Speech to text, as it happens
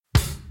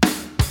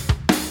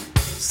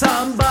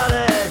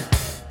Somebody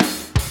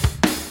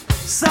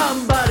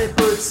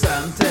put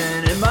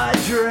something in my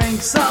drink.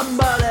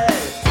 Somebody.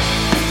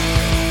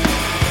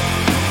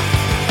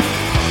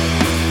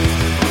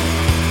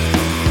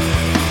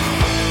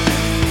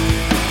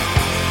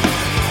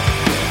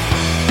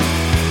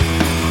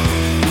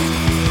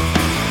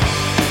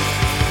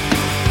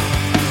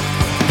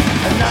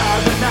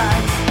 Another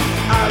night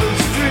out on the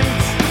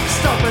streets,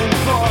 stopping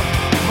for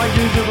my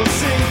usual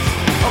seat.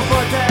 I'll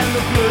put down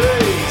the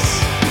place.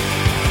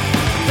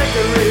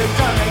 Daiquiri and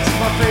tonic's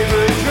my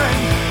favorite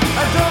drink. I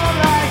don't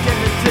like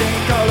anything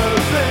color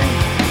pink.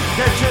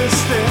 That just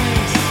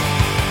stinks.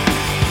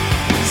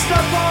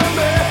 Stop for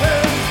me.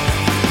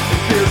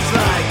 It feels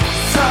like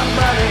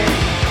somebody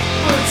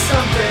put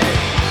something.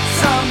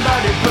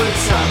 Somebody put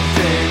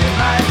something in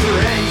my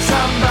drink.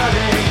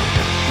 Somebody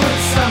put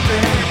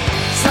something.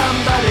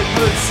 Somebody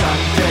put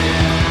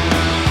something.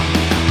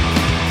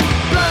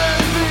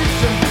 Blood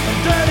vision and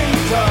dirty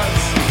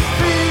thoughts.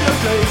 Feel a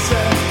place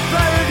and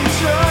very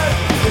short.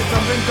 There's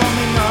something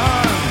coming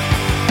on.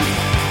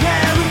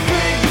 Yeah, we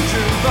pick the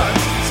two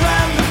bucks,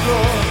 slam the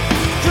floor.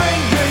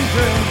 Drink, drink,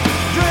 drink,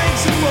 drink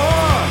some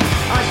more.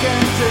 I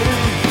can't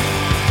think.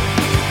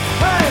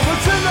 Hey,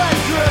 what's in that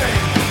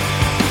drink?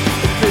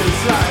 It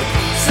feels like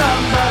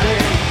somebody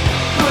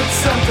put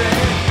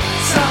something.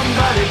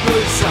 Somebody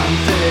put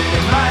something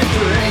in my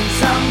drink.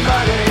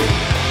 Somebody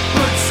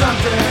put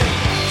something.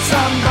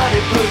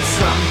 Somebody put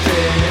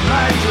something in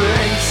my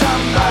drink.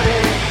 Somebody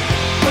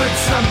put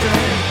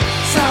something.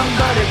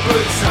 Somebody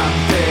put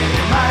something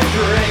in my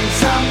drink.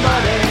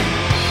 Somebody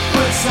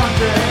put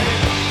something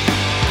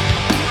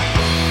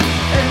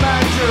in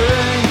my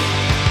drink.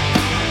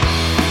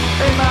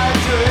 In my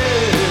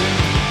drink.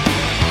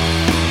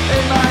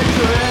 In my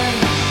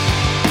drink.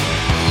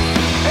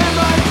 In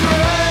my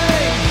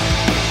drink.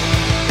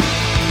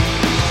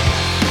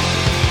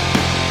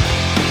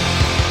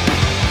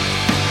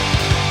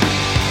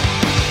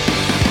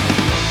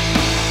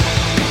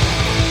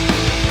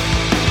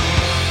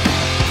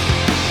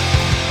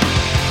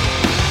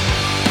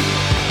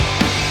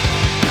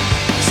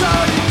 So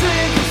you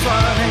think it's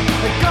funny,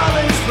 a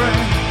college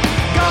friend,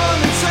 going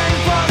insane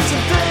for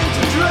something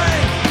to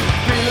drink,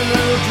 feel a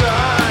little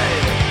dry.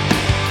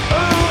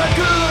 Oh, I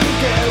couldn't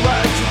care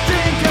what you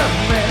think of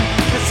me,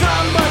 'cause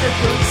somebody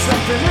put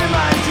something in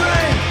my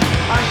drink.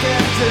 I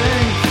can't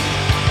think.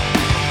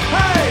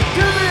 Hey,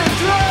 give me a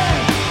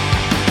drink.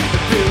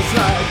 It feels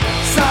like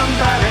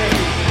somebody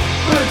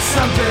put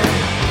something.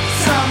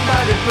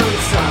 Somebody put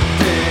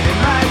something in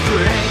my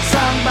drink.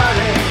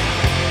 Somebody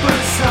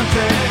put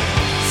something.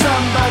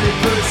 Somebody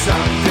put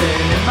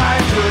something in my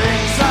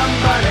drink.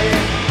 Somebody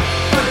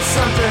put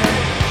something.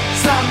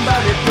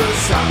 Somebody put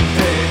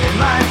something in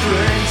my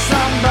drink.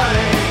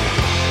 Somebody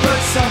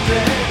put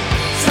something.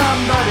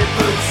 Somebody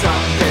put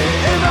something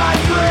in my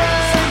drink.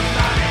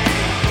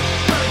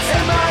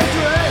 In my drink. In my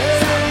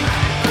drink.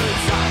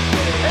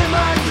 In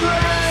my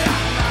drink. In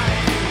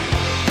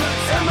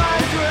my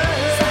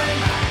drink.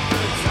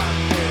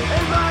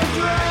 In my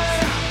drink.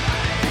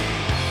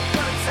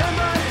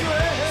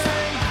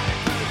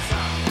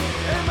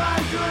 In my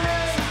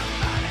drink.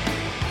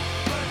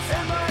 In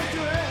my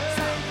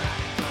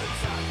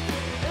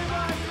drink. In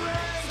my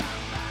drink.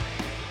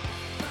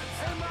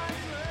 In my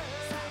drink.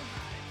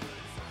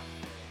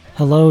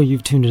 Hello,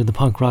 you've tuned into the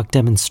punk rock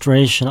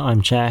demonstration.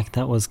 I'm Jack.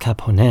 That was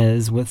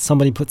Caponez with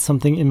Somebody Put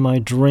Something in My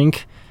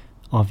Drink.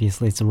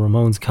 Obviously, it's a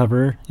Ramones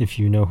cover, if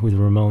you know who the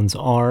Ramones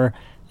are.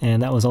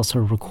 And that was also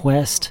a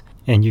request.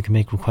 And you can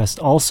make requests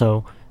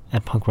also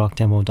at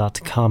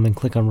punkrockdemo.com and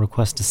click on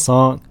Request a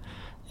Song.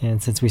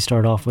 And since we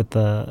start off with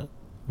the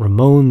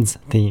Ramones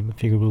theme, I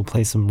figured we'll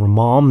play some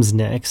Ramones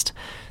next.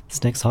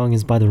 This next song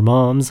is by the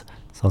Ramones.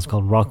 The song's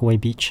called Rockaway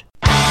Beach.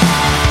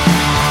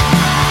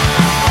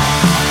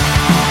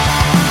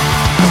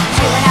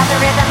 Chewing out the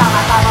rhythm of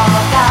my bubble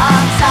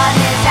gum. Sun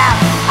is out,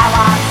 I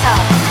want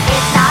some.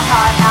 It's not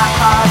hard, not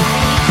far to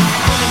reach.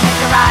 We can take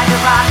a ride to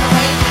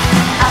Rockaway Beach.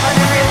 Up on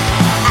the roof,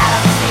 out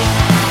on the street.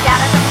 Down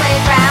at the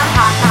playground,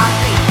 hot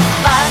concrete.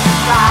 Bus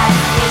ride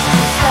is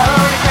too slow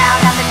to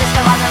drown out the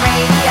disco on the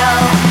radio.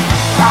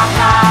 Rock,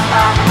 rock,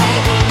 Rockaway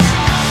Beach.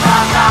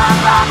 Rock, rock,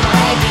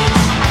 Rockaway Beach.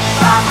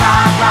 Rock,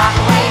 rock,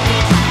 Rockaway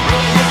Beach.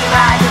 We can take a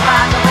ride to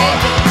Rockaway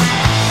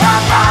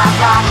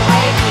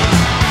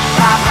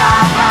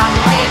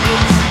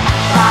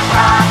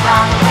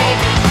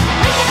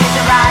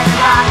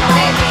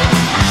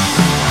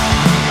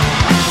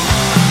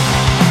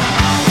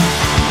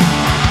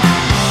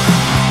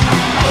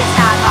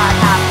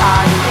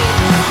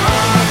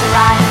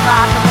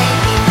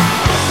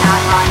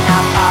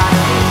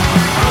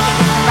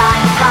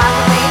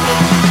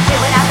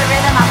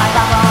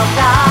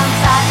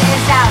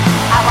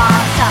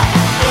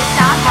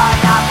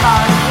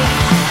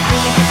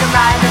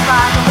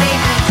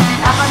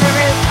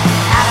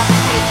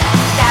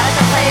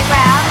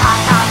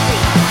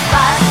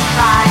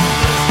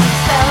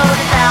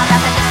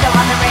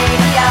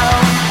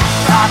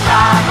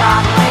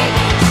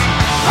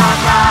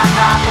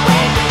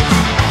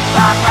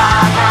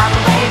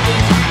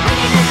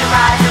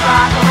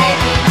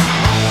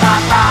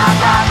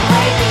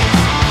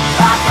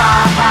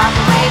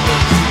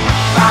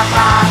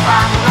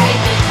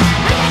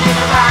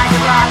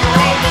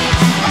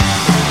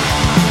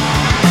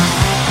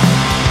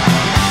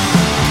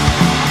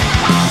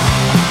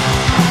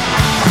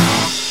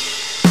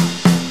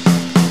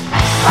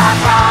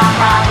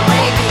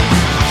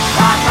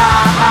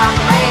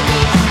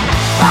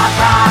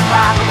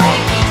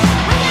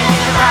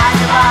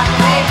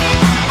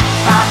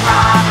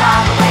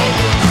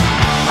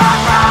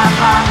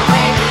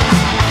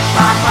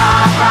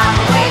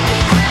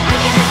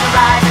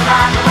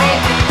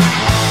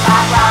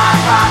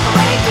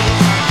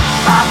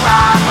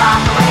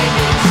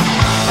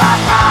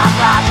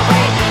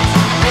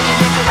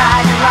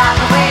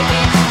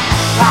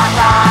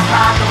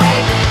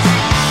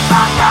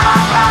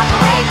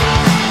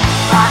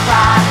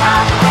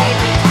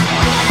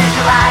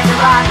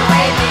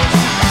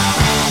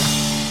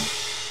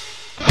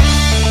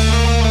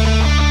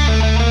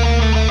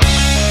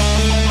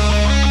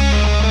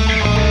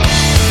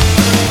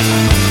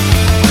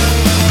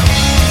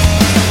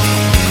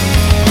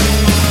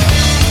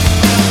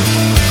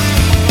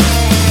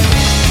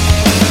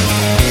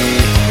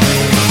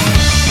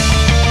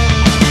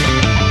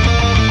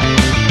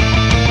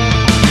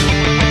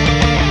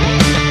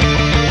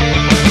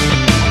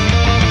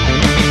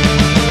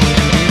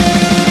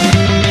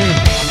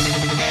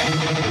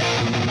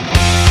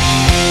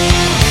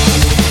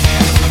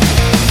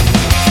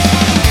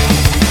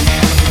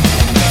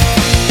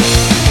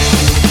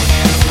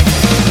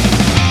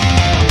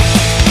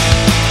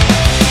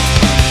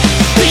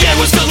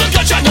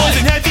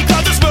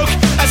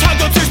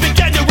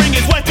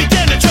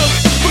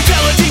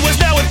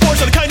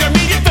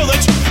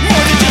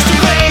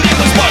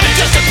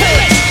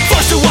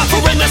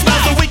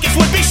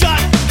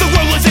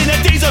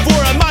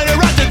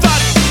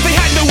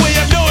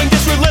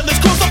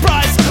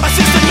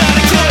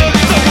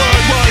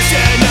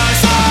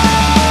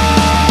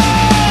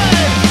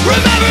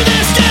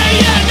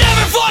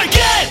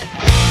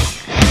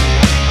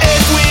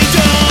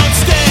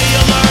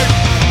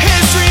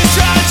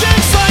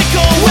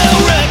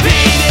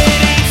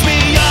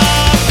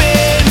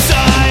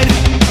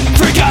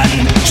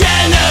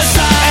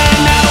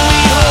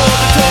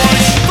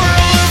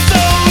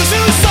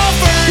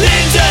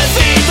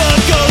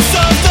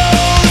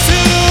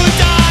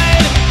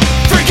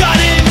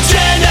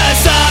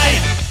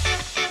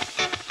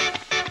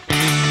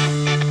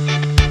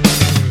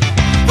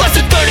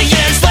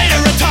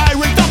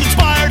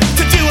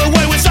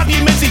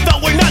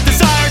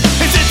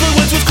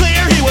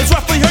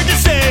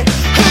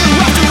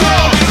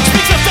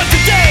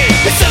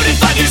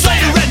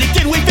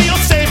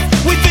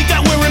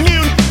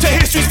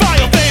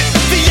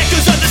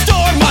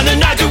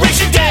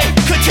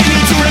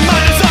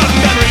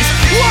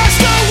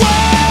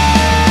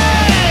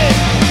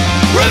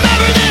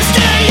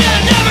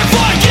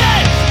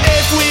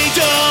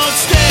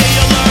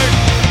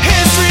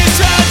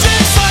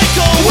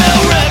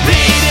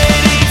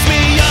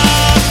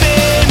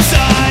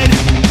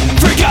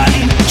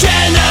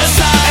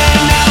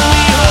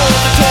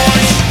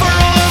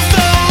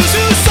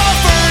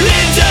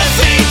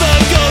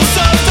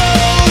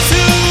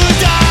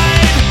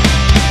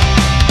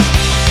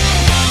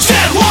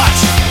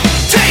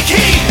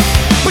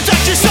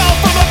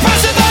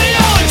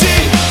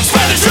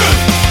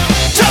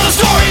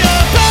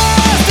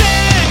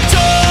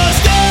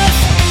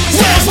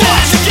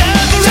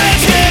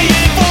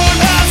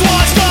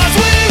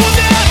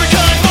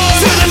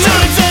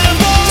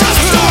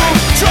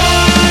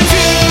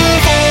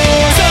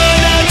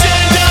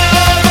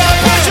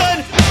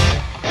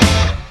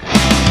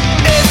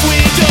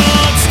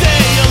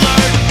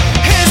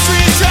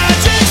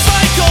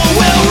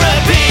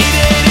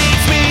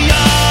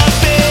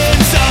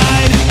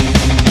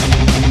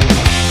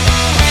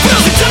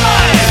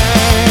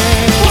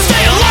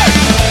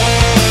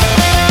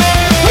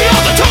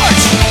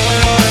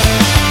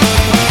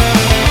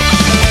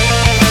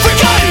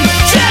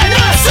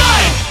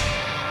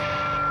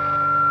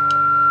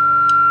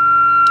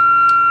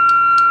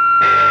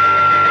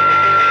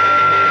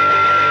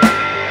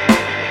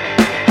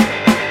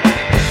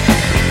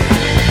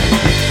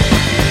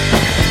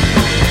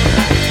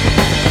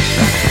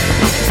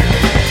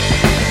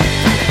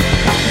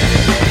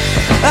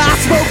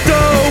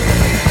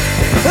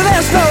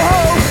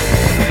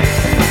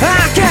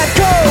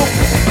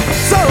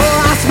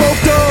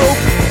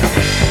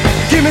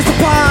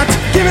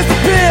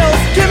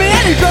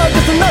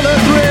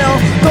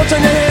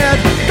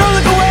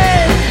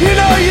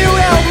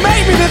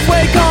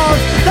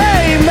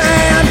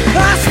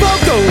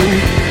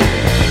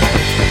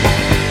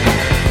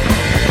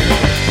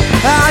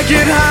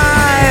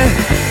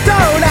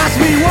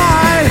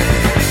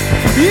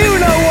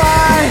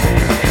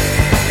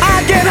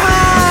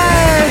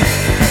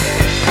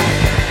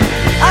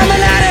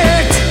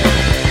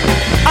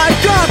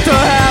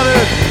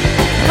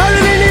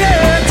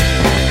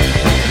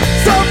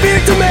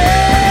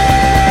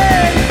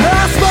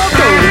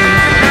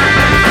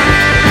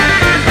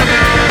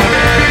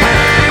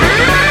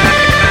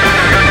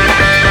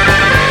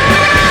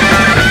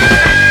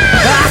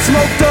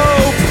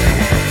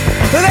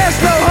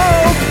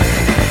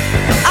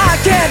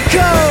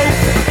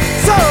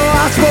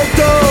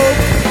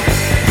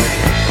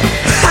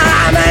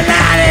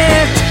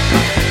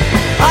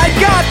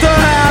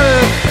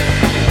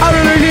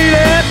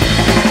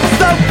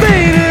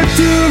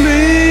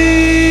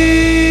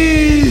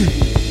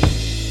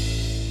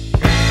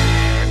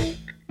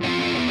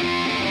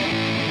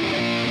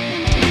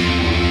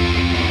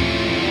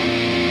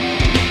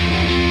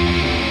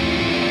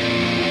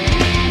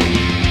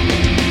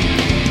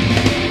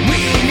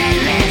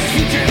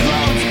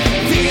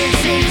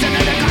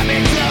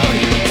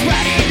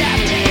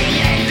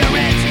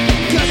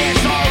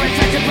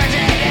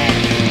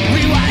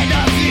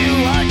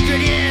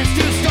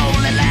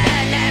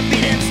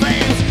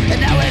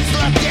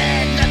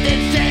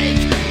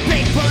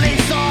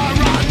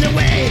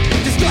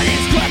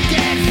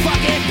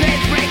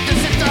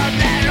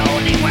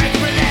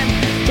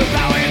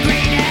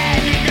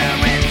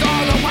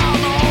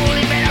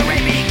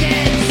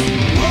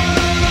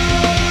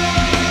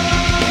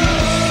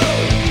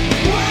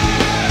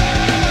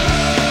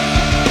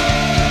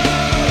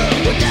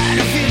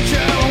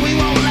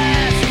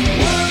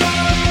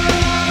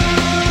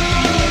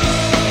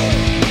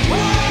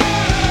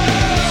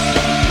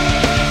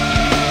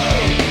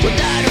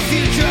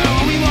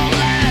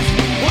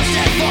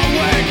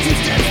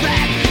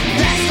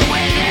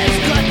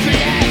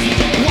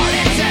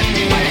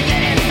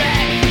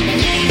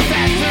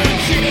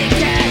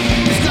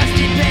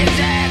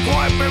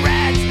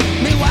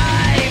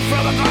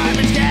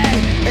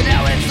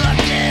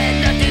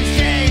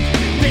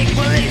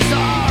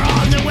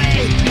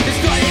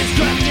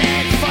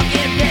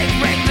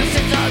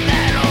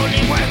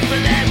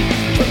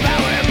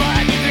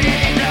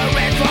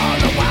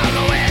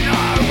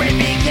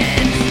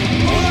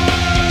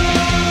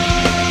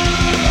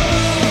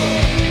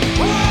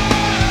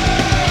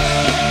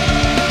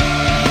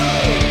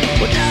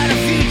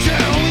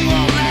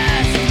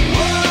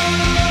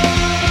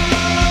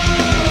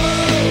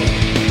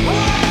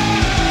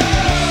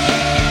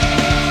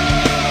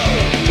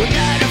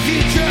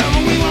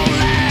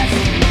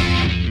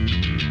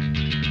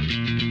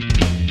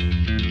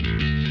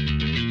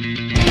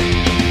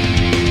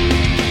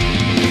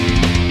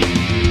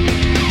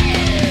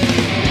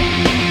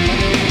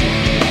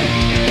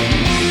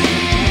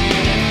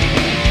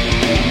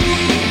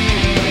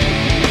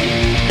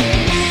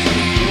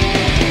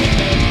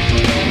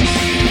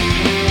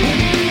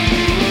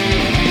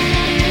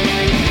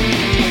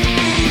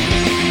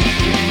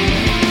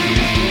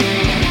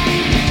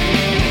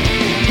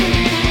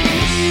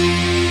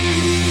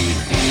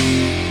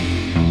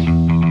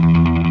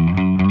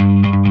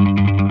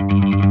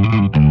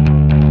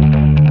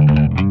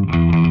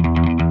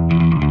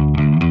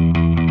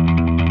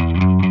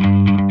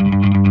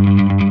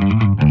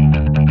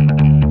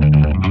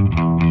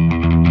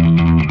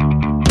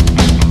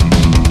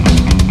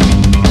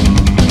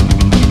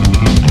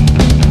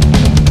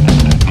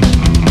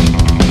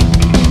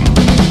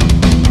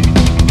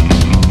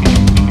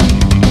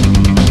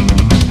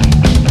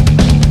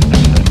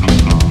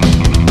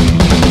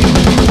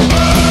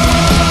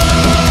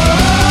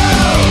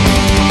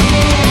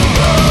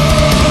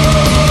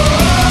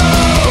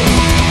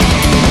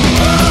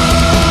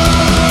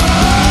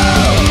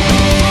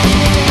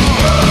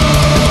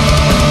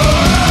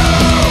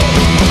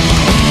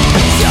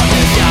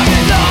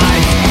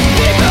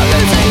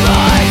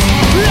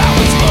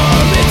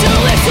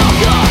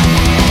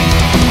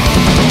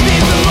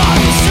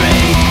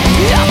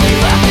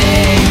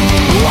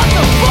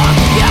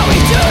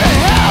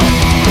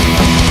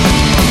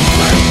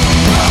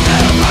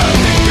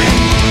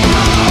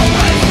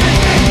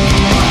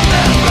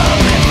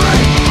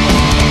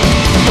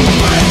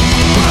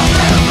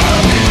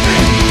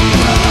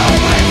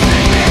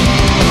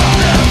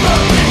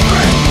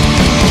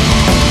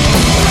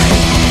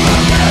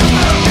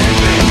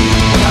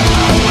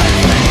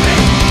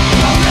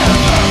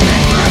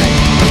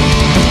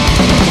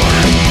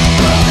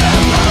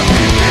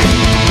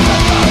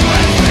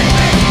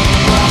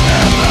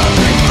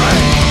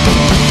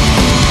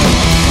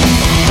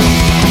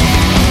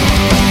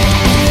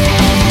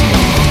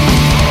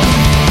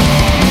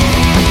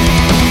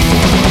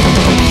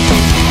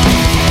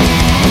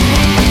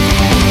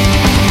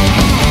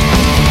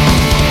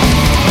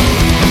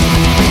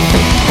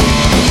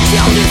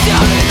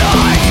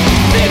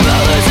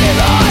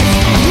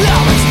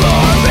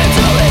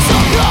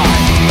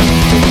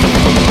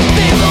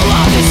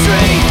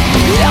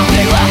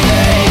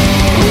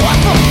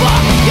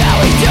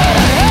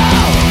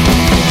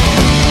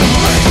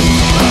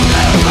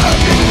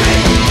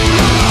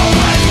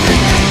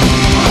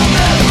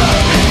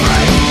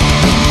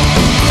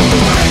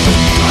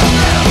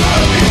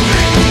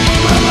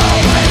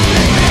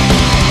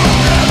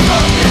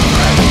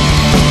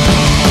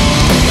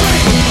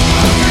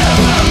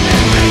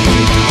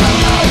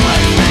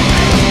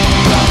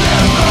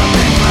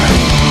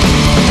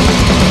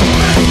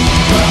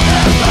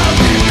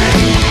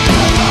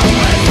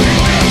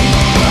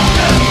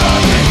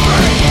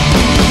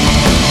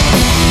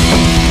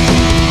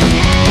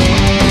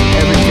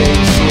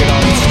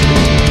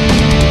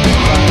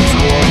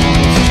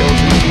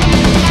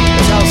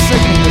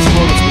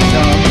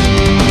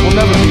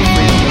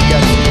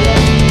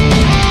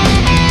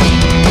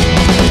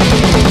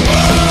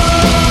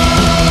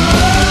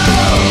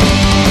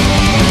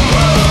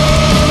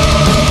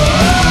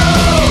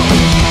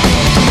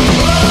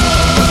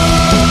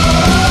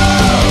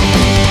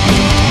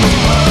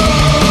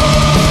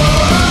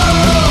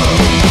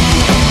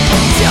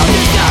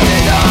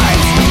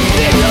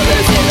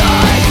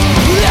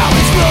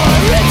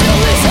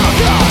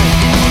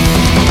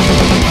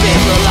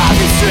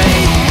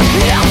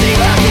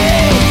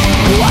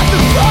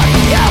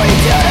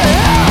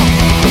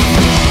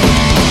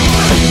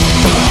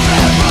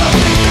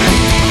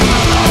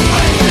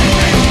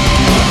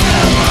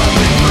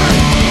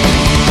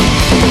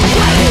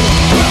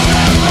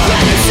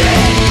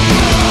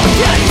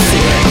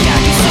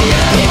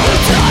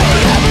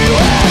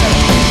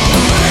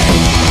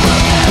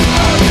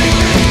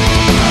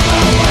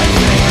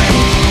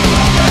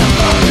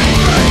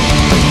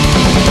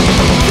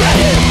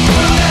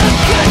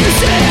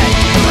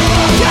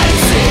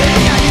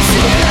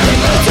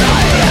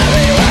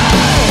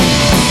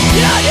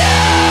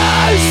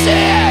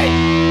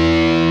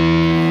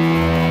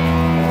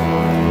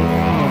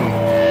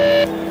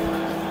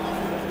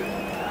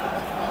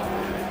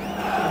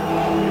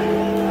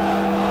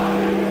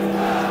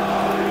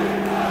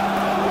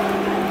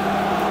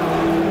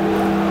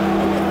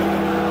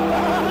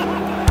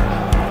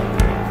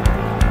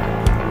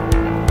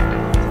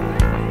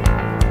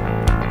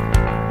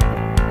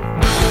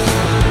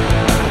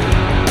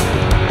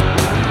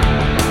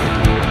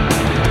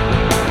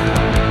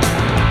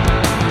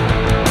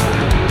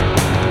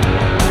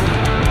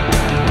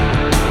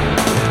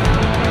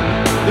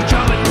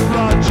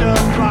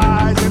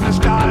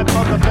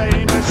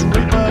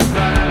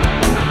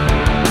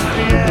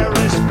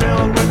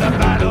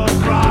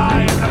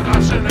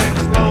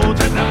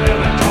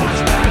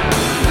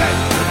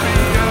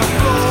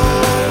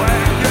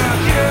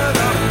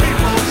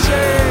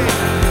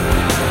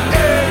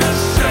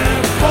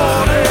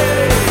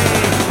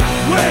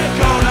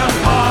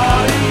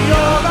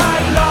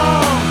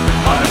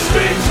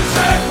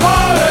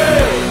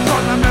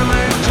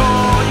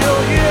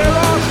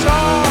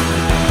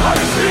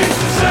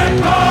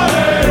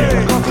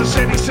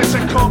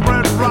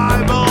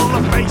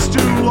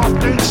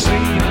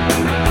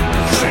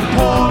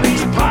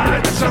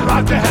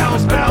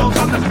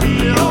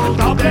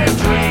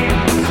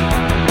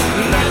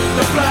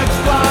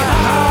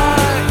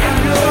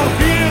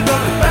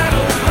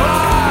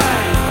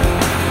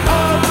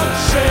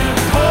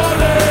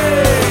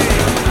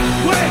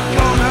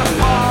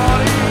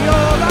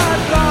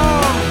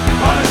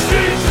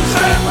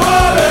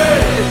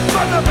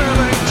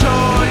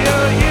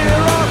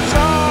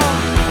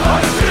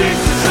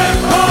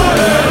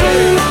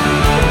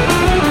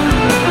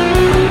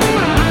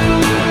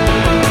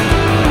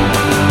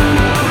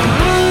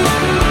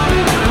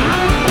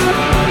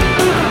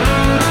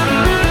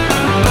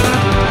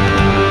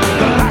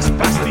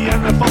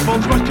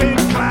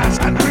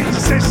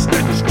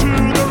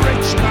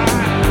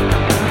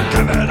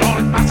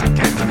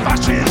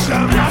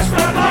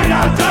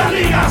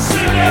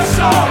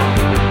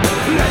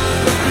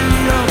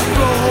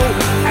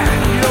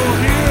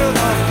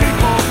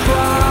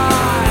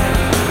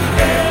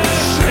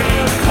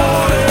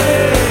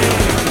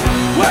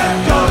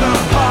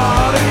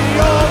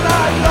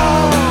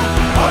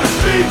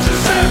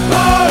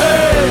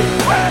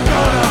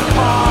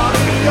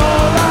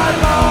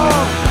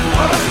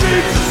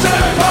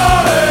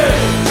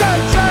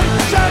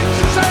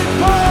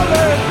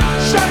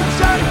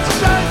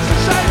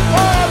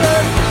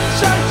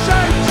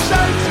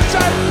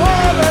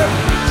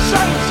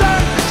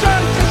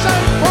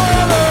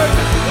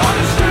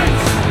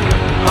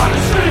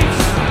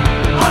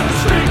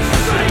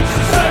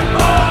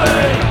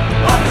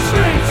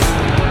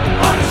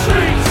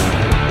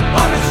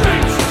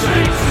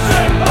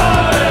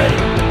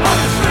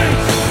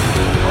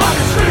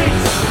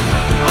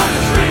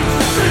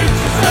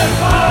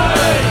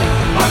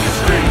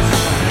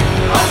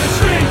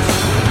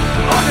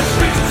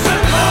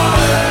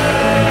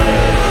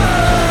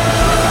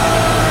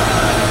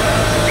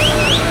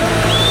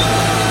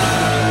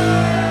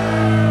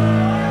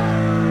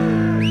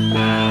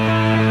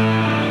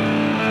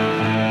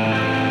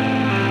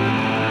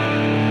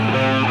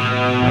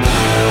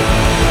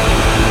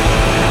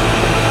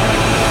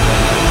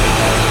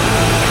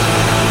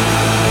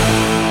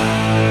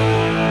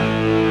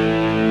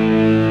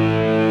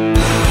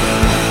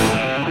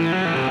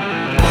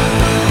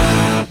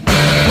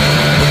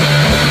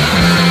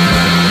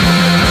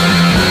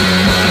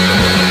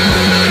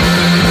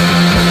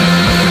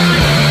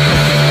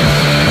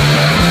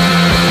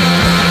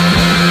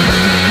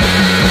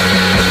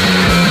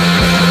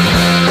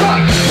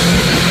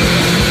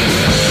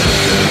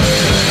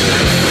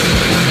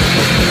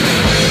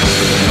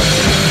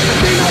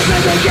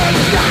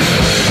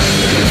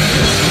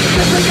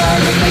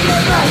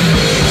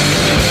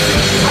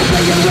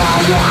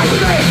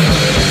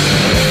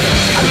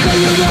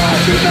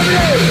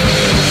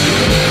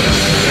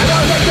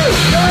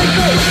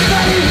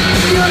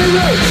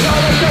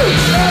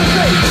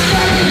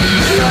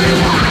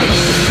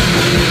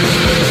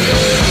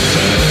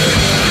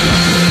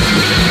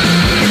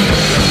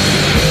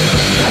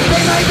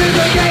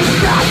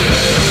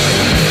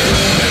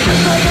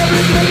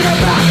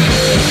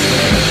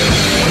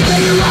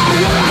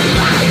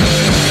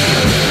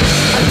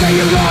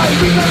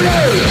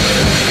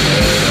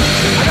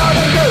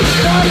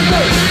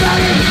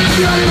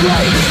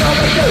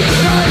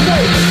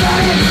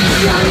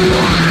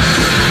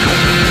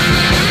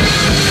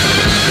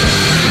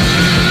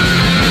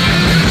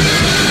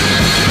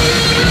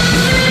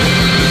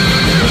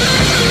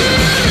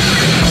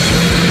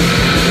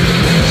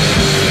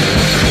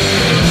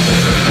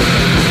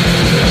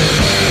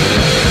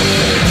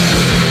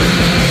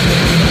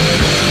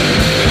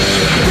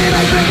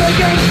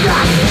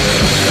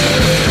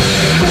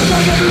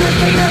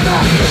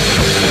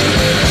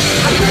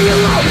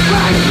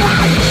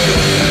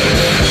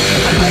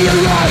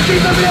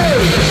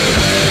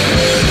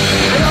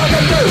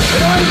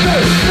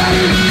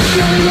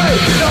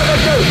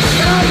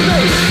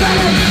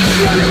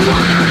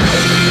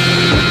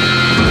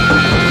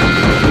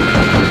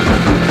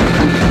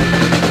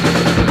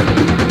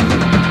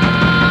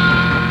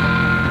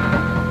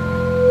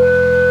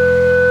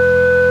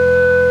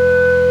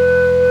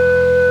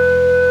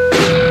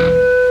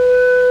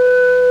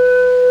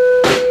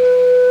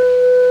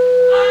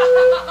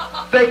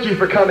Thank you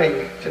for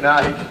coming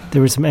tonight.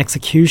 There was some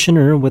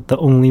Executioner with The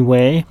Only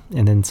Way,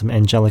 and then some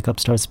Angelic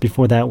Upstarts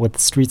before that with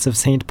Streets of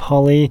St.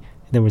 Pauli.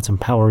 There was some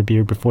Power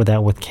Beer before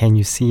that with Can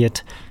You See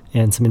It,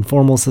 and some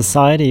Informal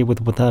Society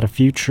with Without a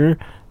Future,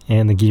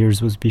 and The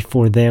Gears was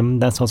before them.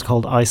 That song's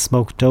called I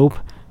Smoke Dope,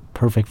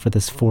 perfect for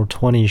this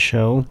 420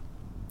 show.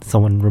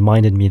 Someone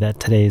reminded me that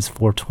today is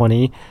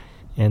 420,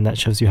 and that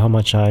shows you how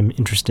much I'm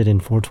interested in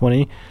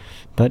 420.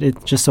 But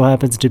it just so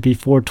happens to be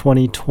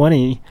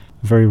 420-20,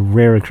 a very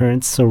rare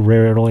occurrence, so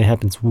rare it only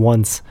happens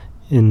once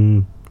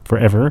in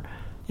forever.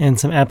 And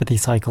some Apathy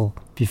Cycle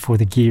before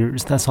The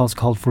Gears. That song's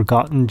called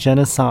Forgotten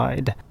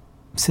Genocide.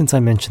 Since I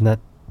mentioned that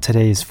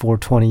today is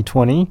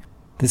 420-20,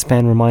 this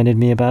band reminded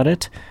me about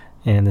it,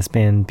 and this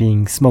band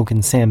being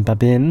Smokin' Sam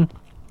Babin,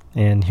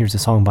 and here's a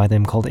song by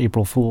them called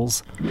April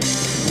Fools.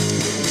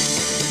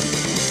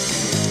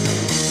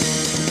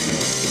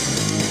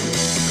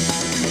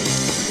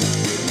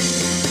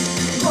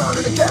 Clown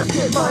in a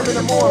casket, mine in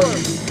a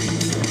morgue.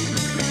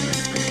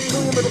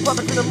 Million little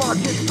puppets in a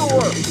market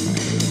store.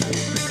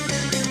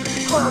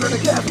 Clown in a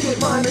casket,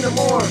 mine in a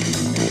morgue.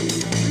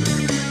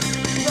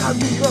 Now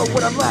you know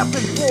what I'm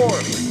laughing for.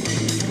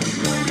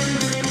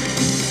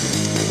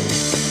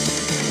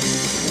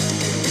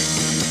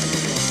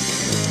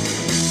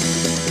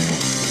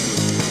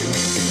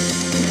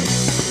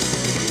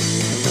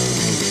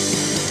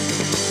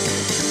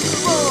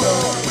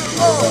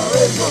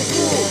 April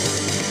Fool.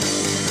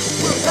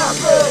 We're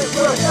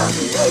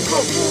happy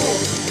April Fool.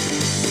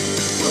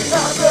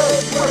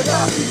 We're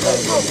happy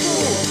April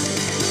Fool.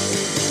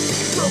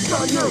 Joke's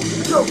on you,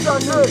 joke's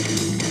on me.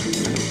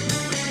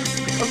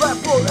 A laugh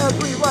for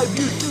every life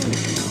you see.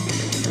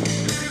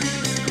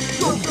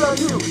 Joke's on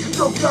you,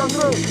 joke's on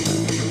me.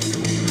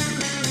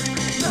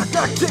 Knock,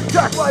 knock, tick,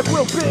 tock, life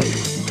will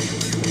be.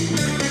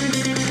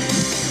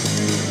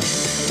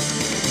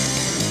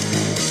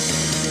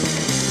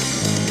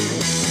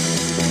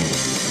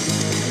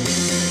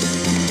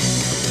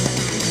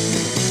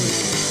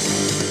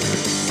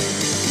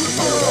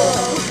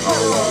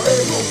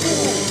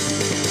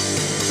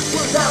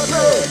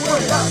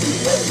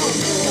 April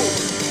Fool.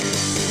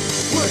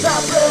 We're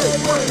happy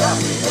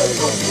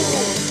April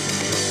Fool.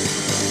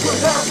 We're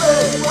happy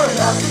April Fool. We're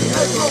happy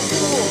April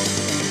Fool.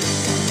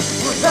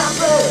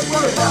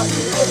 We're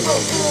happy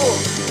April Fool.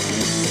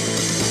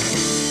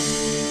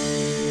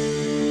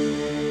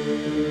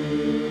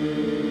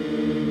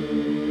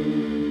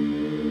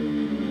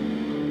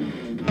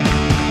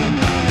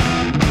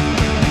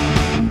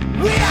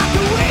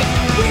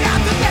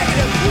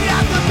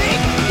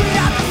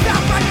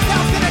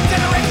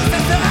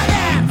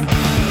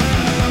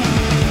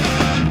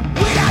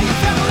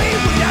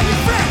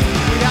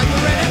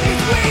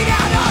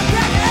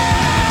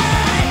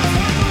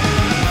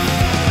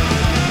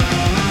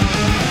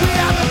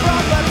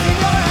 Problems in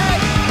your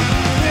head.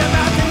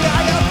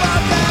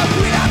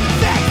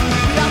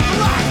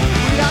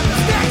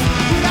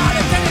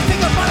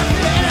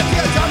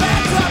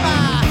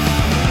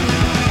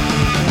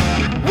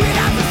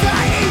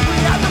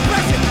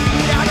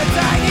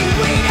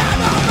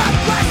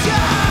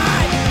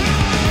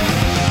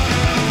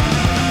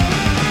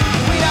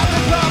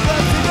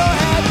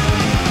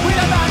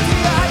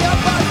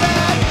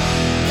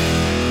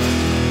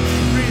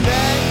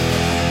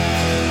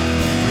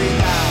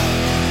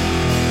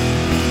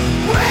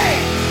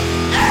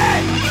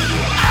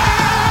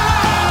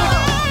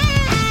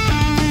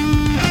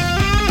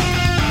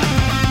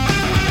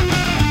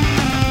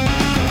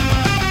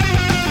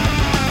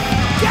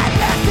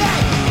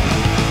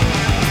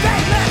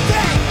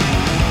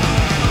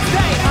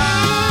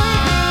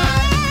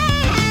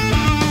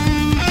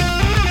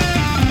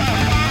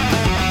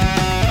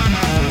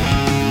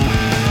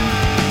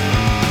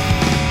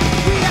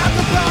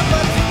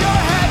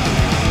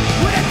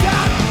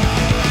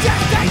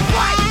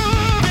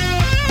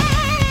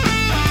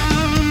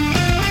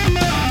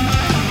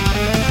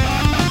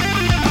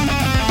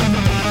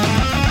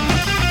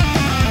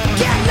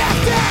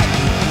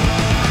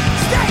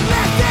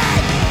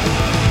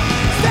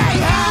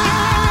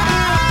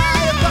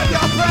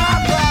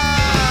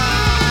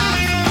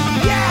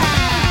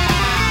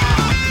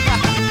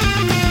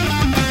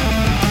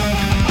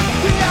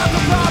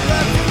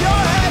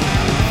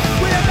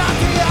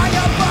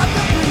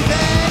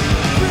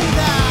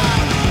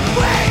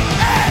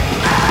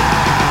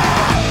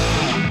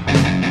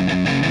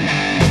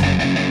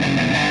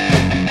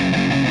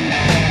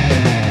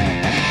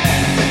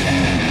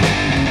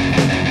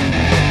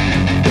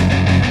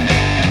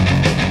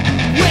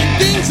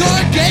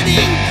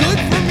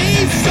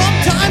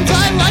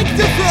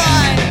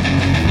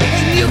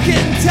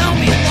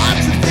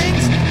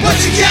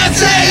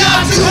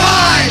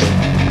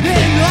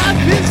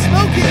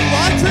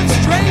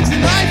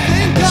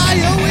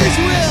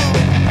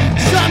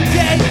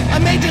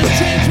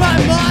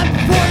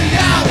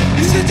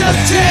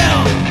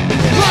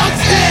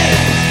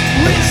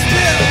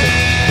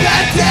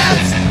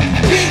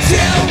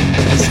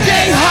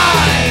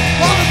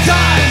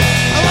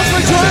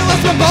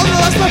 lost my bone, I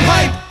lost my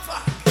pipe.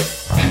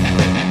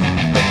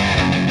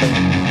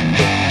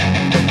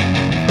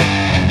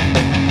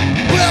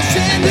 Well,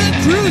 Santa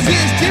Cruz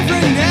is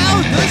different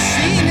now. The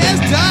scene has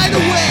died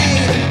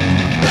away.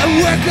 I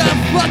work a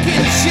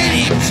fucking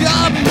shitty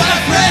job. My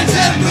friends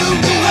have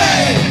moved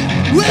away.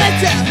 Well,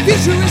 it's a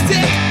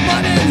futuristic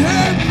modern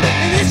herb,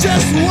 and it's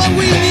just what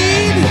we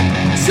need.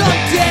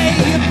 Someday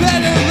you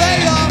better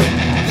lay off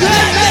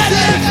that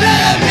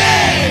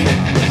methamphetamine.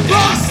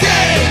 Wrong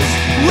stage,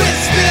 with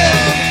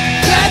spill,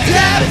 bad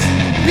taps,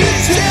 be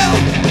chill,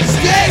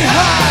 stay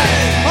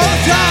high all the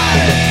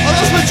time. I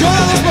lost my joint,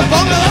 I lost my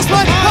bone, I lost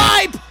my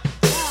pipe.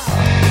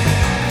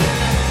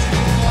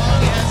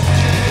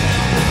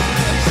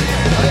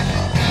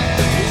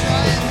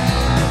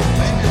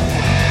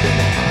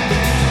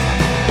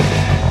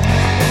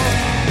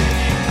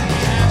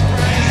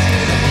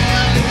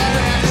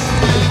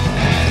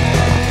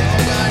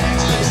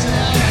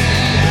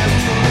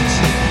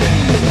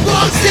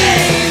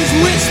 Stains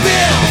with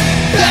spill,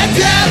 bad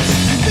taps,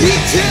 be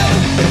chill,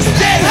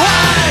 stay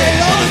high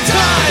all the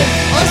time.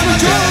 I lost my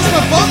joint, I lost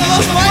my bone, I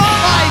lost my pipe.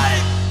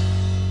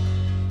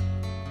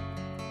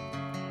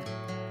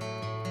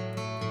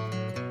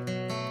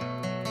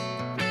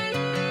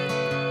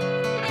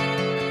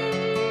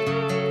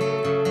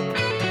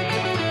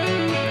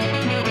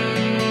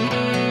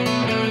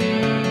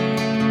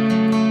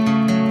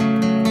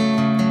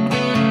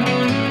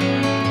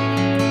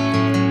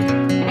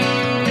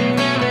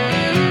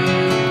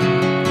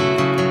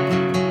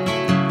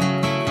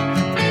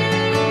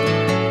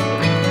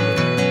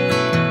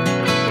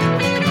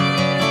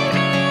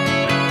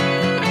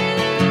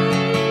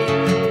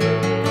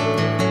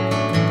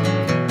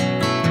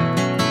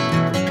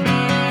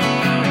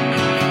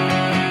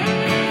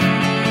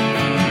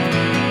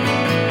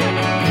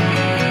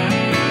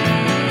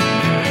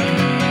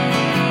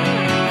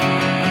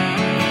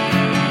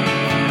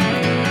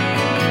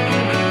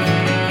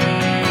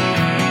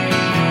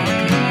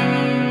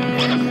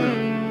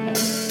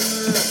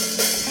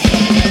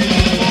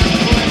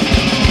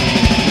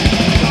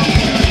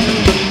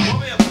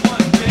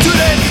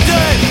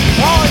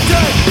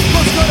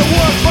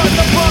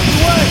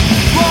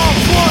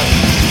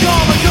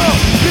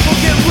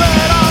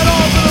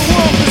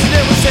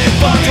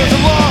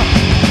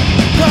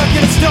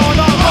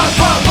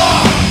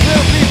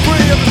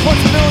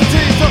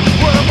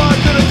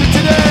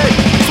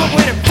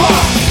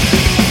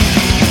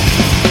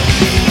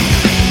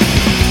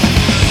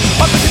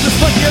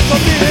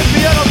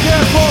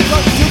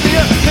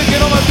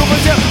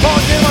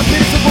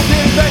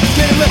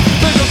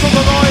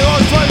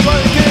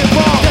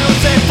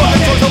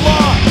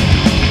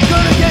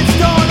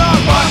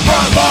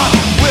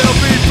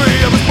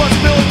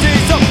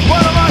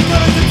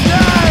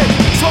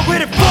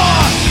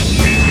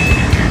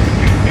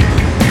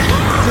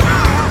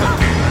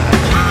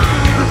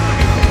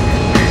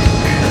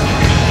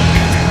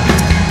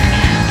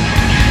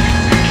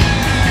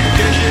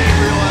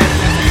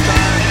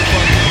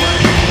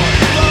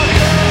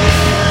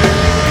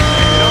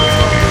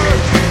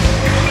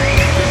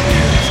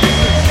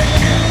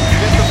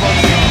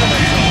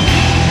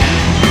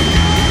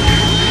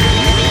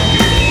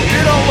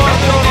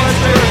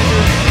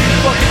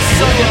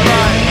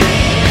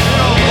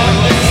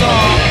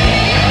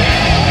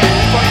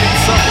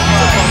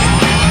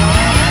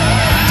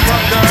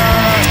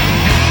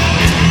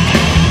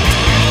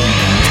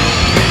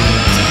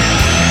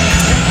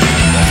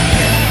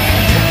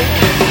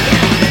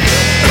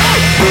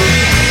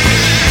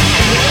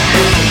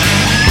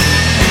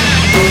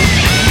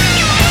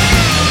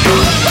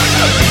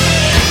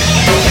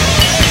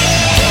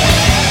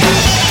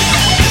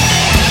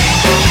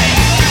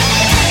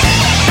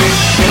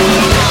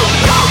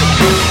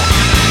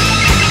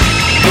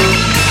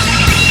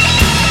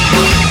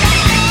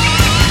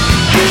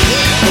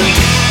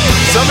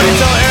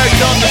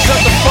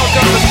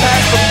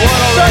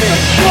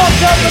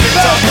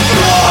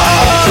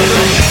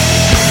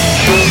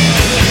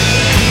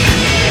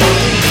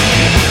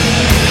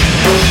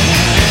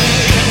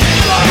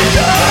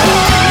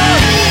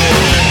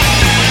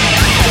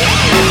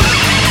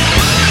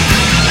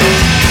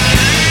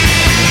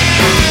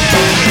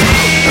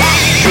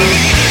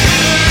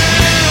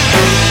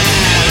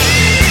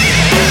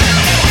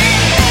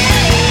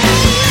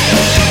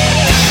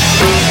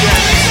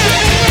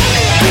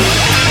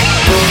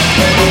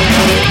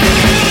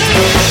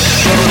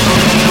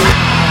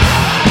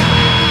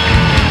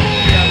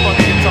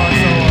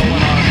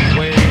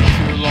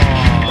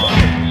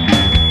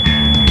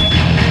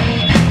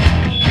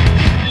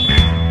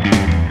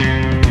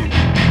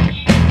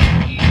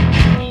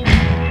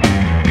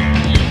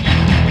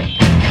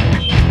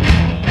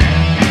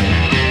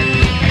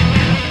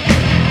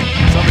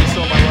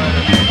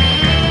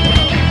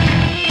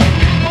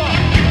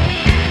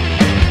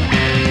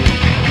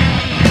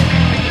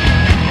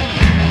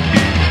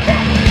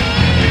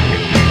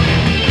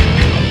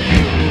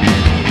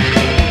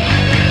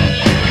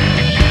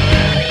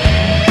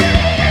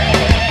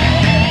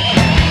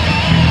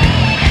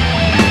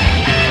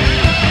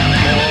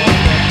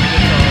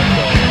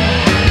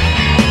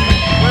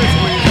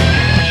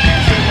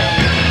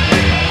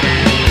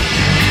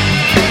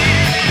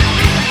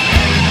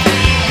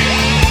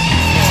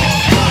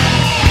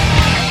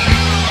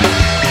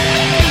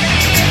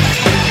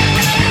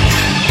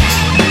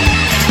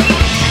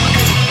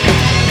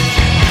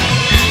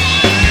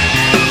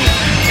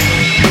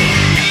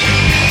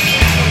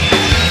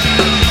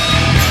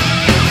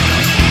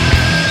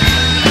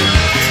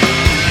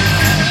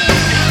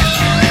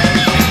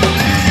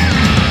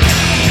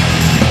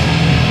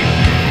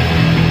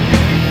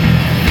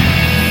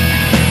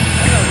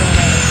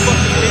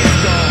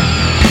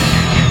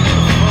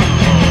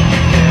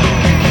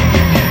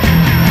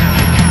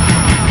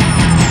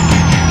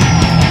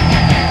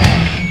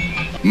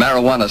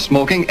 Marijuana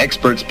smoking,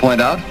 experts point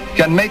out,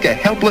 can make a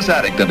helpless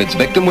addict of its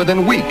victim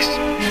within weeks,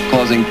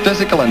 causing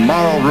physical and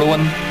moral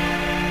ruin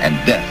and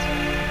death.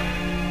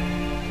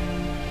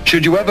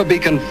 Should you ever be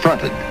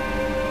confronted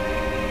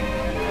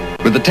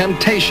with the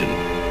temptation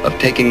of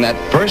taking that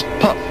first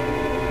puff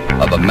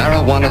of a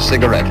marijuana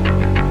cigarette,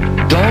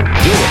 don't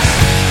do it.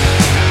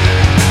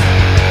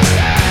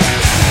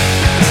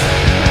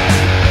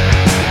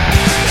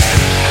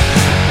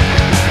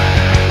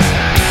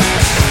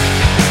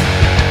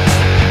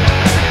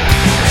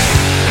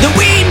 The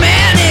weed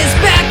man is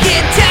back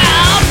in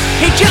town.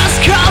 He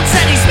just called,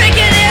 said he's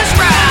making his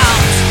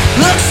rounds.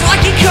 Looks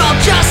like he called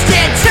just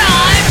in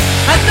time.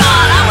 I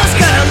thought I was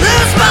gonna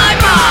lose my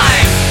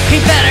mind.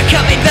 He better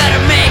come, he better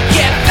make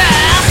it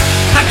fast.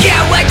 I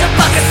can't wait to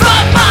fucking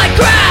smoke my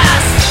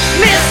grass.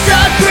 Mr.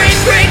 Green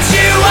brings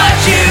you what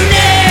you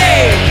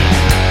need.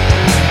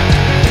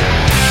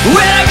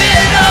 When I'm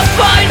in a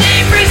fight,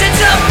 he brings it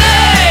to me.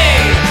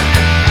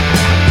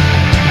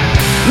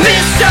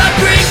 Mr.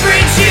 Green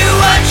brings you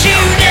what you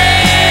need.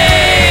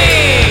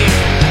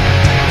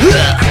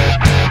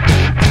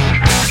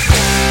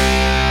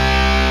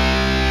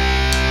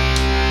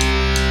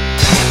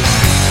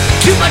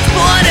 Too much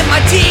blood in my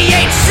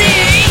THC.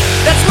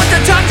 That's what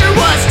the doctor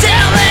was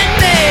telling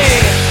me.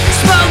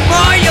 Smoke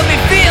more, you'll be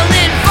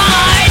feeling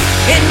fine.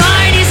 In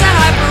mine, he's a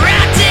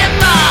hyperactive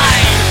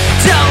mind.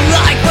 Don't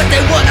like what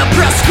they wanna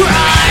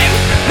prescribe.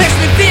 Makes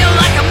me feel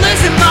like I'm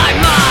losing my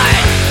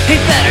mind. He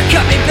better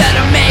cut me,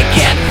 better make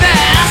it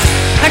fast.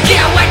 I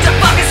can't wait to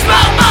fucking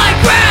smoke my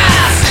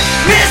grass.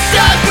 Mr.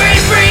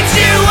 Green brings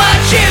you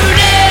what you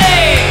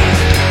need.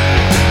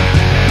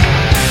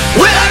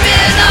 When I'm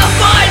in a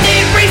fight,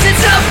 he brings it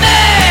to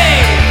me.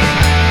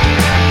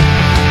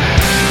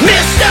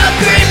 Mr.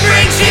 Green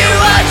brings you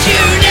what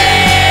you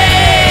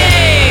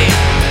need.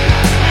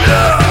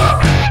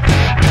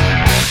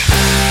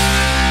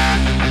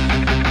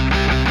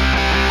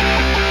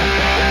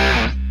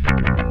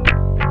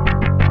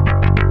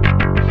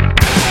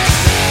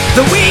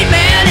 The weed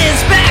man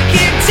is back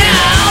in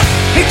town.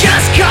 He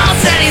just called,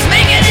 said he's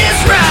making his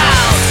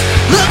rounds.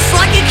 Looks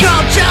like he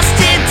called just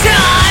in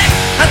time.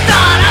 I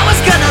thought I was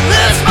gonna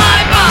lose my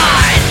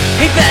mind.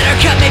 He better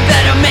cut me,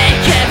 better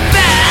make it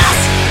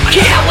fast.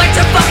 Can't wait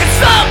to fucking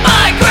smoke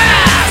my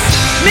grass.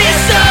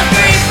 Mr.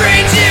 Green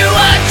brings you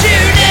what you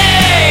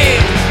need.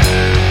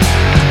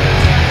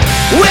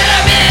 When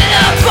I'm in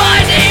a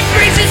fight, he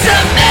brings it to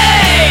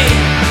me.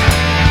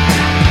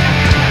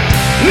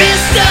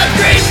 Mr.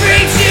 Green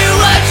brings you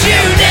what you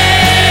need.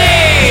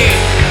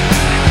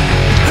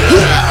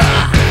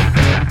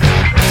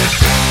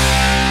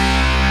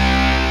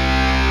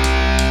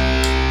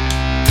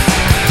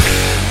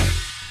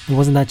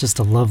 Wasn't that just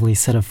a lovely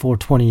set of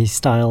 420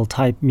 style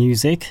type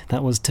music?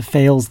 That was To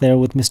Fails there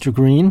with Mr.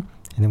 Green,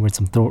 and then we had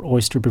some Throat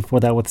Oyster before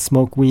that with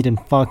Smoke, Weed, and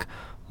Fuck,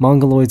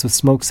 Mongoloids with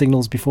Smoke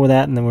Signals before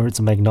that, and then we heard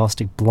some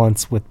Agnostic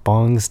Blunts with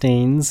Bong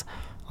Stains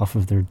off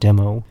of their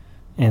demo,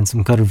 and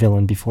some Gutter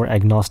Villain before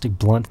Agnostic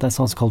Blunt. That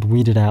song's called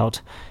Weed It Out,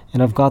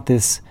 and I've got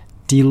this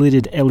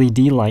delidded LED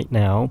light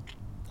now.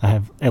 I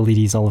have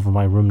LEDs all over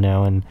my room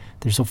now, and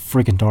they're so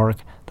freaking dark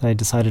that I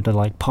decided to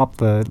like pop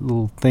the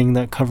little thing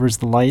that covers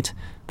the light,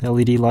 the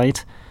LED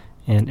light,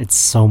 and it's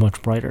so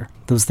much brighter.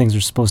 Those things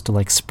are supposed to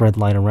like spread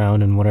light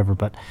around and whatever,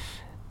 but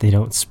they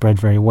don't spread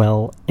very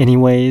well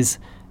anyways,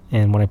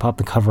 and when I pop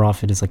the cover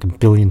off, it is like a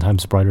billion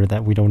times brighter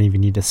that we don't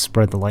even need to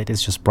spread the light.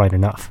 It's just bright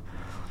enough.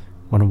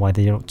 Wonder why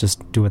they don't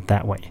just do it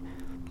that way.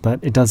 But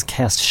it does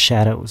cast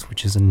shadows,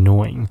 which is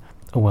annoying.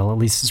 Oh well, at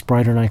least it's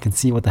brighter and I can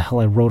see what the hell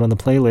I wrote on the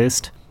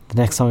playlist. The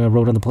next song I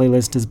wrote on the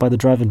playlist is by the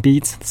Driving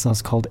Beats. The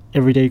song's called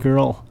Everyday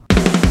Girl.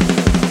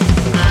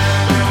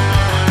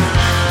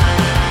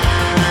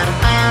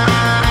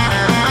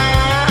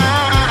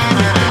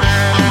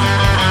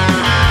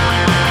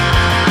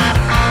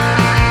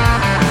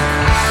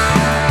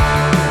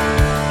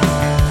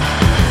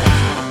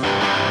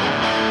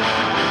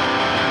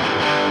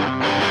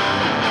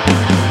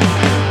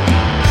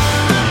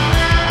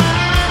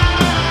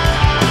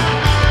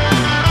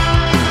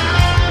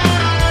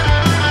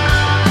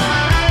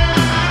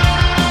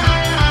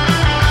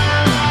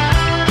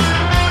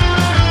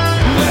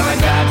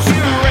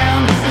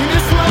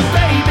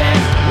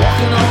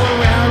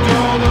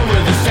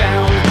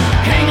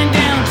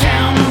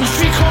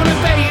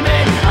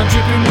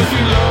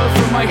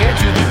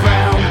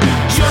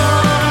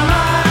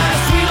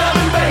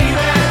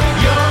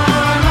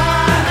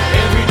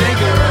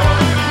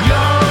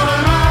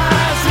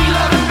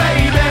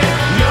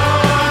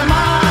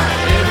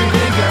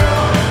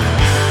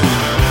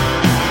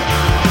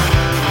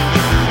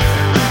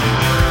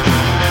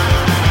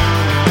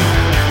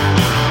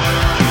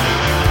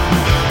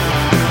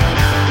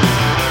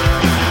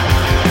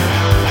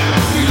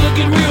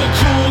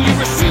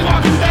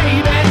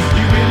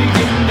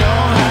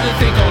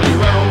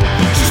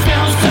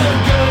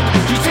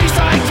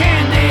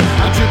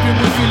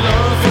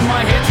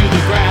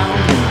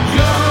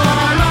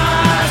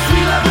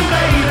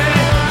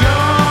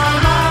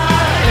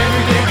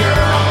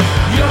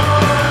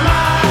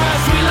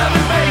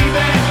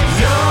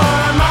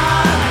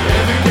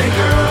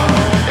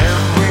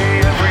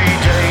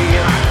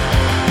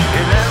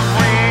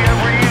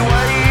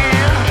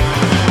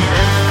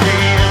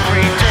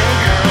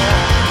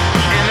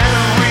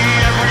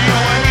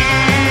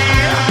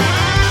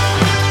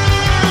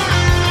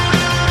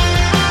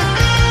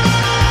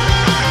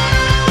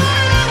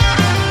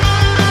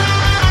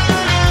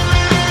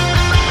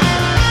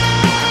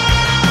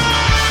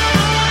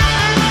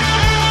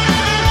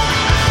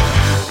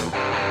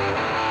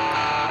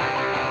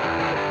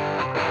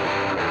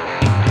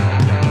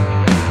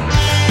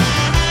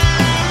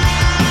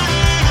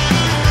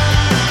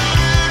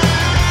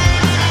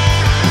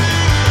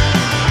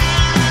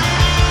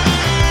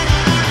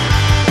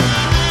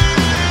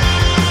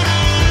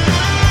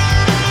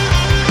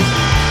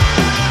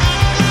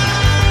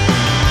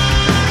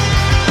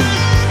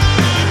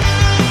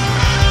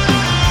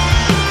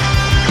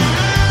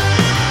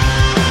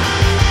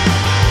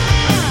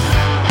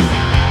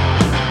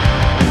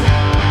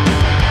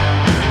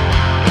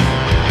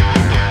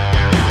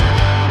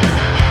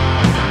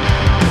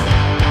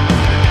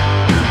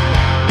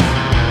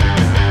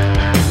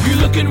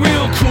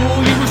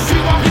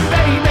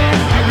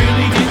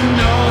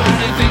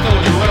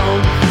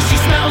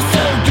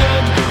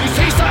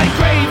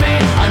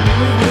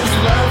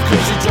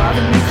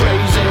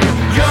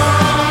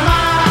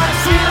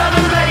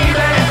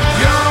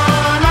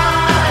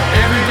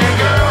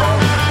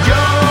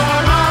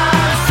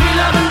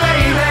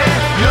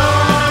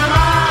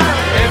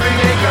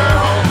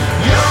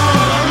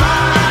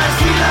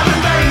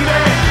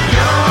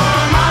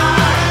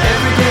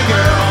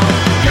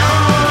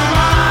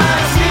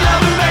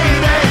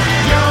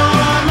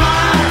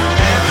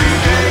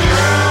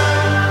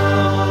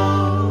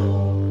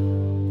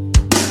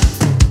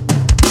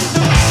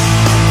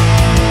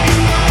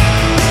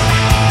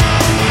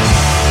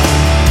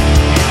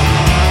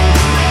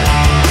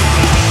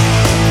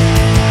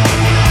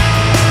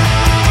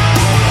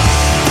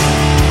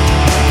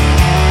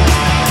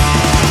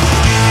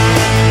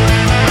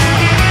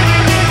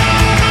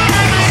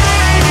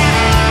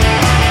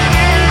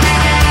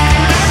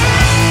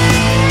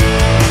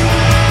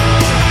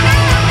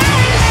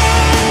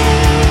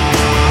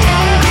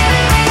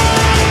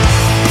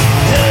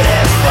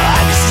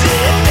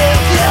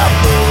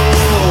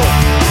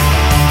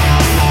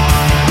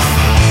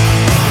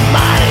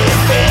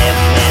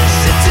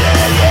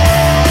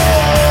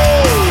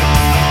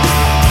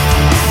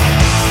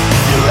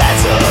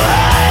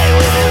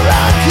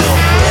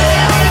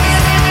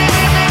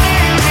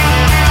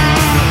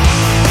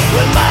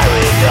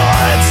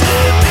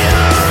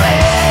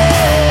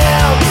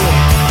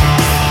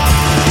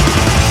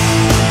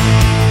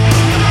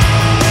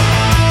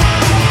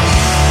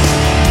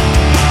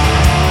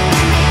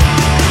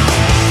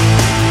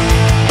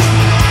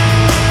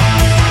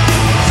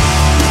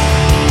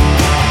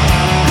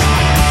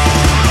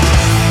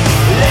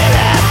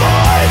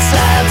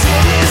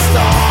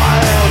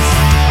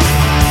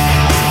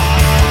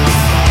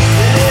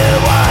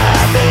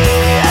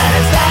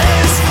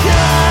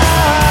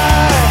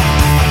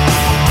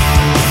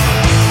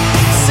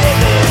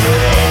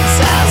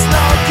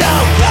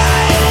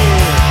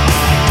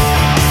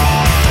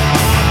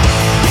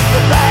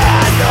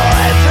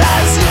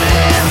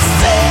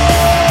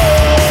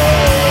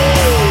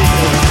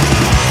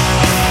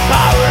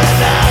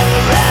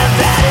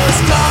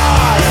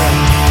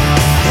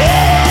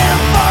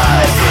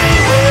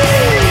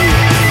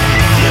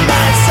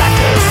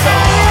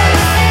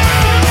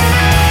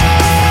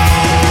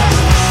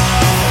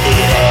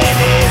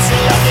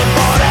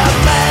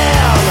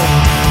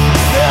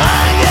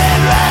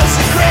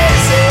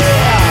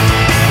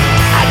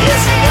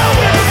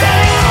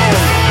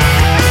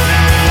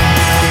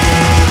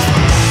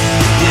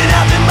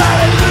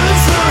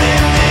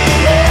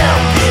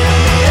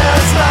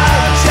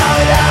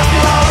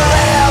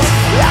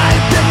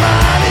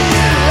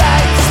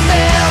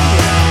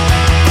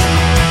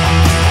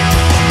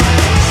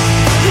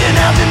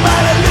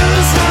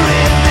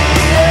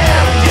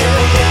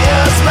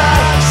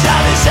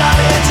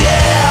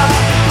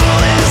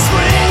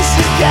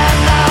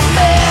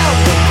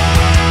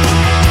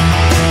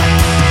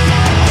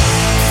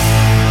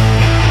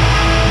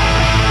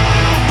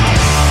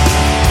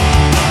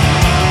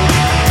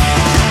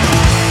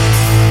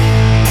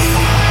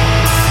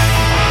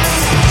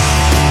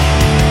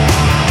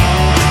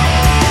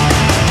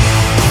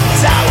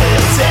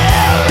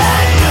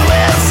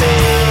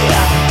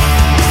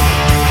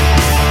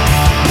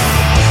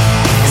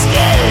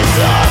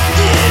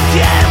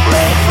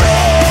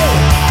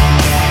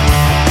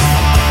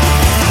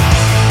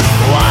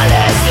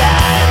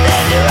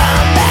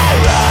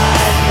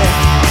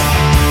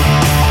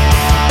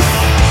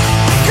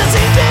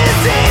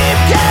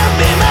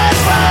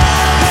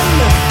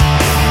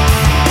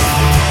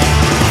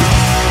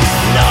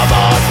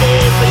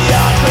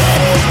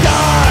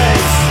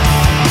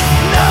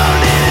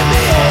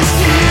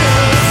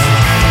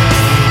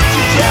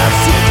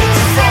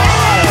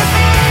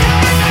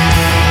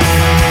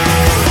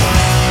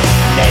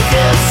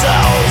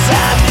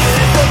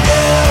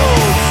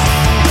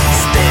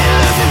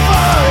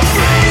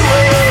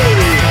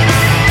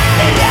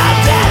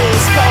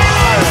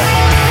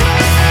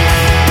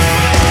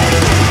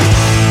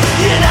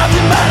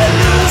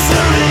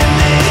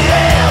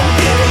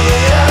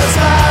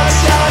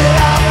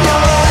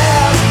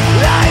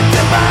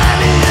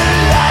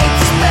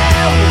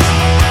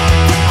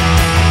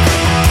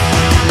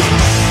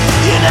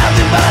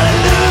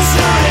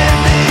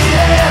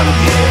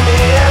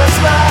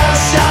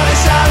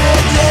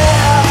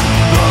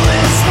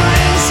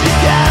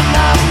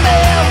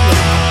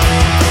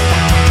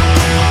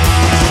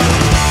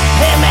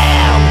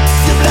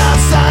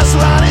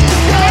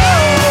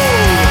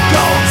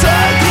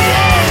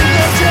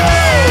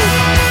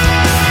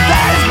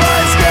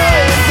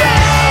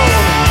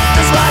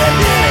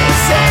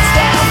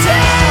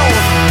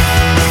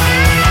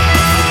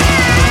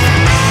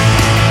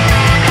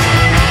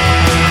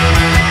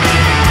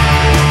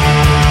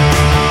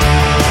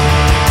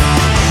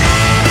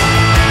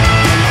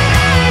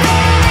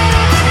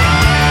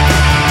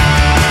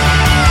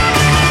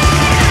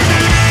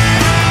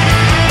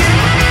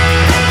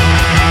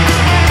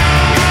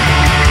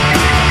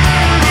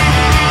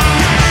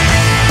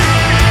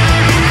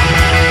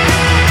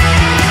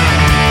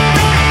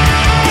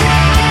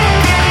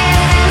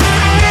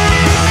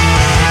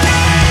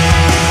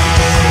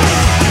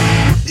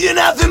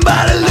 nothing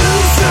but a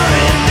loser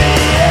in the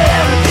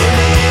end. Give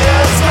me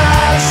a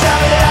smile,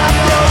 shove it up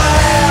your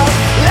hand.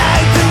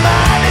 Like the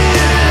money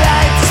you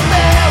like to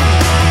spend.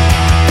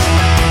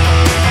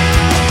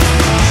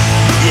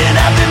 You're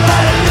nothing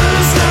but a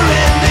loser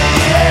in the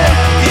end.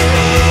 Give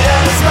me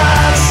a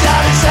smile,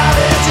 shove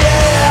it,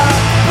 yeah.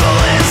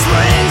 Pulling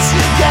strings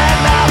you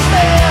cannot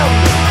bend.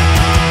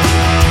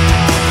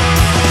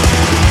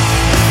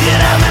 You're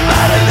nothing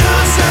but a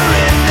loser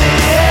in the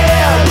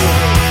end.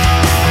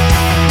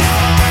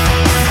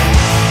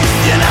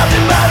 You're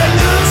nothing but a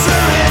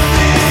loser in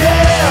the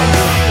end.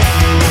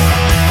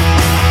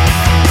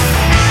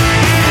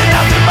 You're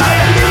nothing but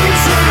a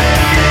loser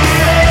in the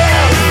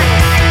end.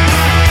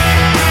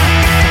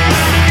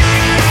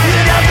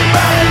 You're nothing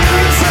but a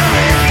loser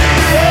in the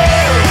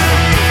end.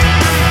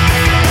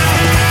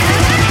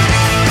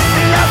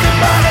 You're nothing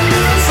but a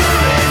loser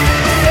in the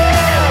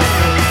end.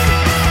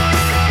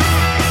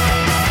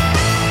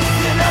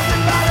 You're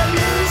nothing but a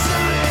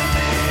loser in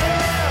the end.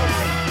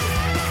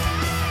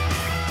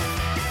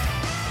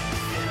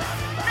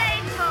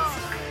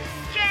 Facebook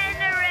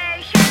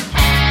generation.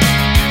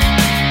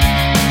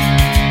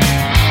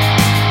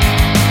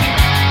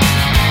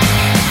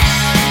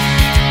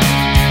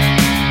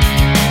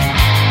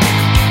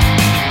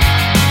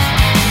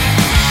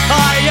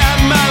 I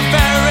am a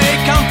very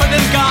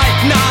confident guy.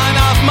 None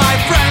of my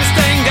friends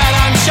think that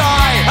I'm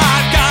shy.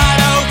 I've got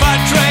over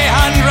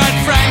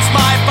 300 friends.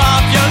 My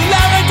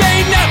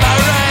popularity never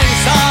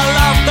ends. All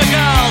of the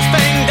girls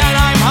think that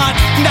I'm hot.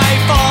 They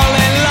fall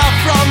in love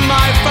from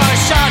my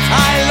first shot.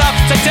 I love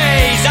to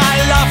tease, I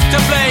love to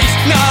please.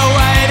 No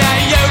way that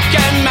you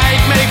can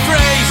make me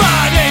freeze.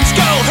 But in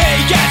school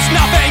he gets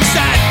nothing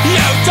said.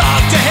 You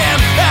talk to him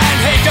and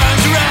he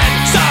turns red.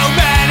 So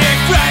many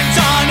friends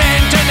on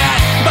internet,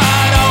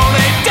 but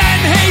only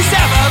 10 he's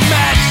ever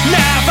met.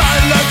 Never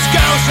looks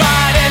girls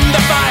right in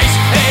the face.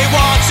 He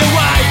walks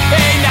away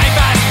in a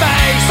fast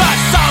pace. For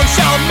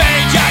social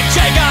media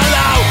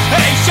gigolo,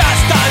 he's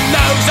just a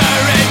loser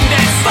in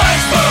this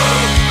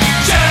Facebook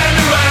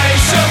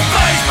generation.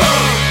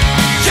 Facebook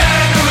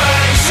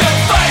generation.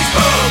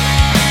 Facebook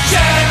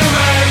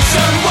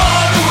generation.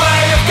 What a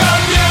way of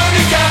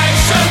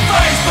communication.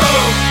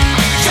 Facebook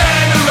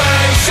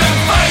generation.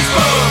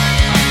 Facebook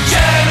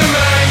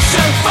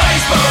generation.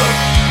 Facebook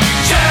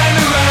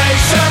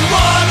generation.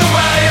 What a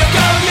way of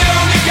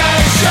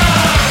communication.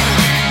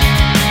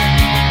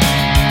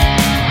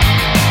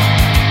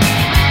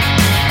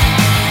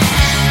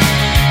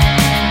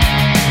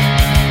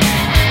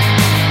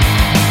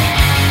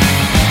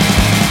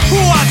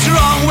 What's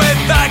wrong with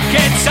the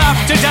kids of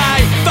today?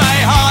 They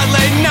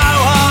hardly know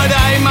how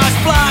they must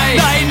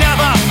play. They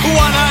never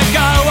wanna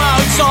go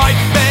outside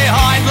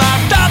behind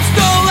laptops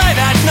till late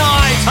at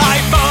night.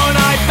 iPhone,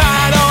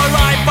 iPad or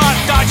iPod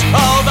Touch.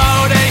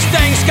 Although these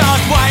things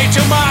cost way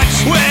too much,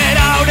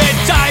 without it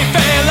they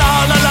feel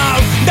all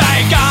alone. They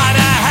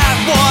gotta have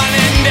one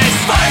in this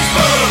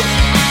Facebook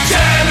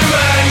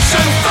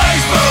generation.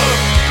 Facebook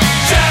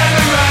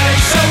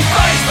generation.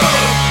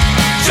 Facebook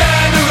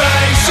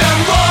generation.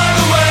 What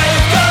a way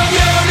of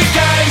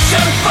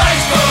communication.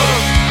 Facebook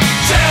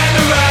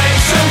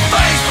generation.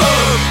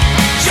 Facebook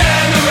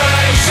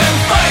generation.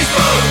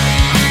 Facebook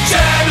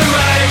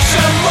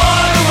generation.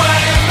 What a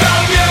way of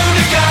communication.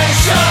 Facebook generation.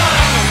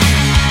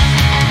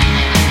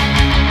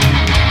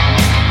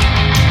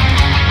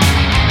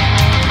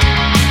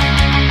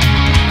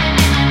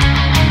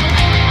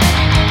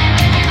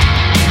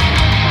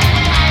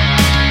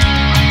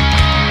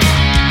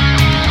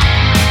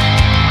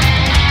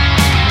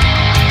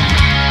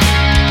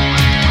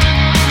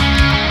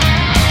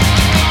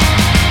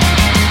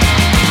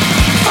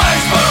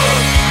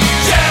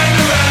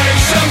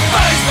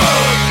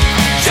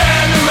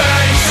 Facebook generation.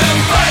 Facebook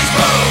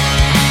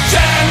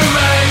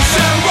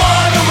generation.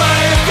 What a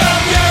way of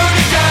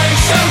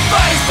communication.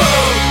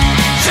 Facebook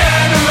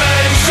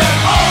generation.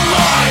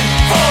 Online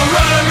for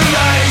a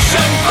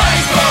relation.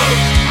 Facebook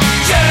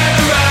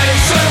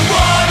generation.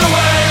 What a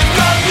way of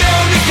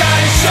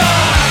communication.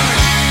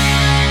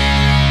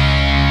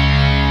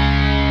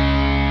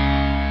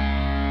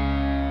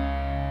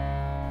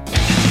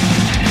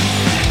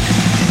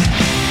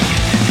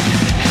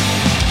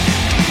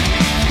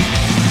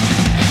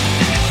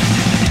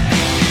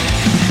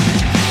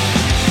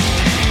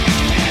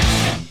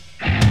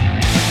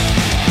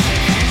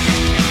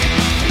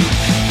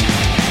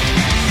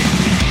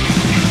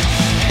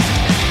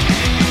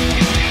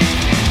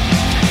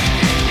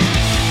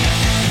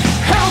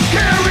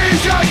 Healthcare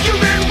is a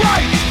human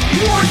right.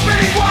 Wars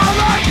spinning while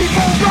our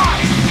people rot.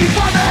 We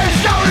find the head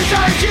dollars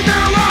eyes in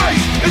their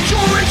lives.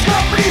 Insurance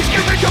companies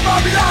can become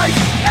mobilize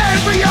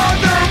every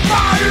other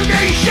modern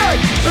nation.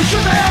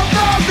 Ensure the health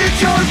of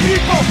its own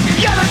people.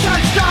 Yellow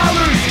tax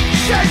dollars,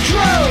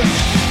 centrals,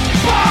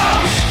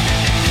 bombs,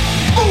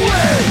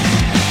 away.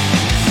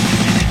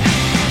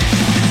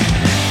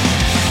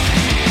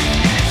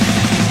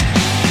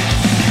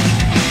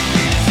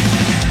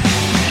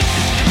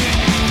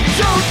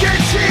 Don't get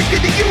sick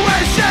in the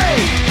USA,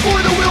 or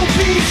there will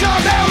be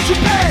some hell to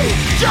pay.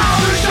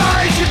 Dollar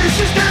signs in the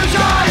system's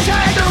eyes,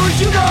 and those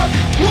who know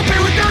will pay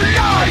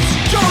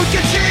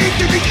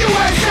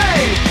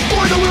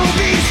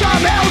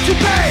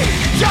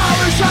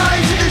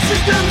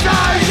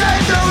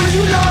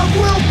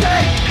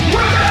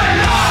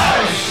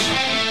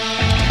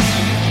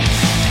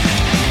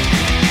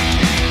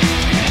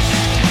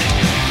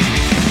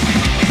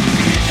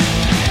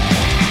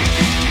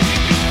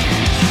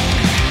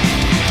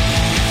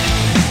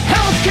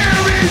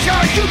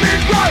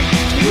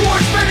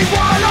Money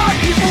while our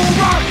people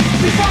run.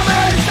 Before the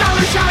head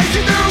dollars shines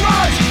in their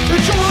eyes.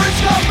 Insurance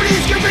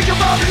companies can think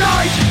about the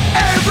night.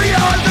 Every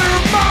other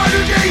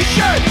modern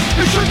nation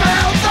ensures the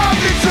health of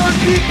its own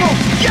people.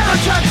 Yellow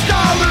tax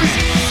dollars,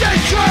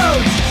 state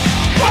crowds,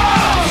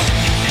 balls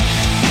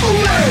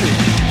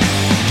away.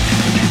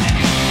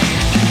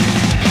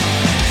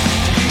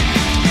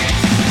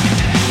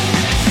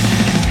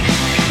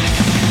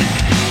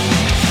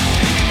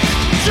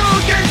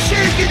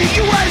 In the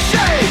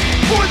USA,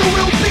 for there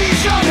will be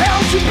some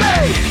hell to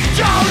pay.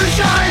 Dollar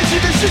signs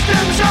in the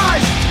system's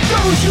eyes.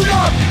 Those who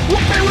love will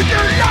pay with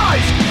their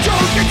lives.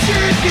 Don't get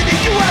sick in the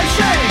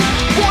USA,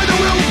 for there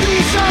will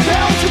be some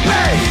hell to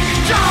pay.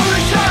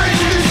 Dollar signs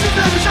in the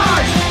system's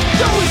eyes.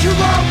 Those who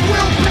love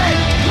will pay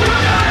with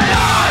their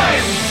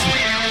lives.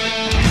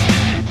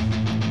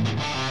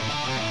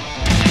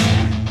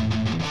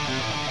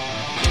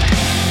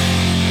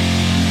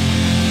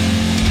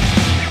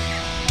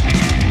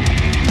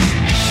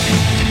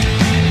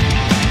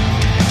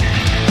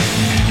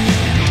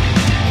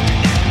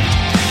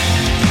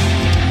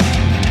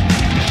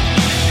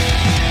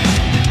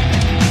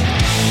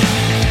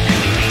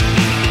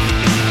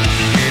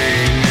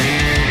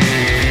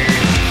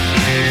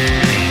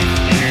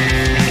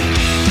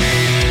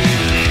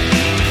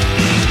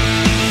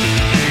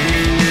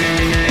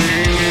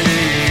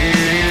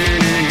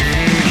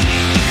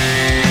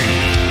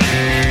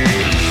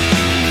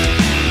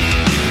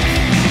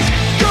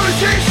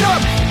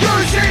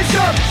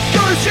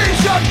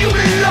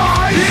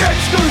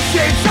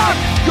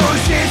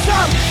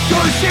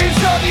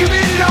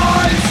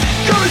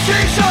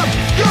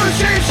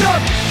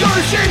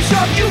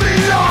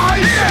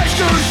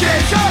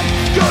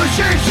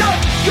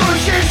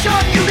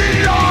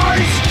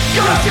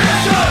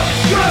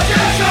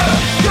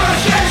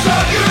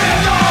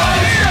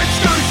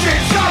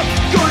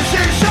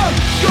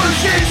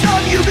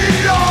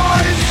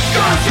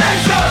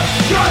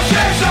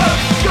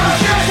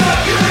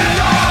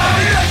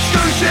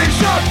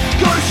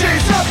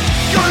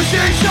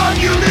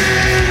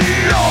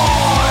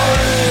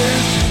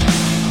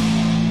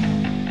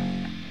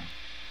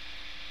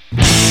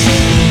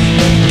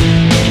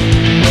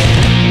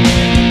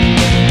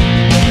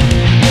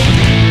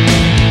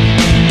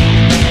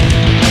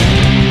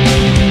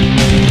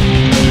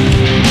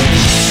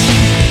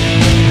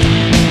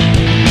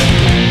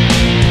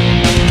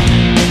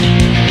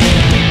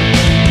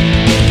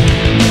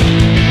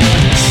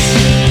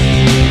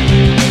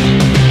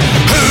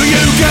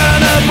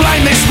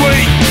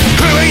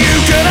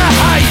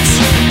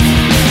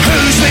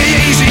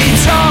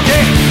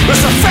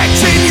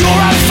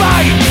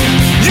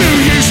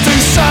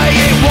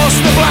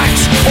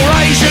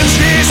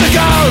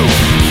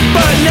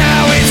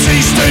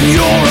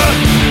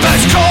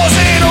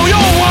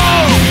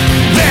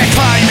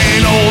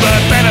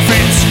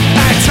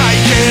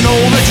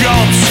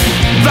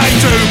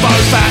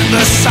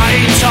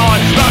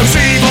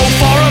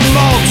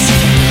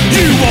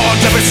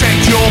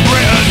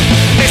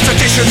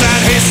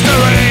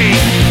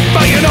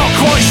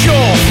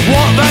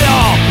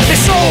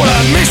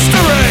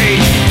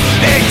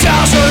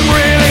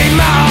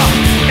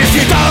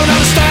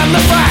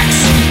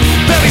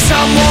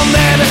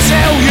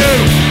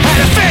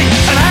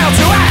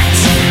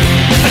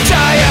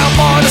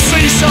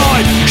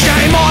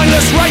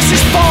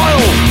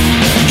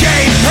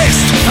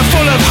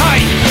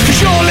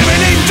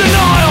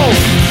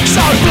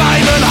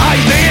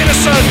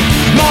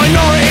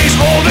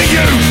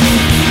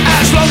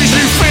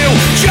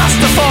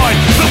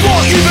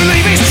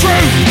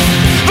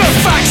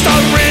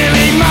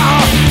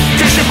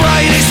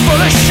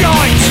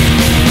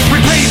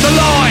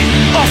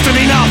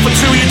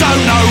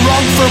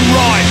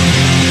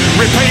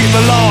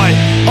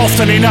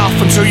 Often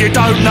enough until you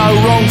don't know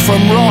wrong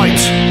from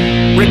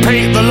right.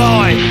 Repeat the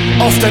lie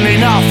often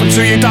enough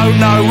until you don't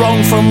know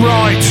wrong from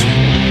right.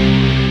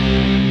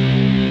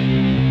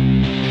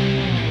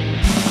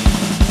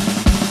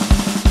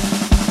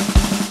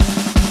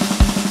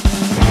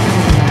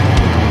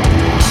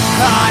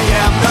 I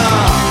am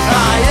the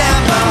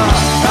rattlesnake.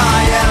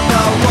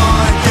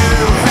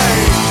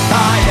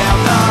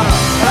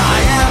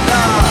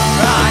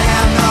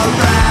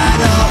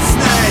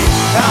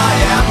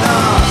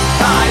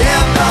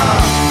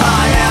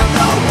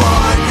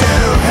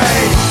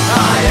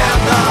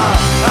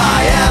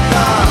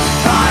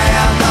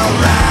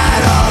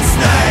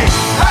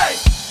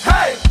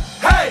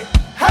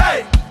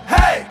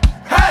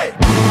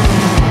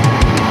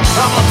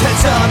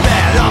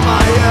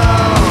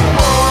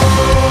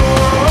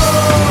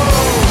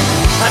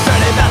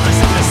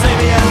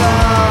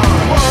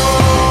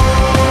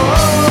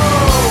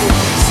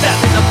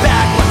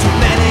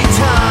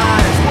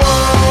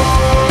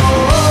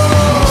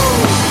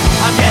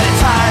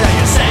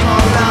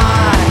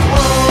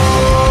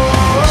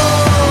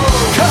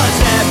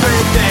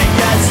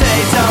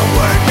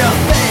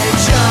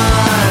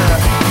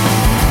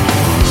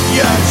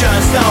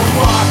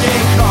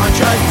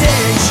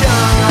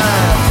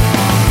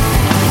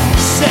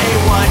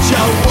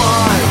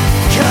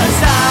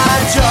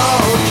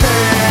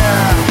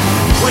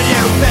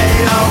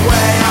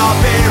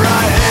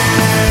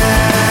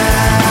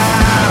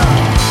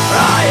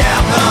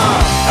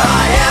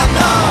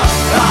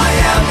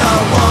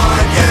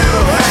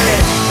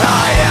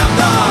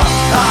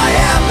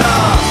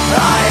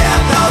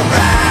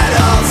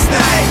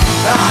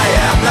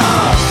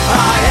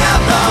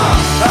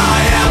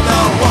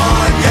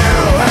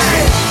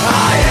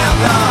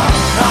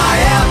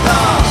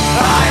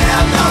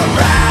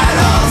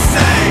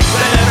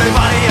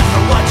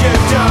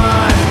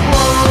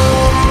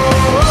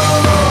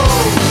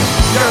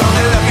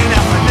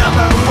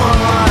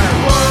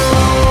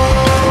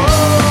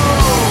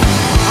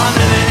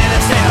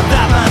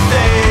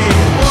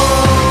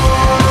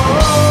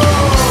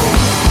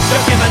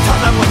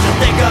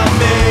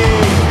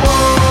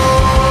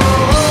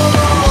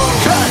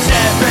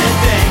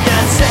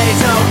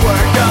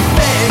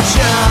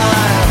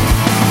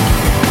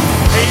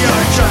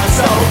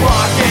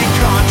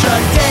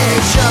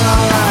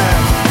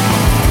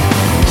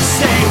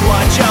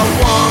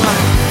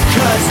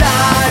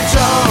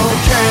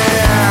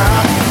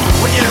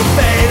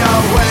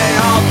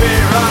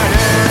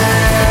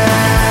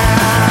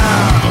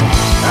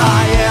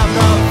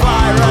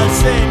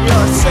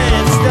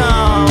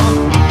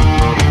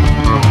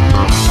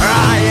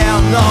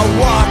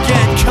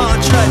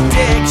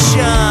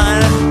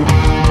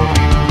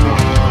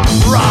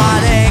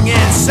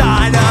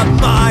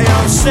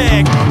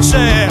 toxic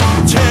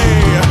city.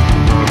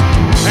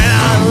 And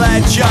I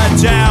let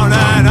you down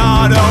and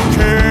I don't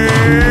care.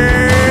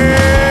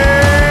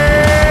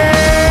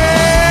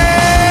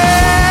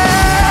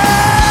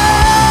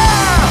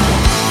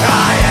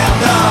 I am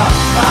the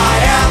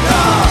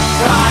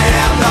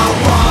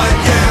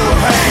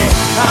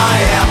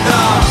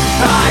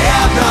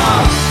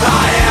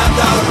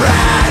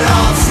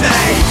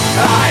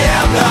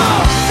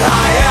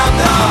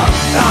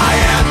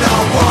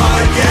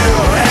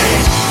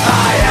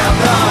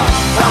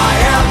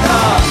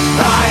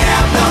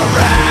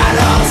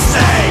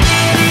rattlesnake.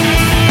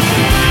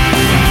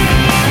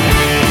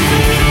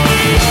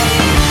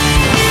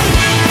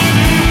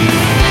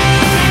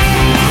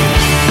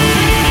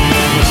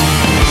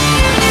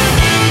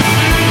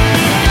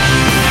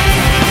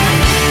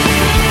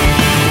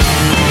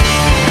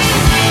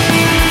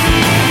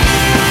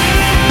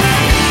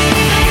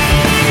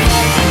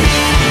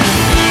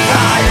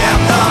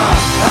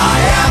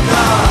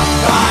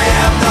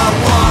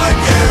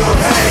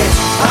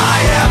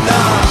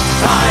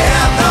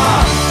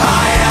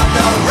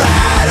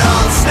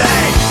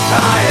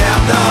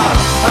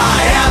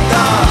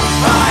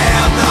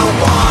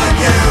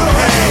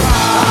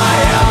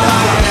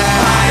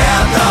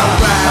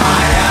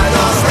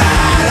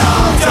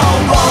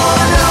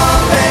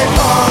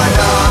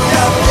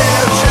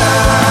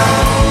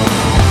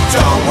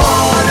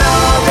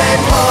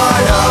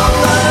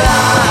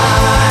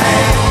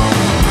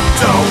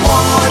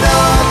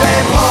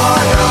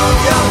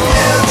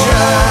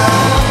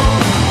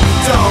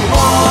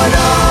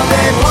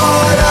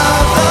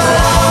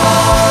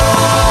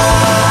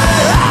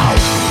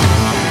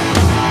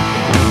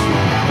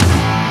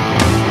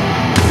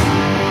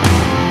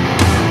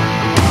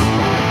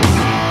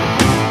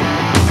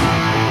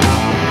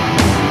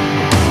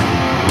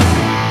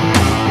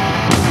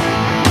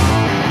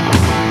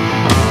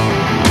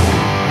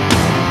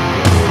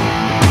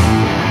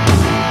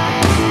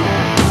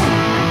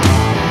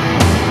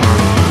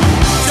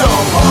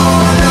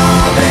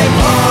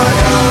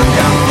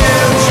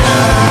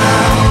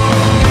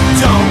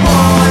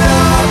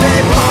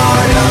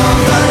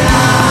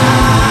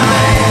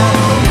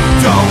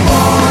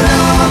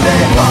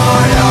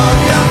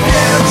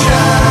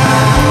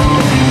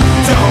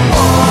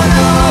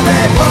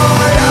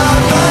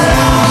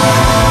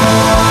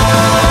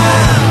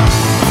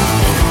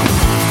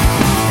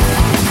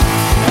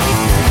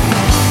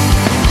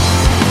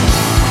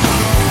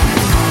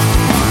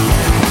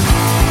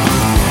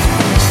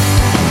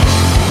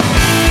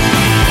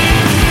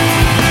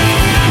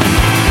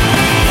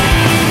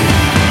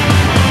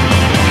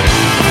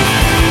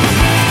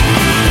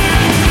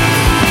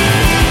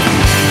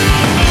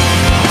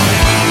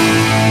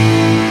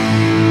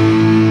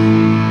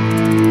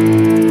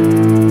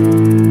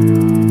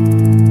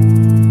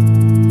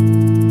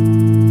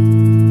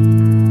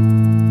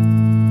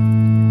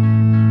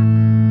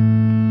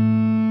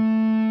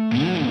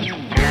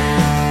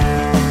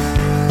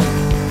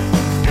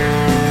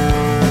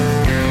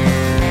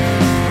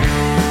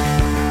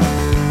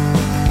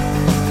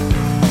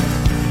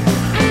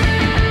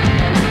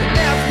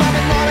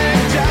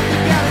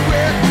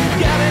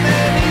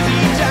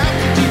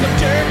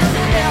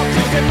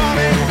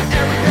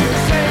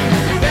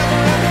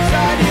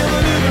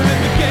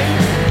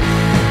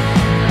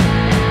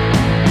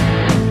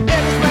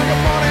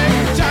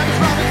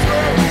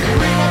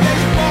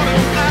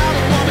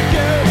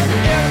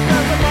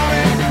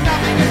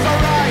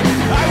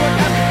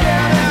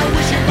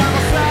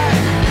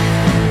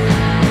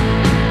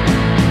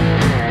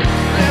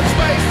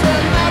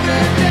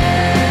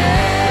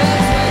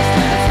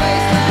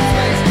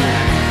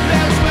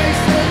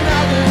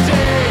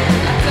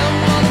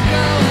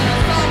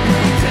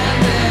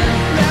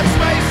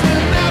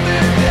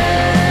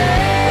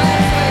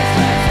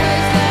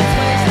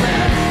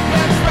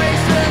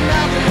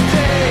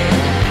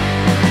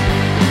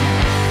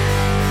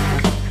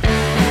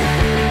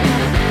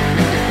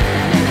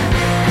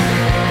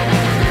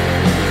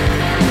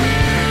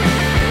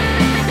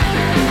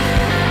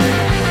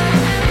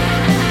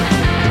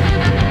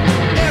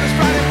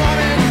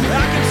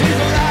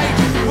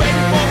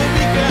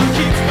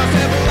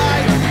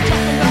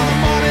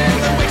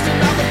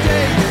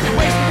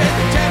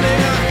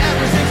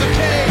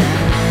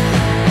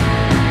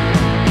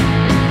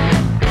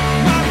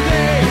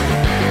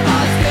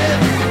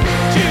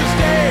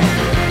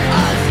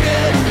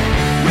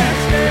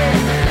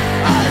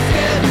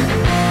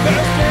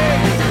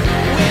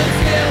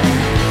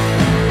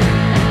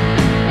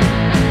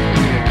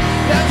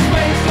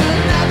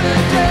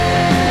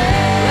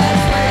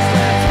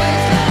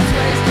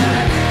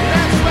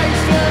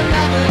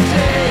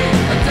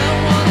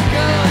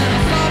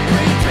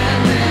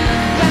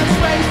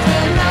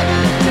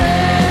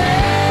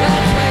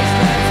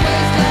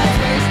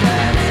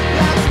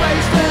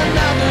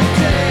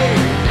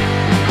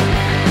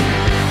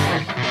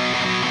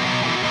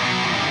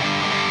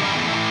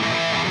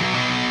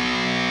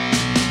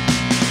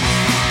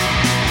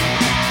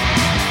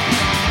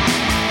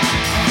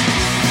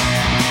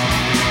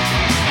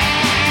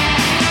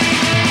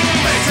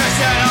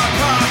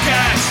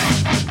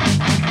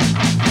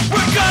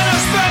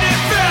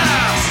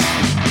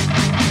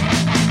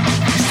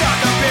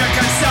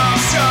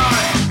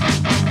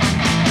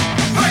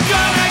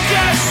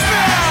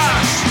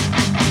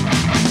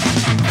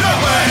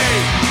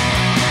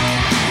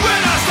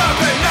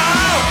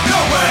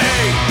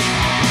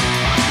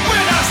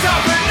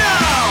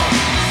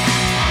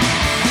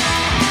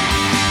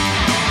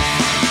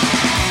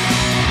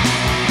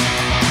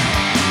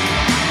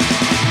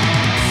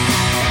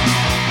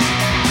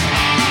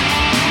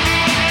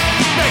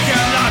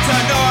 making lots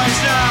of noise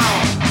now.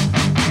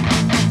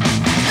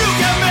 You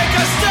can make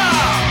a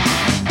stop.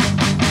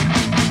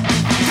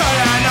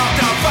 Cutting off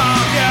the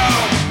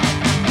volume.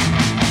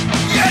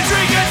 Yeah,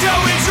 drink until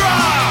we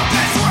drop.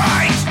 That's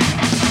right.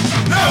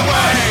 No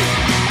way.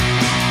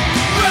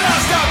 We're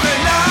not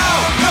stopping now.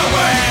 No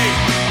way.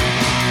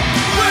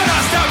 We're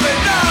not stopping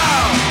now.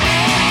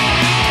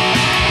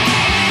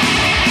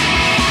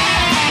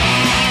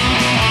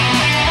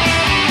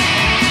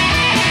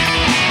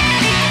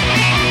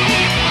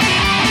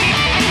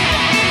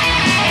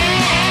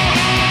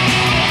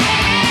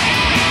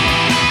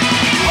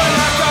 We're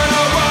not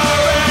gonna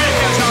worry,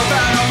 there's no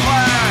better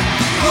plan.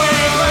 We're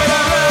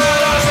gonna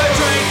let us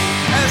drink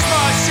as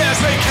much as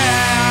we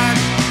can.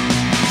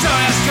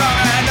 Sun is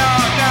coming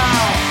up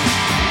now.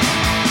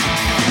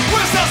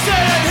 We're still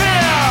sitting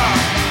here.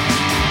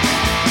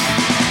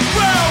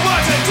 We're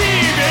watching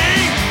TV.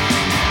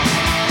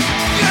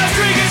 Yes,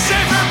 drinking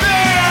safer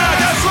beer.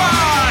 That's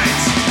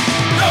right.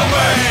 No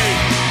way.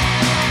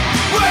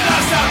 We're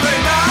not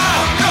stopping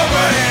now. No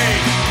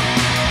way.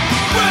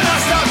 We're not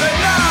stopping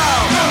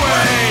now. No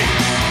way.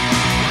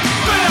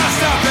 We're not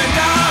stopping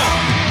now.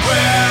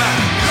 We're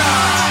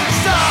not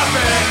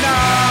stopping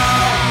now.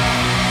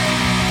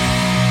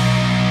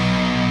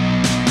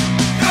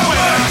 No,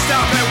 we're not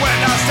stopping.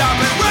 We're not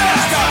stopping. We're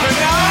not stopping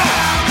now.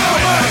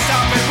 We're not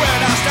stopping. We're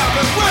not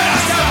stopping. We're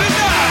not stopping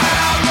now.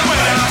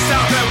 We're not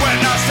stopping.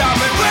 We're not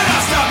stopping. We're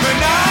not stopping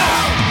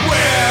now.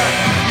 We're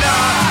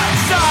not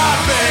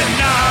stopping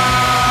now.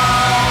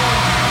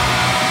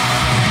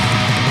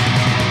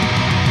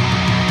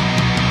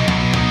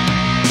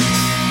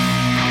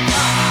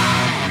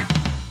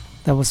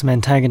 That was some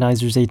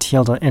Antagonizers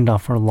ATL to end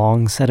off our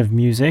long set of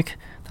music.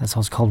 That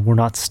song's called We're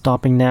Not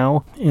Stopping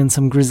Now. And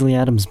some Grizzly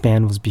Adams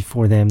Band was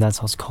before them. That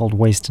song's called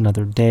Waste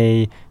Another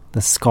Day.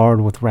 The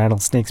Scarred with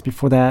Rattlesnakes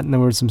before that. And there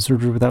was some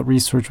Surgery Without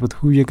Research with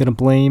Who You Gonna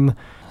Blame.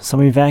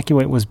 Some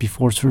Evacuate was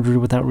before Surgery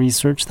Without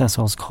Research. That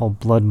song's called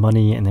Blood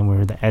Money. And then we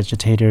were the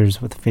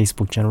Agitators with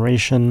Facebook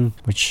Generation,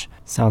 which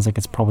sounds like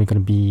it's probably going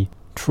to be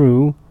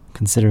true,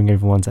 considering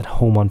everyone's at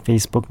home on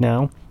Facebook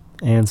now.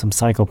 And some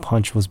Psycho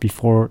Punch was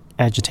before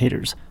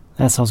Agitators.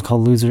 That song's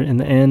called Loser in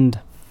the End.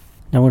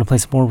 Now we're going to play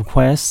some more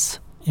requests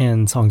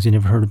and songs you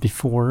never heard of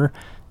before,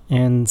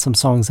 and some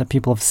songs that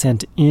people have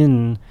sent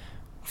in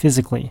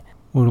physically.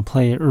 We're going to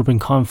play Urban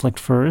Conflict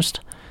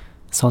first.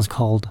 The song's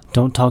called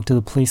Don't Talk to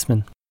the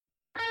Policeman.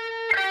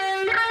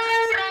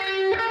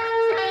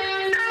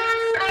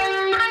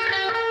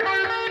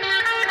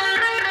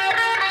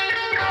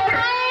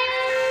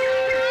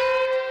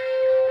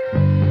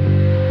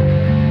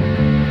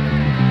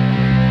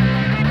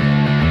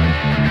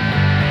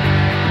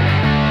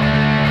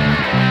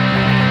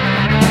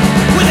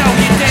 We know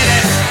you did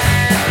it.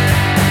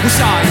 We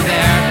saw you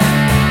there.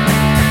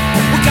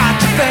 We got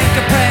your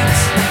fingerprints.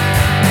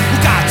 We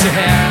got your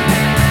hair.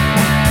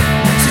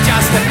 So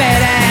just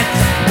admit it.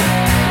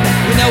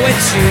 We know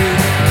it's you.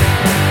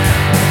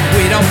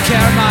 We don't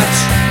care much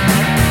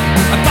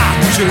about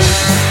the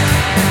truth.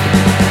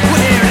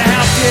 We're here to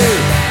help you.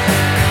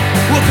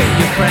 We'll be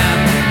your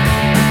friend.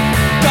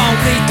 Don't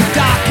need to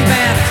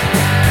document,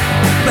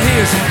 but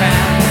here's a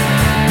pen.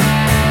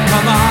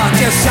 Come on,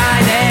 just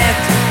sign it,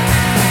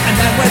 and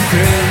then we're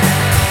through.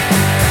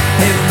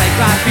 It'll make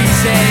life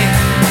easy,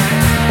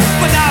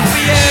 but not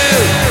for you.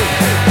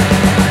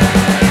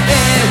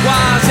 It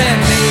wasn't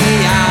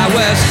me, I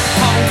was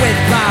home with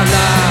my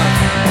love.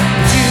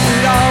 But you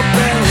don't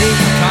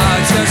believe,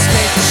 cause you're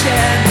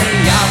stitching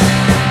me up.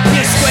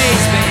 You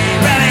squeeze me,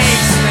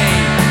 release me,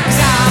 cause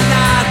I'm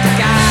not the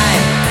guy.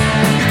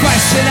 Your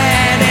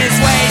questioning is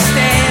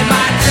wasting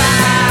my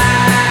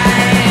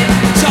time.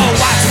 So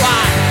watch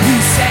what you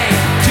say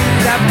to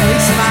the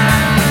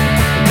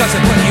policeman, cause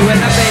I put you in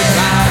a big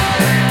round,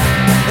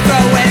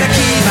 throw away the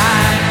key,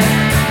 man.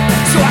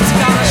 So what's it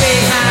gonna be,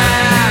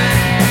 man?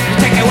 You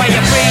take away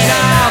your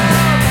freedom,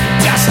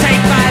 just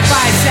take my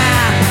advice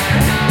and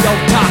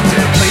don't talk to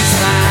the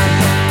policeman.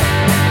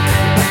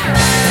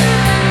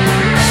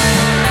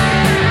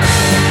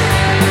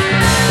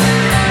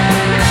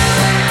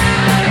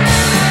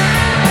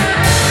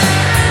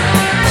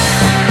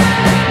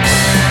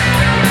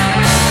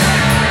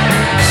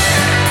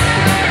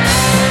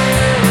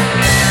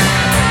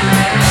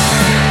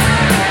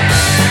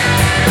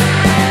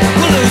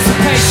 We'll lose the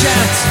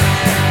patience,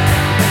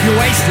 you're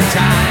wasting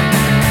time.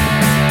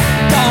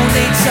 Don't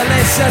need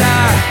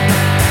solicitor,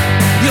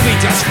 you'll be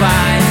just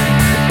fine.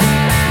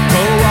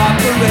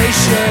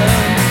 Cooperation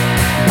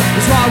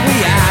is what we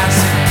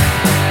ask.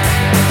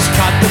 Just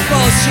cut the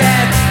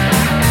bullshit,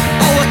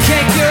 or we'll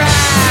kick your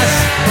ass.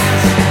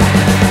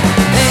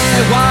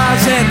 It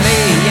wasn't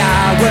me,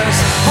 I was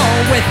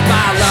home with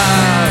my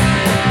love.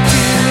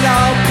 You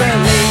don't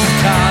believe,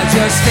 cause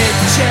you're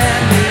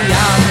stitching me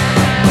up.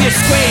 You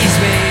squeeze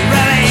me,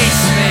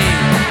 release me,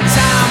 cause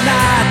I'm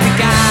not the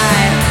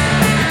guy.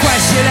 Your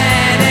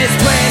questioning is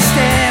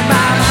twisting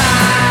my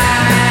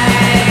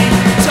mind.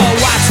 So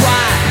watch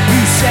what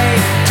you say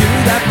to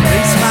the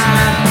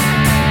policeman,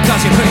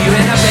 cause he put you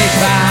in a big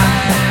van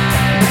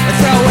and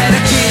throw away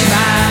the key,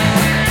 man.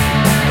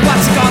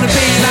 What's it gonna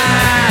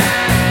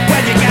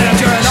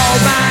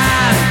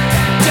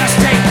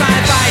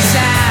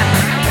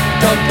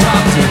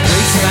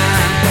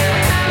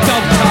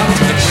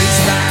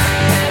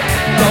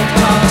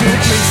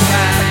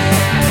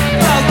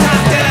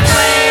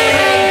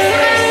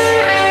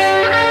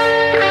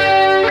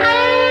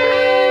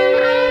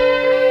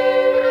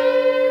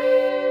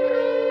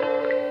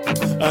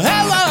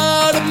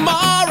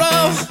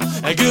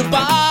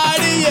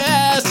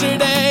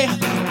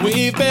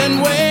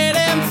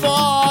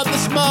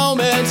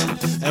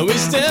and we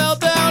still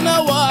don't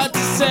know what to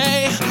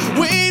say.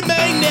 We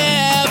may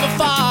never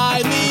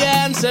find the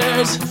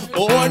answers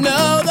or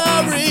know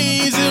the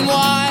reason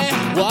why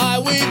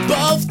we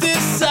both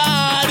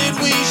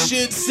decided we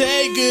should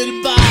say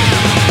goodbye.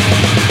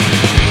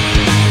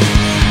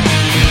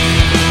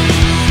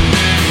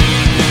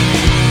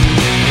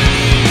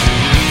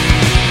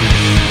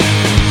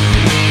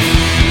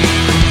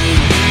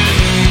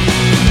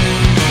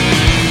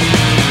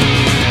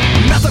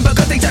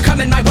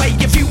 Coming my way,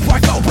 if you are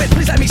going,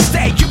 please let me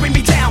stay. You bring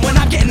me down when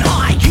I'm getting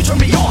high. You turn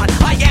me on,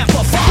 I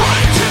amplify. 1,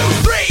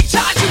 2, 3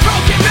 times you've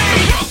broken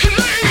me.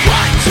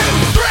 1, 2,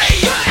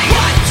 3.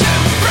 1, 2,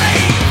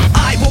 3.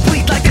 I will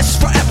bleed like this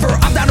forever.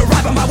 I'm down to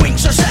ride, but my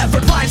wings are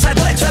severed. Blindside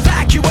lit,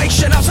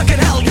 evacuation. I'm stuck in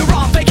hell, you're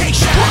on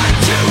vacation. 1,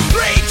 2,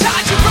 3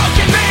 times you've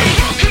broken me.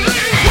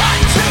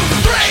 1,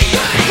 2, 3.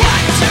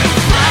 1, 2,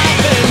 3.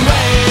 I've been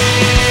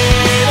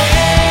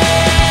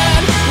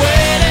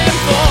waiting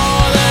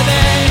for the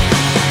day.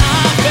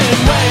 I've been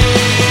waiting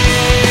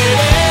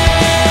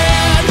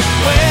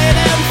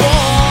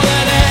for the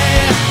day,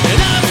 and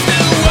I'm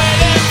still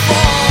waiting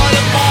for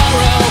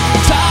tomorrow.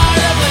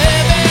 Tired of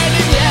living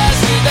in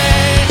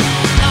yesterday.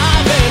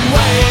 I've been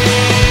waiting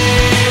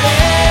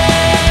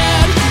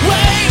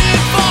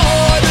for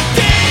the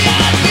day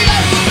I'll be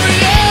over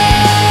you.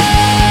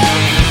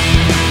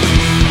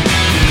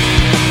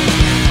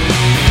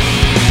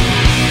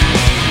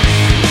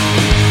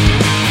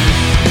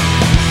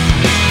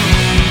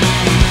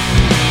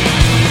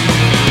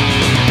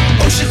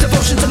 Oceans of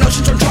oceans and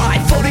oceans are dry,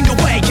 floating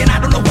away, and I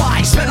don't know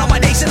why. Spent all my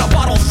days in a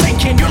bottle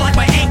thinking you're like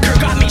my anchor,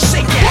 got me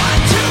sinking. 1,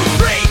 2,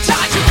 3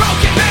 times you've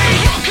broken me.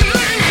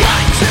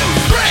 1, 2,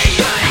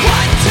 3.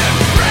 1, 2,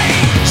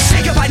 3.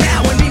 Say goodbye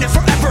now and mean it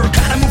forever.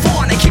 Gotta move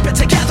on and keep it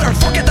together.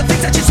 Forget the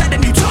things that you said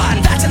and you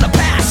done. That's in the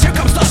past. Here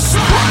comes the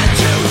sun. 1,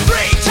 2,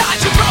 3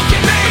 times you've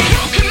broken me.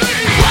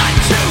 1,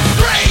 2,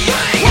 3.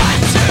 1,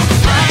 2,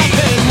 3. I've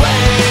been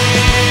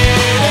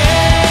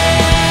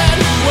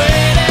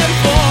waiting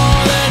for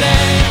the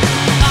day.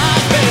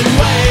 I've been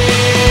waiting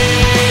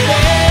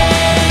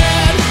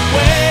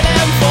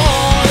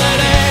for the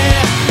day.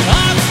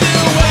 I'm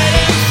still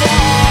waiting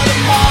for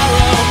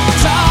tomorrow.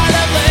 Tired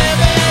of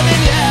living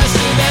in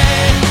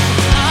yesterday.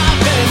 I've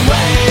been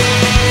waiting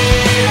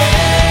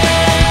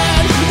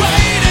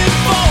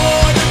for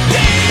the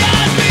day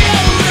I'd be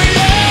over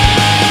you.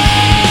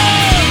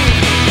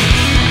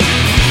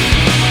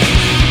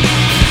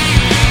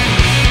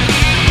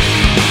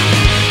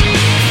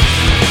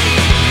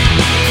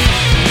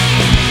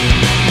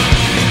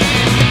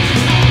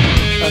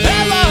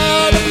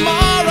 Hello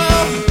tomorrow,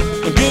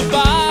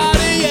 goodbye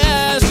to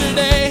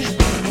yesterday.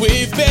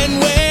 We've been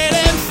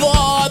waiting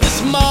for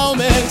this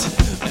moment,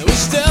 and we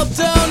still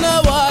don't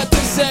know what to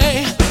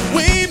say.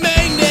 We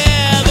may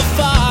never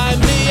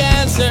find the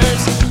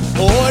answers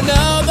or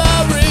know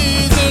the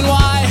reason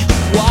why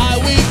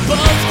we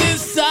both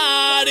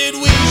decided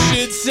we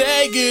should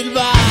say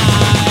goodbye.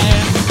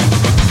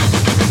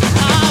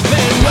 I've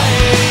been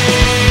waiting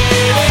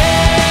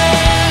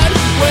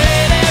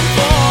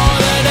for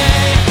the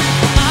day.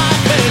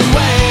 I've been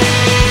waiting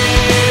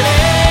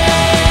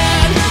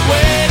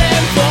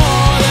for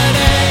the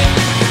day.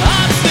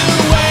 I'm still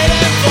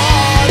waiting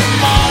for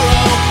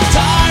tomorrow.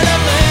 Tired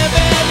of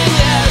living in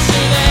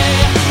yesterday.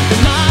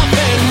 And I've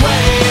been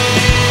waiting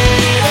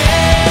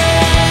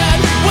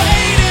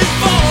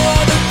for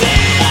the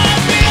day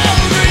I'll be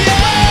over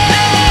you.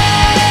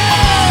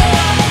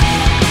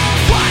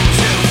 1,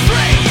 2,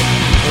 3.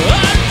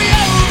 I'll be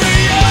over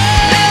you.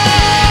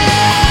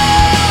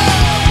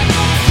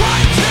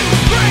 1, 2,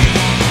 3.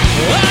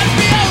 I'll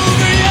be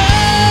over you.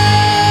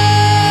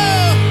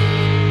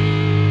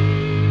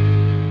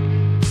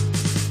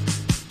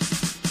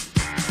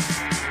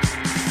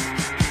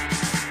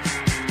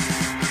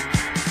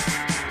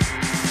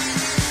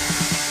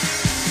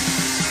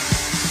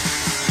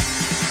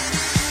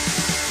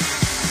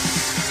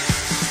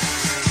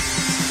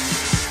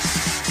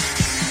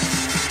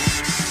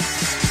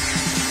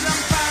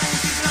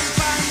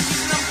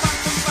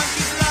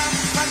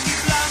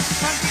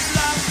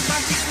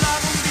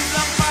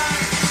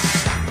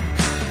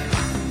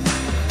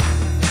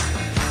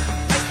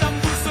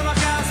 Istanbul sono a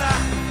casa,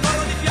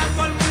 corro di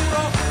fianco al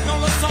muro, non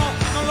lo so,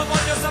 non lo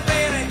voglio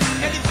sapere,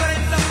 che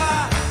differenza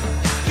fa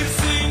il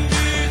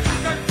Syndic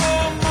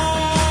con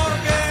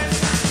Morgan?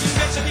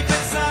 Invece di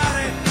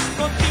pensare,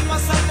 continua a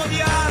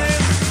salmodiare.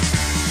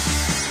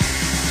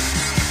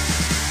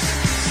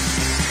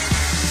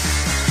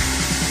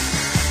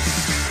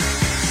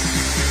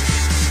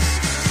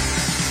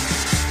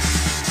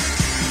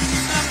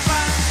 Islam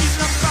Punk,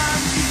 Islam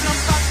Punk, Islam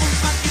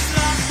Punk,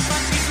 Islam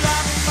Punk,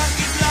 Islam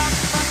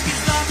Punk,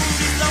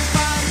 Islam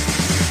Punk.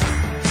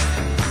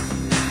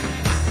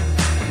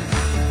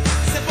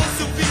 Se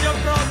fossi un figlio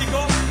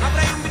prodigo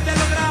avrei un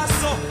vitello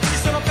grasso. Mi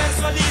sono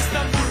perso ad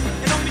Istanbul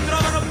e non mi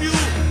trovano più.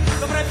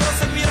 Dovrebbero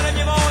seguire le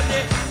mie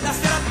voglie. La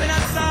sera appena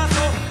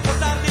alzato o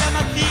tardi la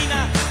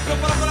mattina,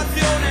 dopo la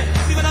colazione,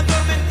 prima di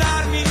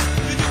addormentarmi,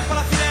 chiudi un po'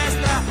 la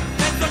finestra.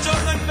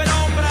 Mezzogiorno in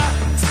penombra,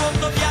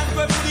 sfondo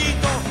bianco e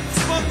pulito,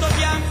 sfondo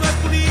bianco e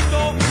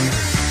pulito.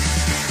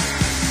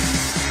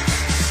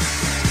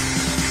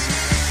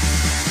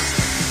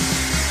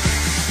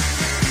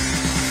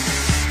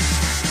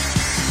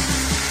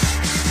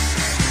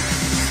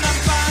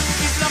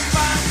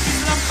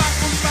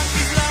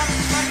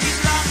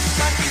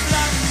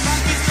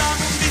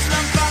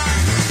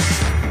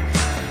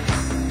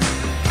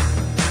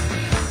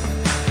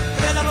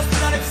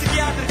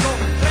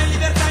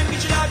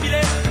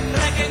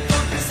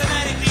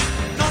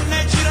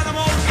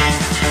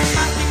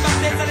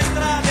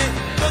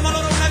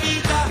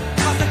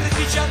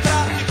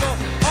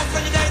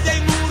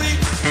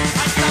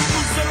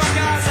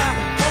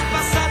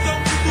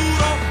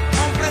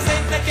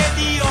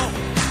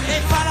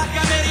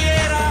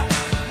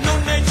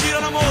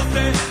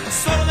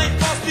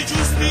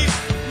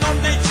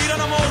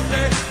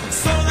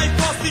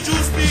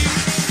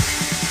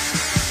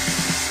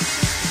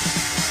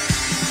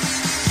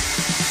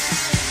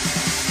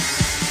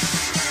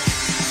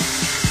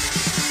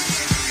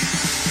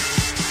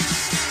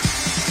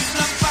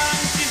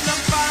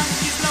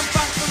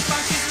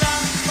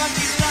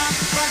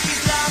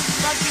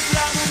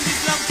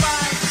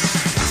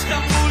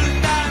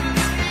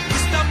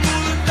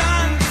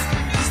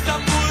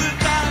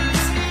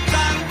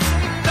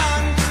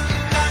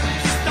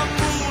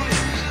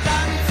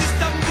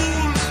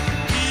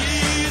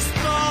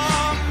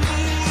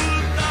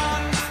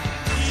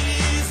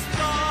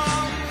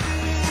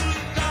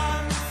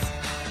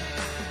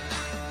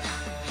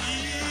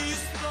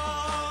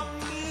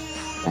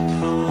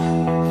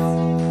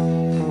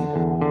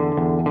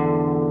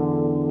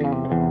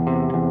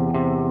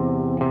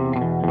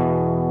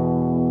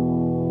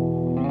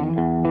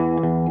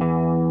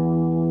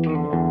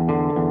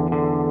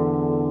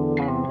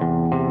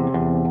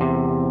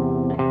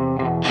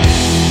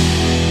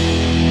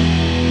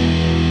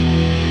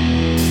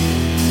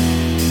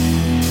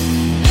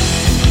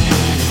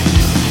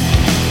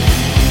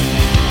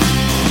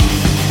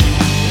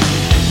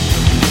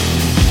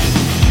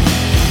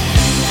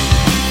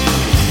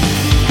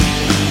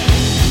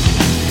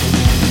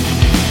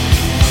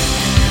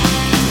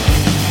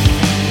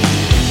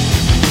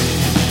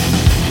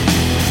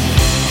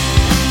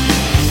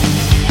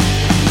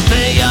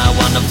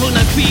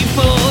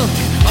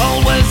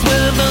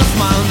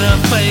 their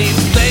face.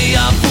 They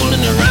are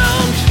fooling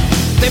around.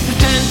 They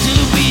pretend to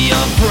be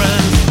your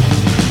friends,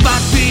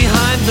 but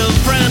behind the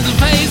friendly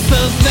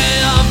faces they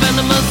are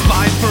venomous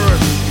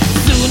vipers.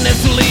 Soon as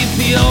you leave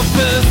the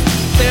office,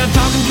 they are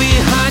talking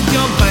behind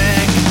your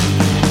back,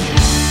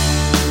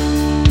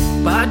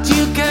 but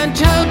you can't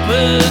help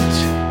it.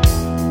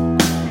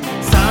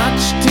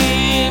 Such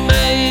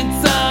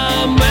teammates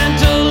are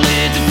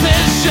mentally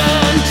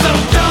deficient, so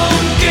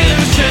don't give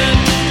a shit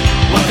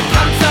what the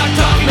punks are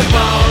talking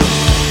about.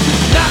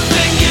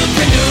 Nothing you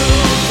can do,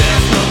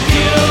 there's no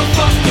cure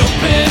for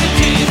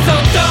stupidity, so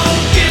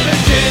don't give a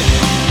shit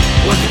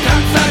what the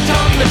punks are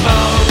talking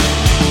about.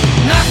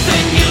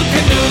 Nothing you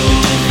can do,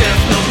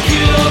 there's no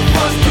cure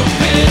for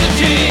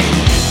stupidity.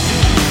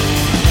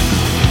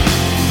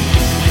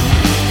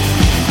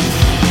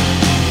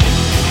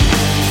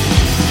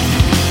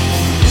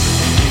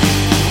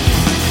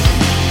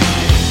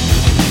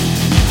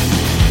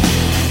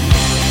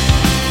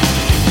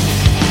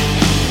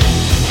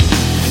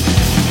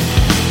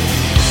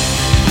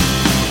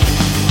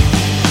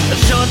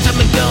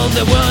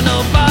 There were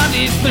no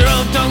bodies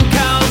thrown on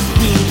cows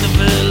through the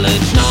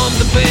village. Now in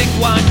the big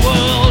wide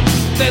world,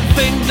 they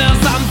think there's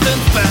something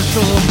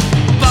special,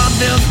 but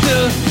they're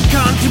still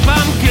country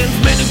bumpkins,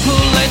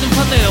 manipulating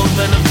for their own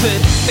benefit.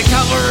 They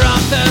cover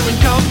up their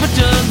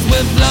incompetence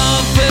with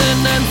laughing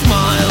and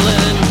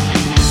smiling,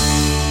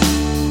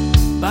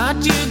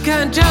 but you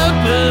can't help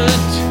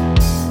it.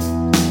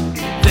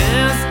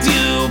 Their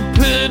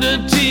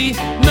stupidity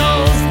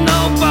knows no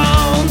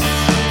bounds,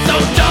 so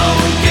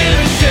don't give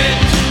a shit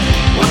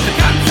what the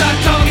cunts are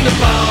talking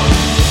about.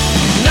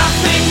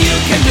 Nothing you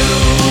can do,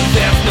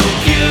 there's no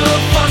cure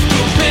for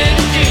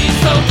stupidity,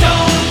 so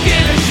don't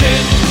give a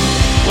shit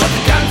what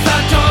the cunts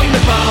are talking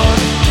about.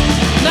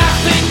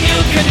 Nothing you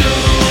can do,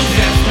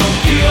 there's no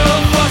cure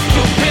for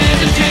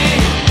stupidity.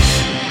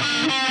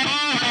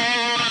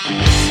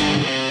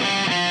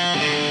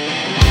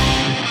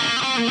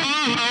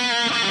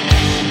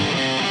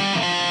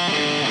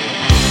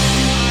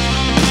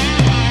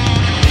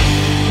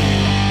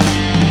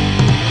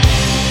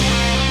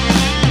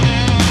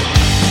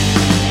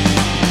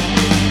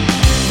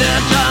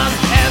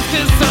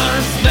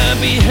 Their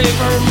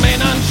behavior remain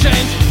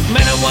unchanged.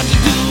 Matter what you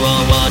do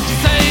or what you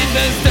say,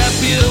 they stab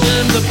you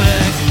in the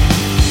back.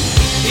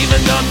 Even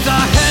gods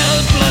are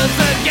helpless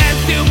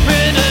against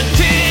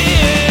stupidity.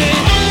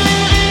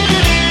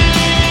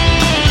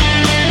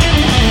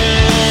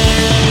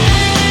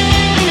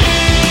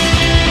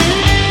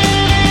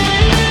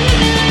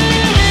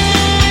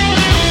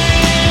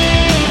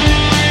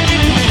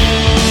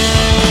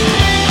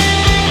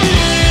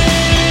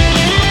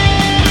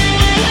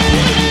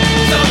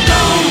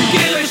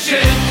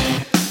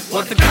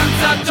 What the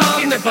cunts are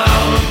talking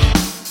about.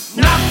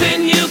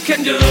 Nothing you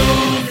can do,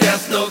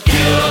 there's no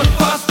cure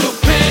for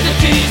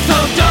stupidity, so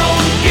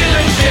don't give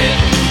a shit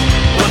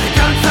what the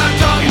cunts are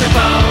talking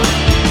about.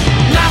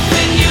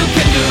 Nothing you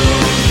can do,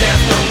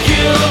 there's no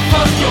cure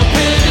for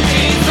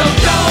stupidity, so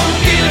don't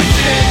give a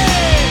shit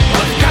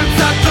what the cunts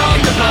are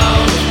talking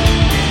about.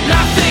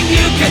 Nothing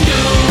you can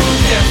do,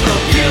 there's no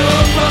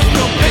cure for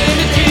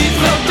stupidity,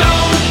 so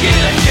don't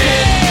give a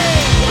shit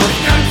what the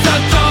cunts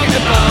are talking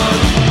about.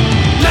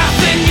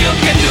 Nothing you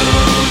can do,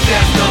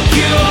 there's no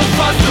cure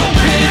for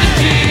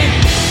stupidity.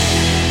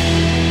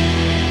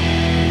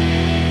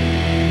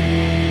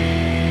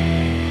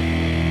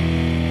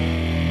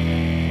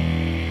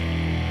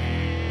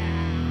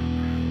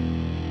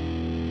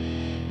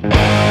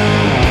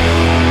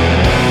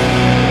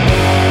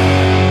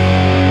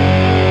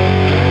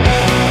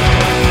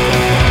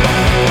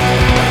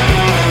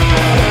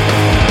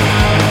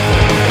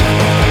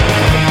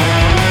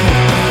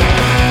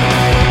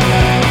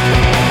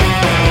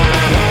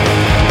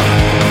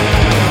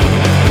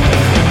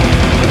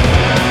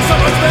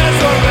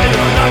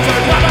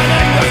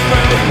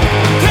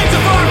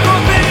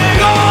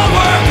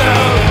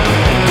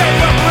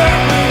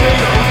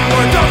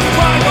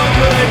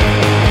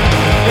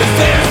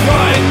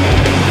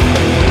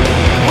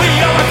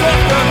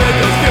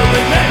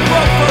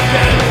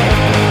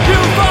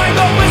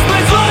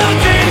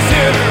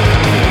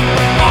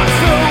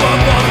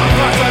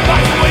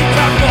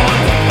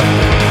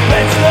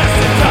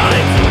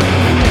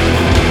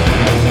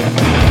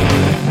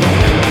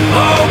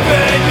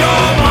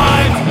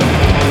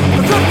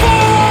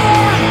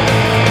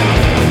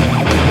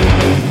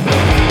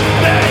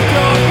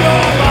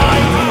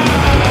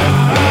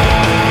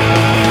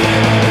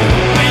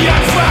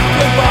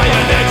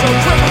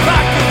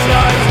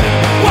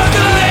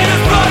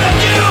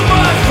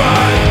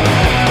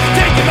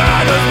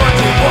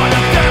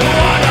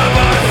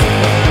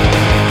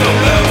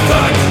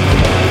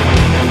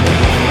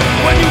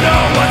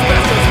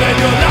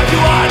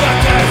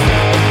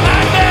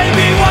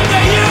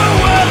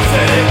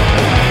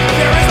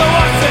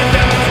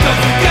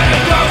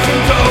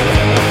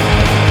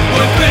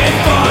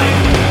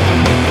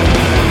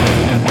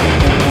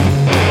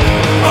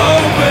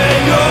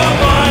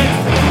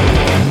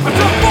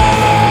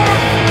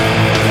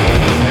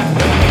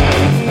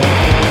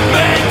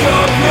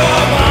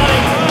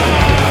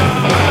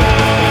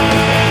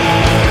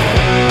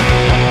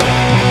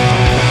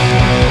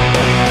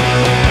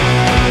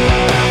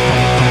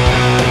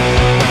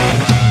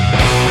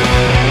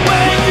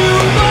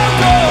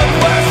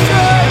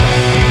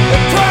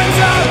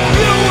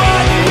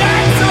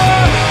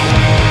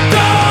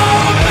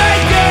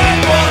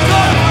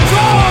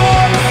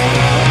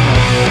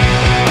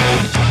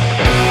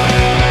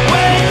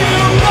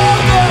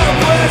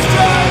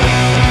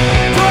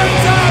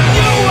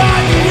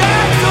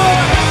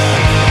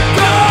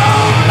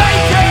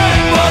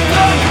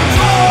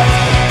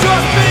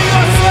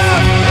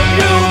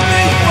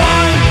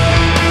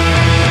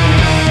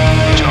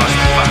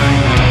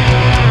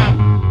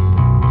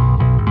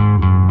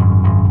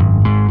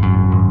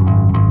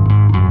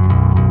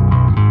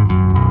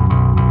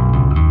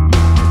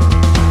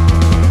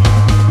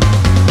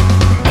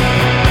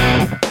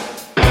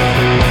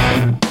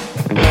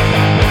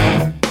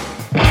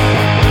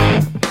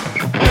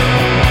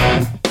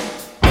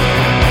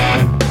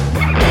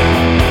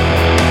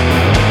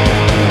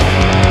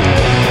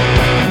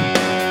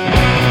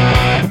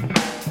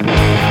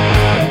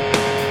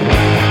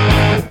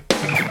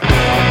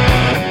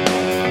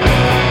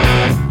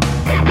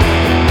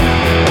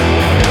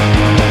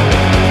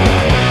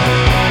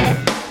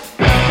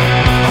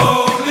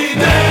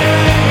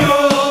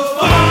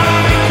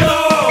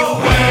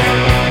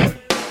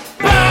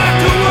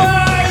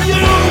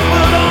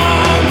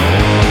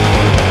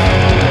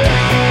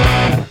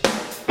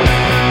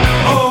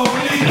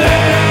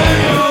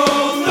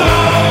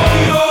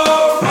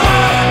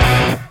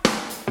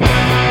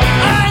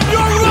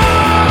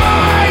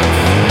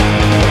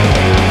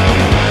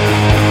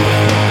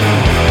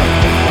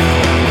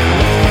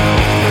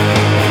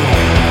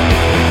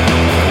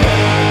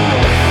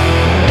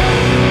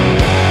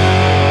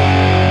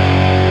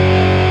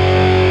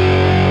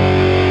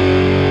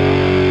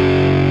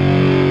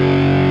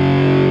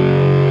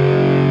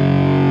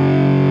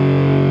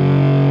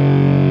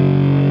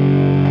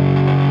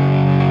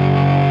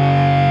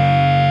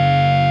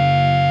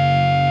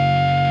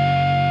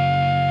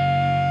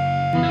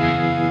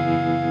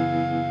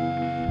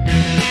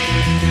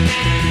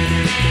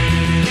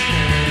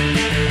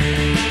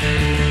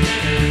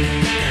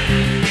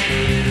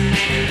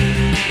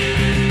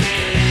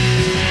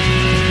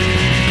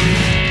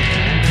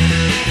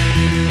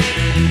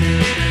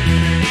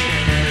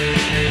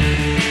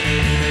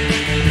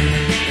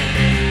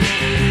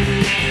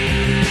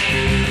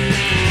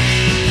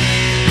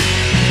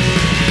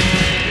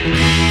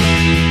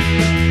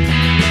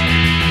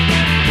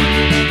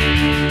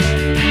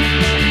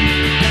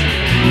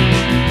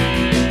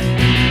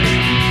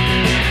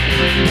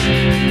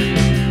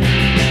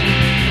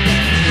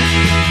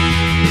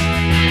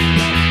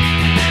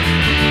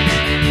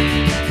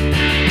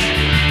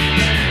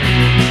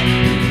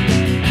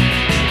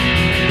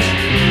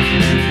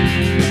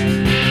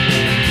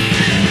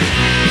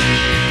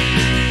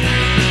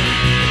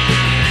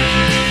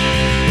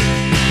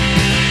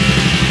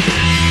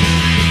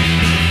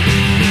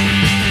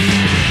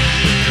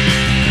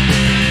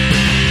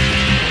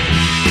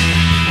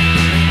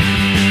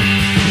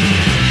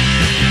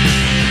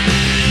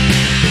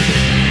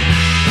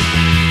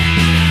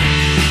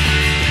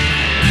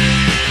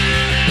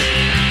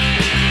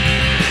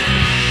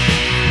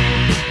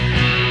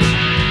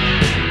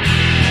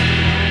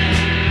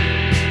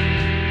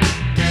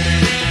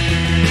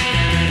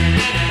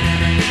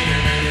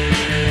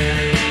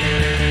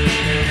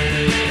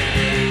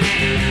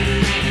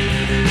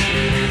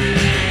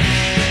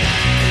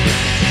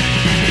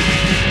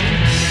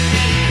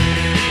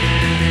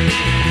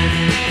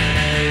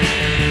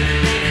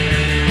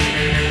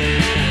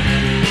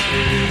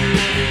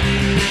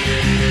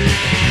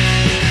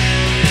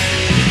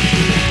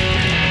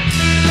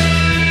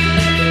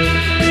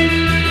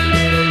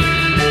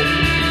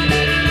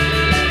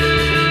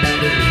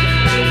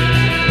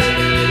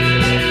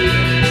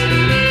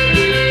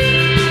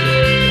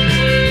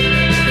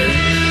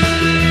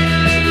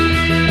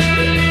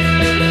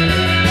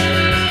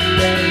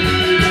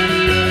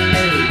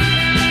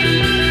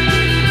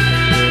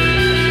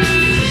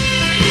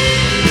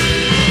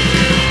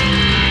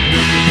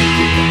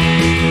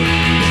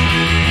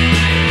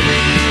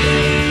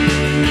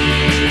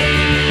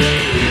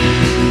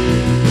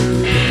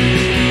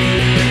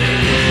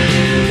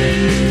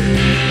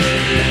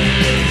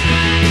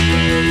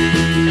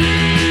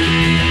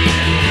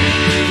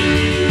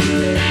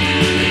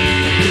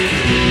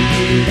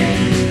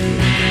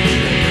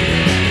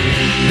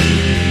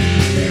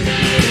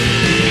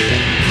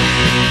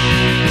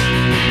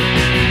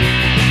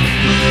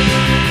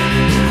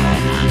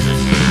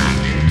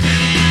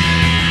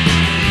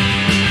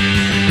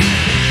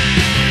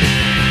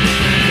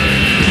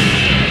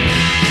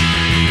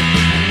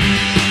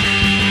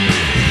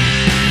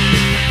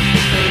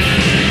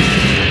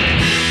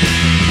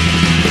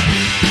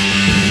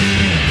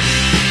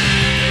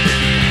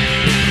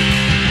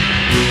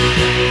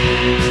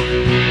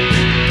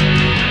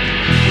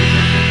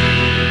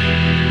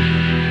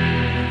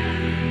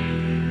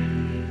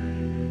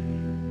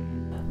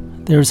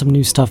 There's some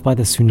new stuff by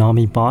the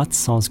Tsunami Bots.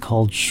 Song's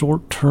called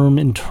Short-Term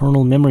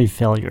Internal Memory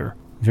Failure.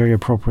 Very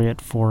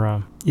appropriate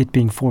for it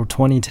being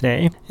 420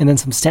 today. And then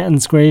some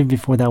Stanton's Grave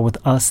before that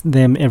with Us,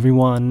 Them,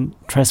 Everyone.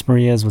 Tres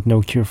Marias with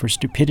No Cure for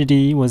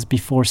Stupidity was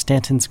before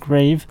Stanton's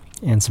Grave.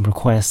 And some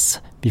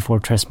requests before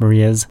Tres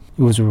Marias.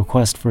 It was a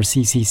request for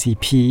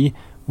CCCP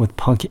with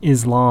Punk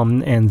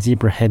Islam, and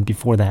Zebrahead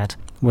before that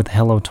with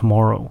Hello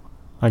Tomorrow.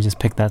 I just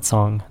picked that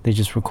song. They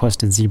just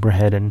requested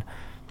Zebrahead and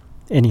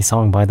any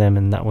song by them,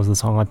 and that was the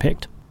song I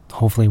picked.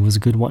 Hopefully it was a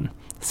good one.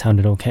 It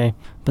sounded okay.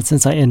 But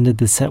since I ended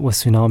the set with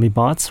Tsunami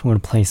Bots, we're going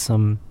to play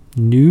some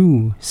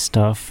new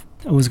stuff.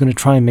 I was going to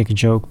try and make a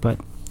joke, but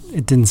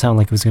it didn't sound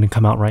like it was going to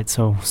come out right,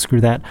 so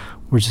screw that.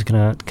 We're just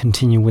going to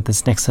continue with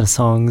this next set of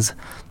songs,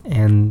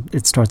 and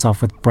it starts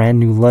off with Brand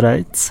New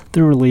Luddites.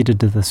 They're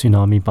related to the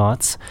Tsunami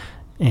Bots,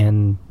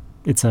 and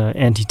it's a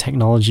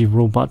anti-technology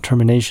robot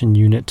termination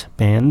unit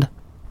band.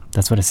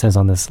 That's what it says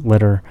on this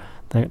letter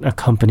that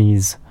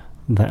accompanies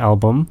the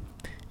album.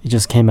 It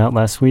just came out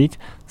last week.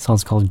 The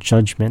song's called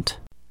Judgment.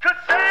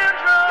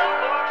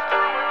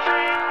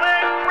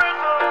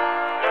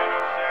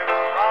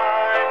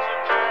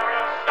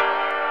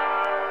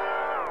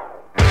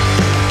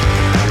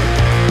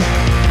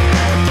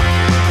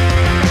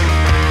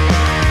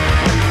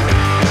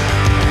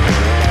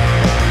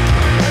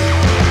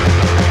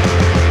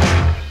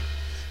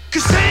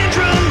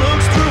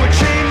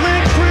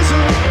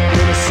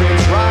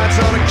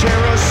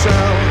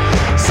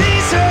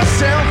 Sees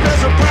herself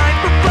as a bright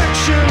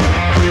reflection,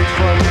 freed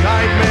from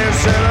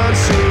nightmares and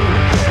unseen.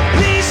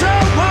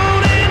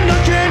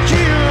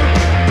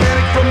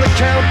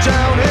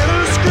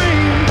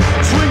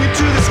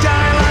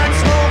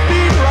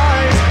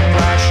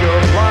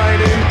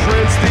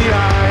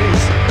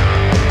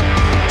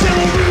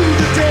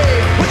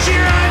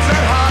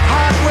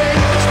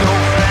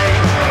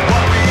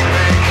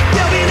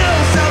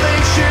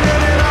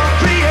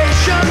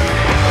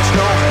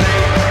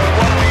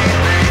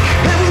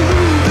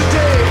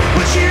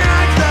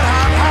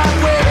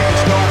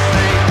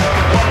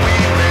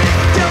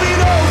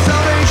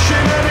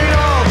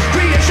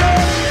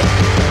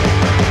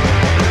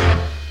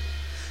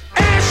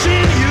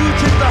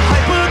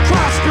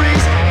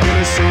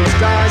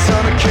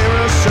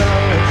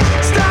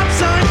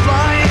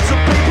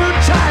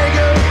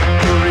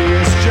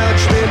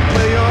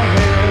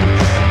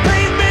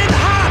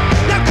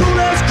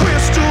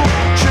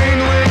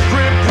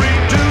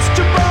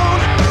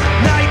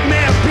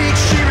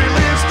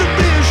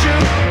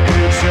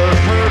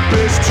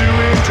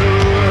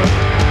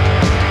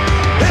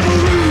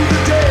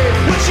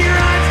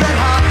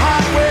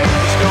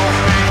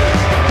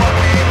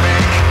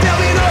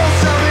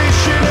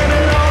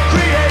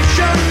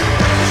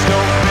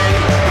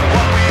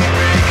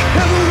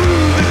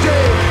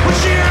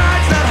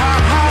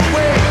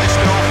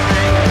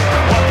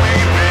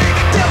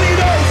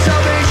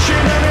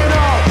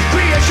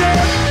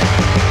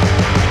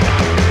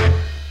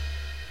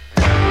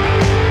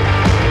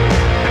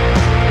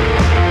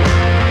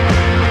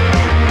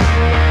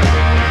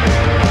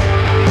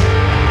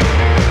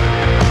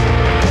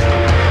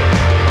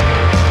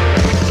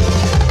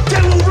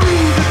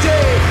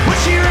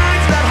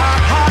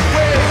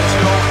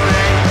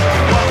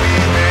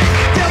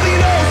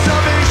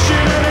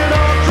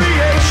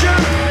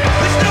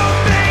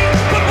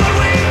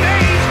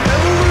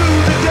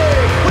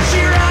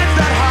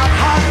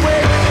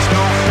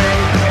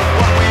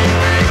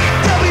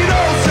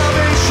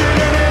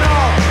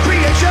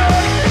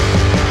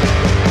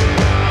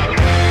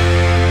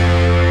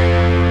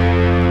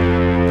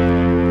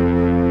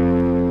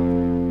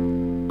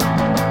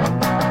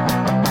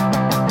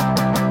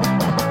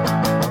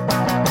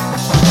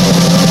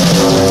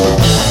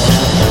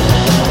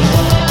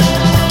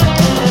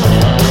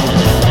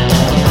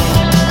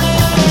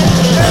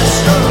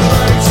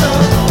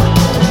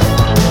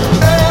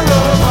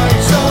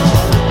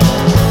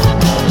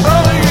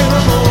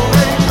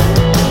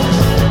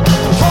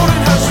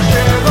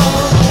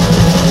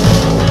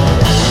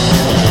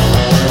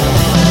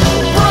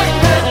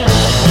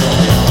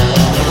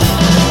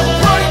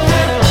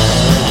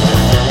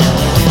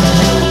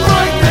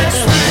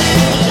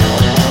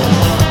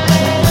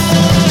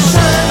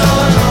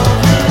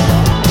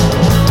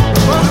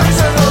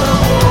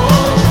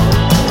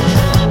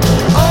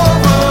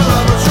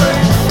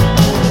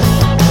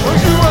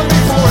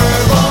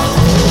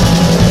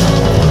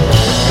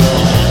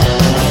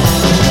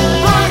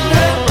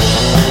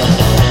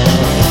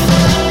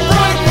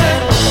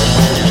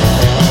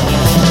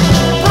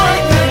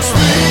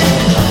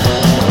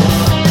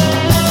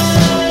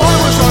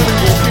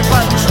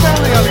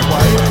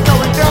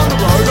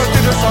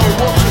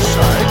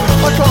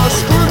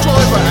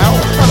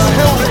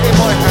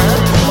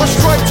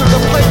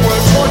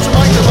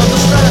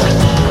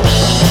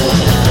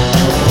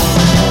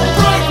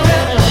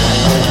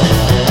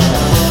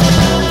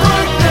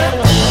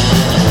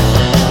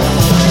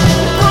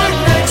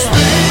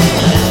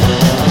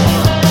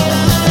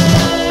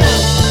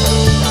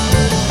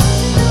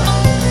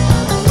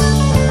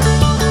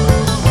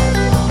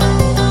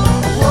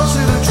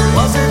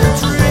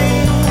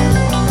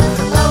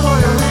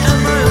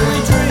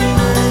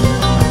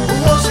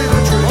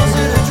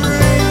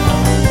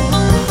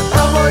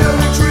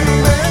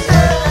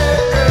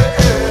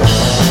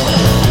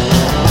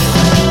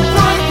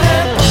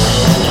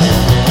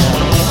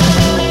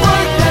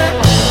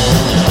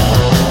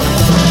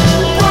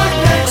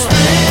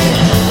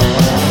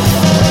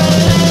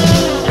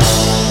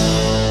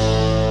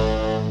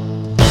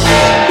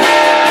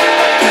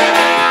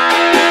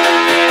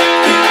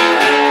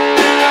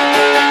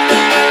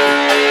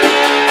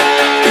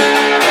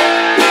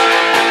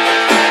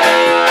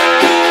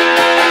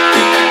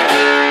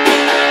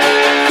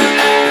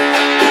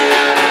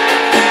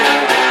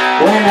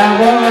 when I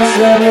was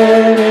a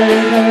little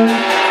girl,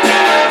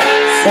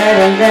 sad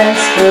and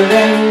desperate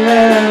and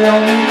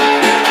alone,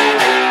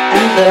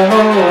 and the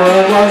whole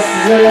world was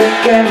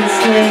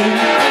against me.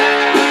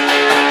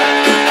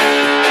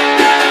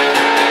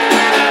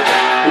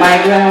 My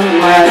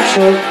grandma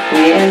took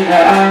me in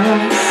her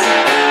arms,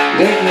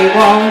 gave me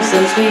warmth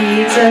and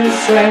sweet and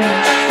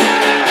strength,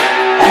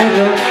 and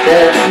looked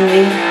at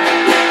me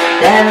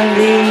down in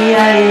the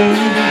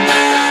eyes,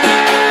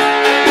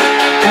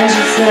 and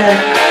she said,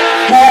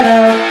 head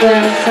up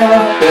and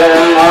fuck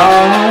them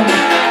all.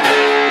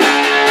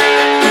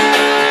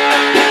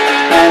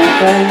 And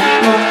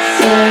grandma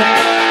said,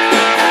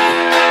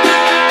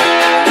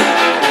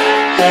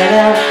 head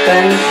up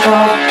and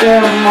fuck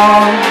them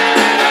all.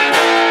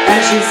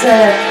 And she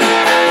said,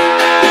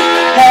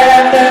 head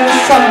up and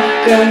fuck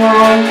them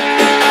all.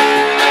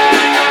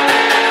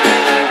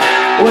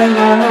 When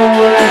my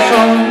whole life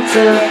falls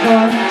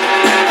apart,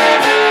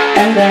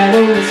 and I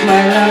lose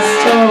my last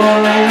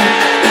whole life,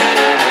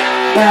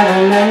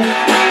 battling,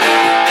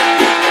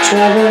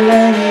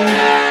 traveling,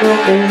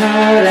 broken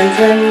heart and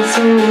friends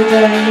who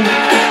die.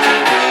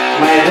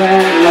 My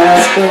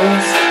grandma's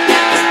ghost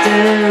is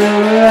still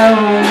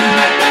around,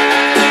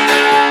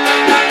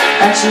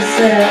 and she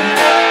said,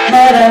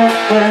 head up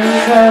and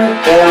fuck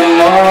them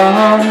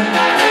all.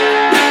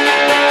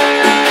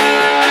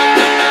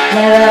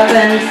 Head up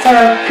and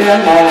fuck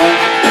them all.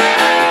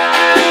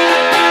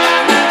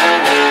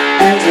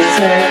 And she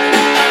said,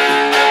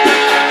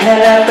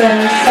 head up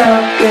and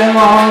fuck them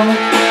all.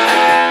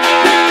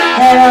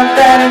 Head up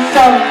and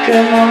fuck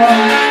them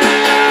all.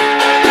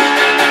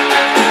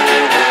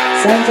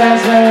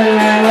 Sometimes when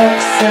I'm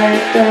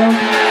upside down,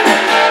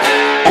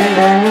 and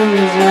I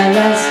lose my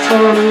last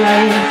whole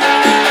life,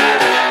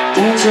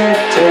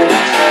 dejected,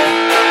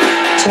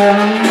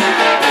 torn,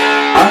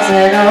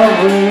 outside of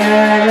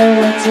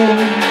reality,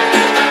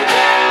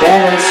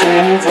 better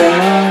strength and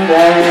wrong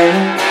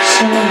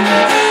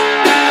directions.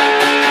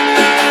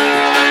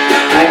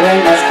 My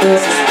grandma's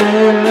close is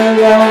still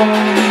alone.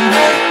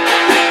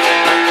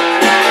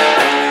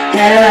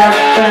 Head up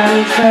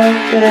and fuck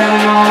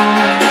them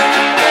all.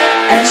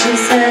 And she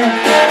said,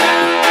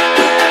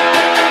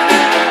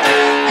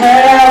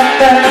 head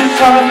up and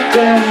fuck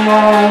them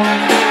all.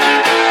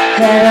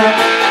 Head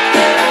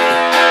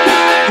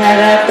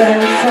up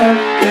and fuck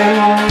them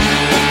all.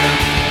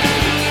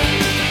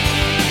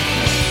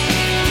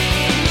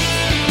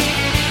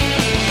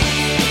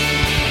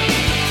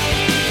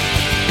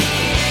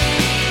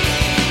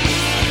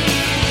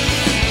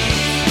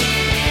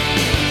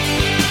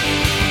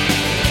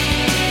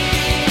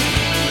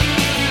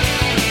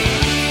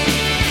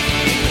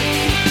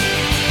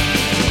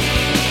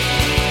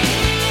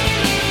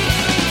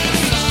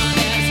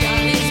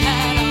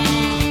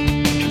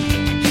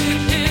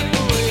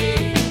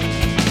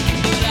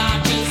 But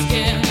I just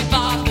can't be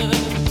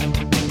bothered.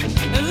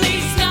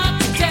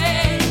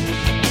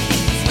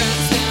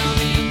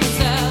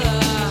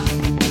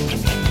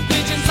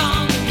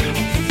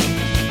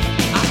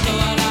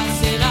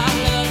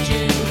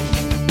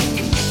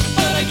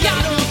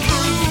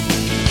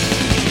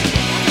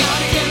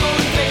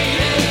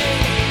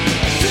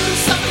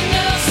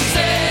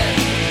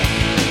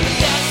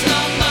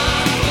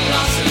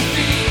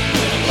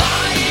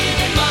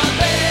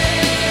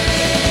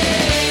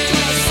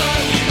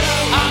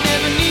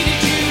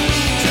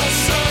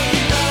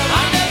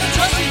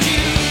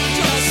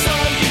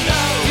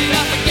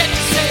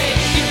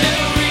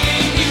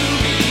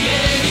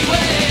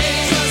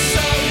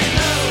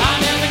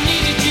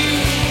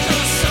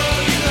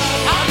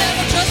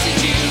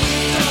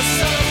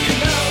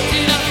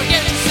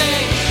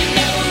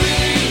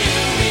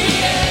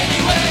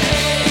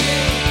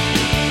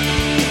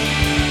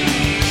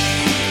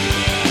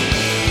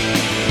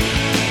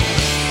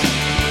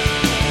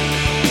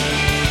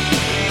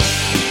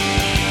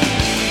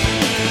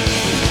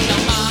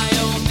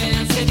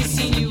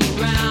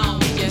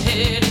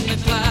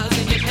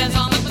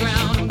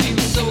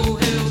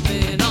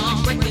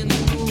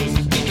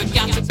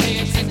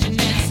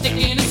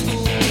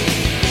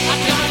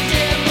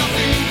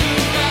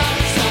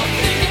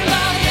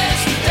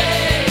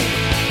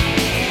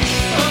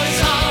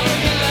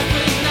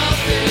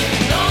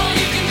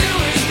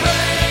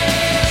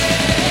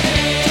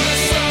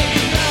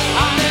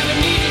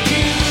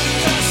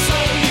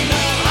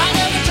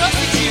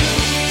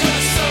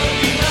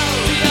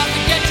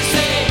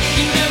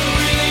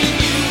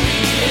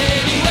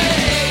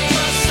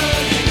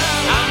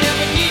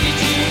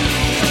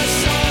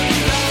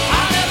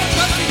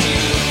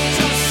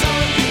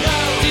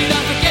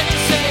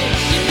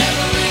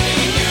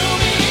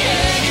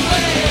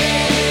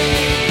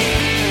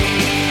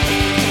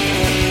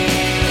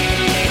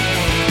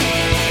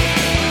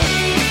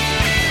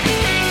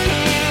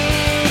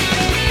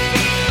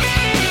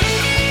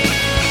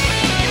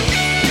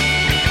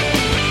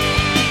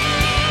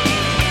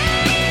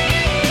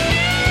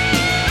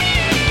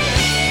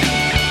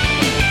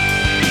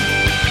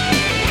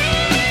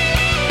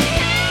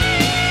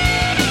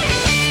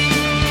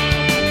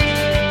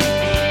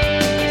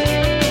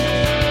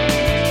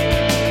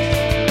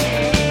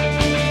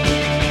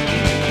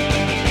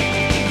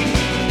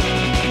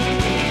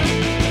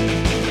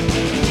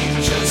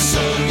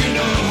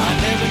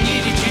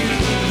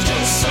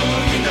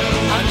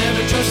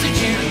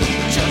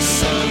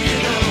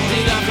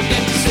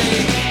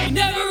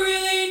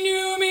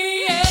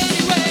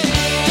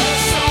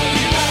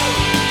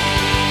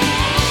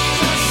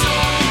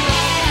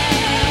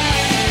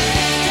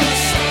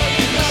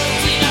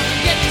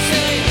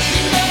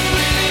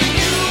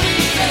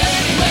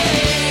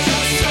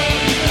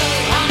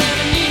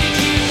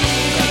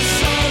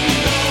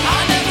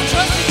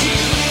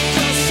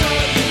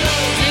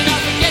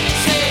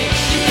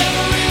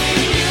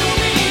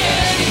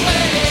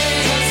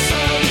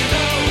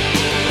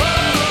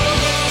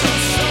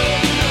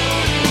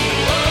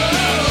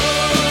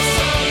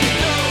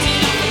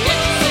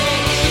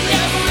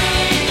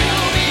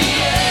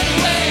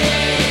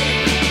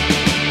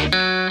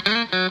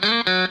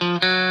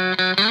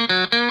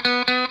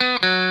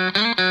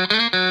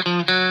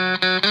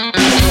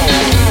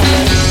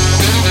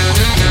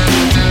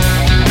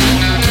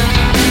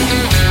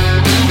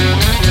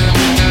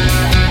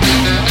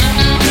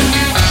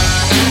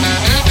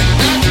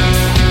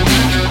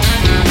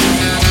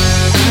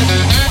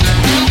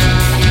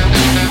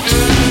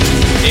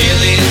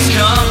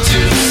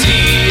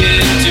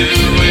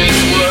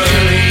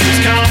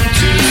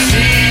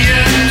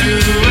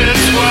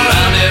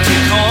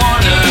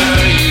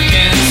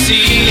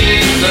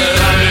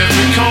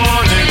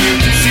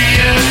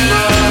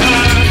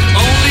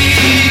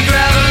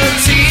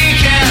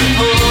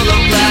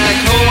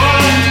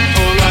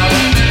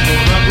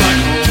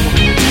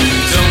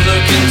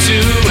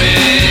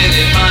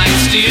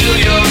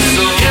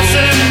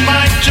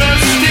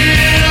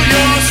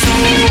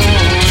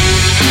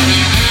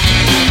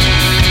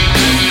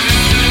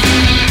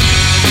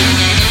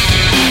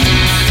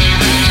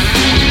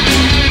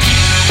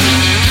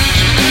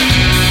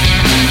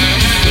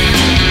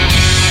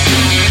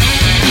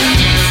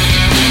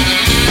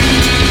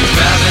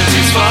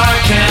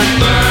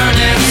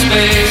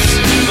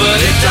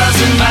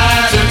 doesn't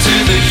matter to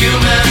the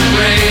human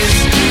race.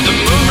 The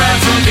moon ran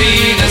from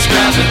Venus,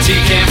 gravity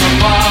came from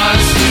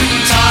Mars.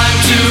 Time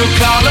to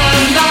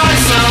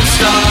colonize some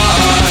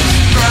stars.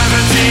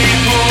 Gravity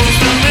pulls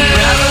them in.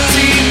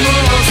 Gravity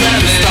pulls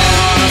them in.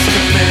 Stars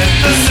commit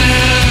the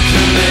sin.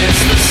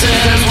 Commits the sin.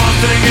 There's one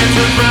thing it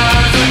would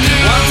rather do.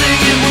 One thing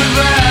it would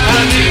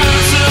rather do. The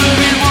answer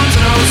we want to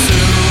know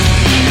soon.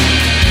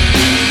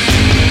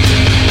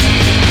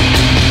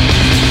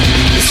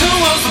 Who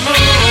was the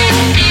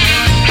moon?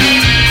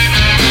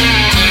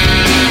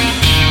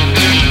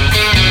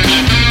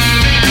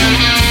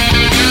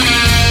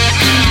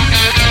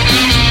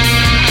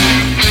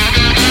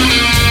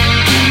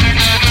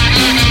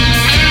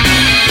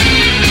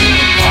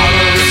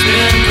 Apollo has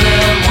been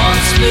there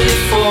once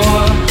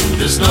before.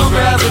 There's no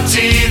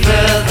gravity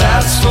there,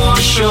 that's for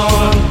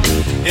sure.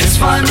 It's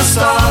fine, the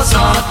stars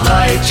aren't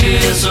light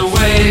years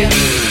away.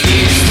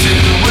 East to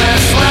the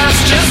west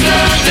lasts just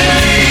a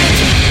day.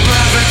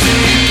 Gravity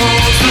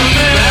pulls them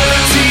in.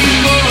 Gravity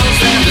pulls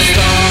them in. The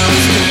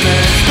stars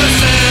commit the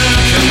sin.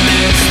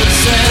 Commits the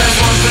sin. There's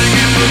one thing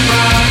it would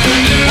rather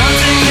do. One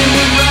thing it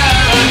would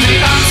rather do. The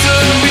answer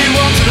we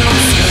want to know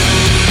soon.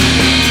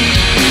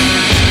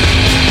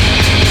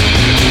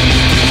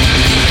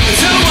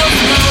 It's who was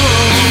the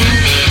moon?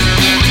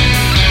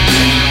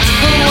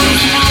 Who was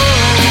the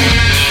moon?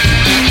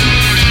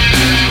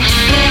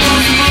 Who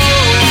was the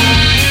moon?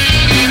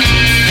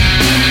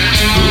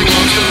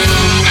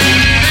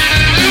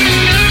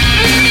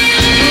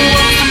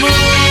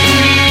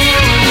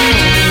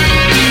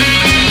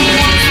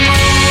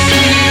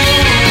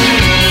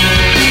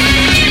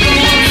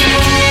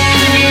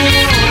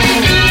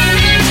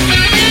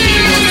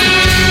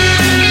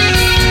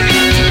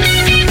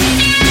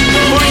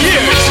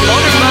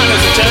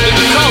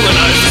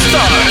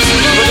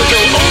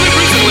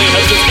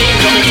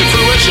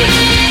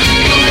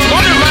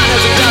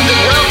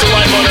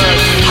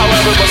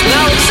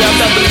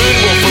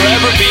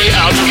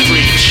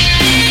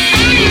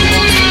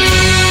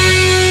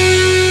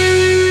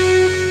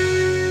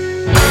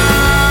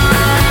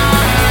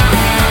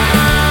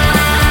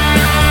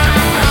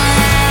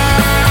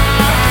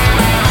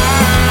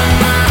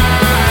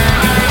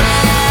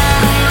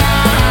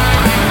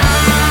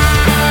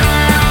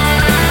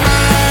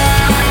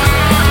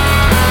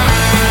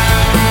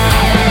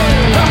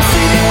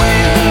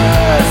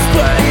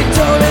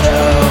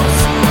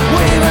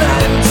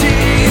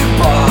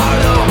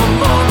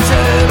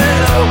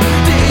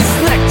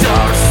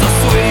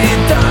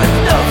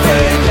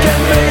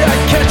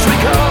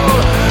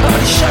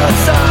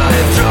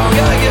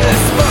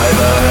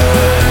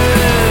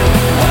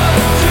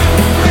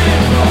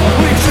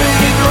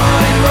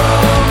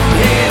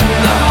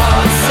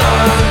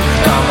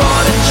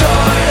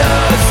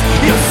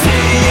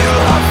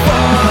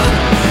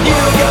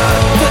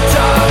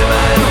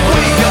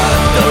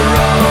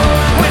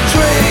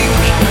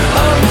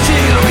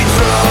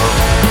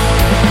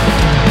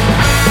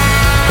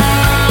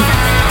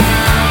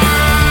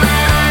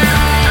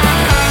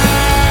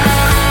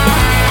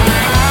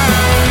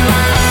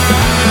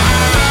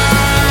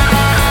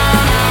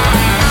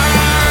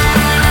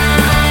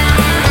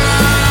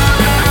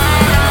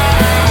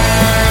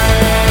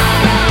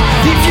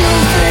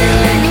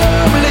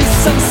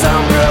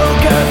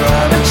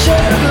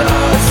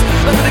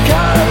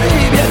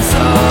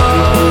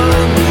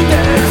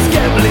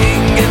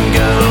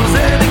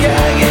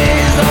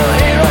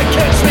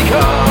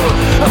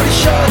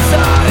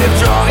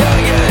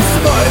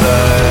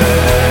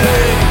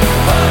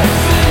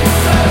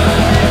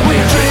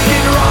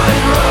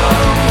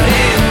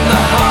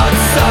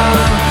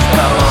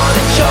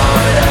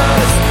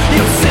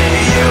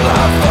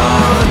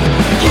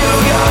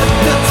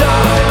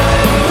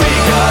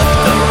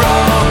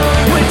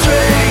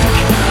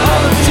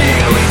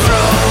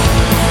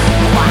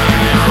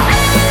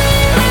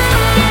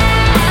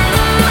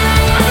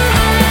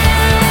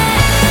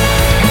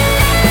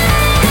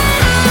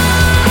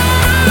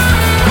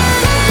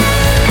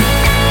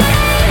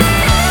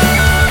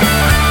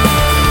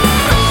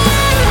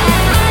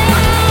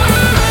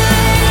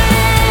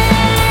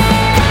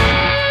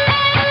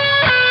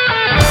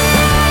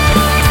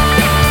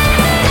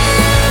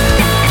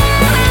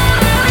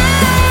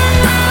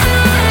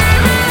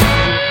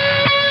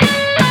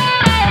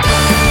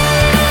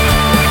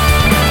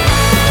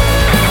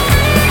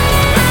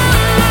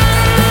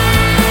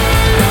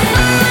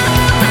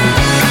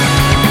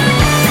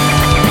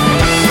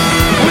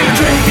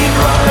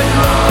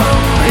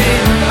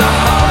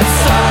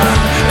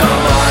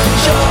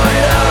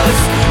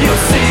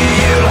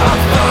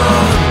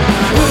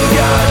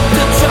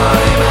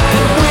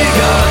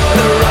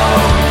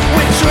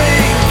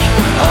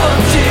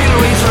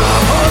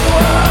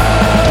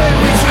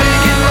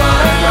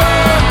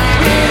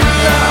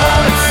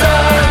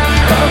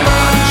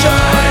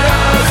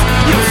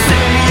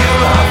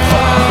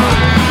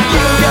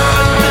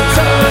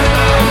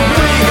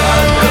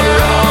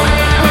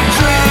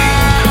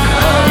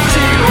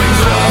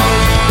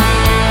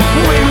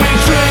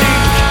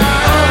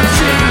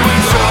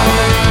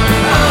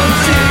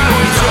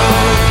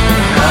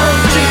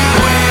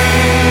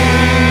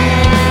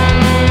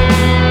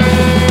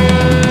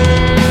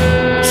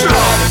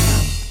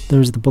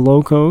 There's the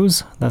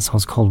Bolocos. That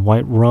song's called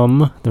White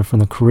Rum. They're from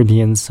the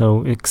Caribbean,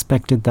 so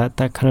expected that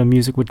that kind of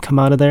music would come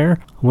out of there.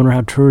 I wonder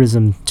how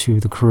tourism to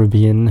the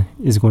Caribbean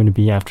is going to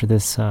be after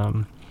this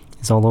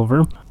is all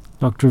over.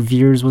 Dr.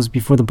 Veers was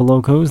before the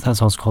Bolocos. That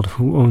song's called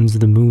Who Owns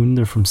the Moon.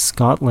 They're from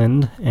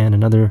Scotland. And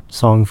another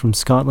song from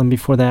Scotland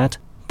before that.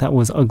 That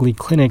was Ugly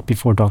Clinic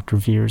before Dr.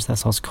 Veers. That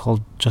song's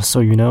called Just So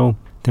You Know.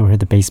 Then we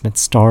had the Basement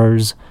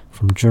Stars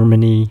from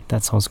Germany.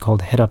 That song's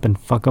called Head Up and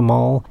Fuck 'Em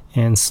All.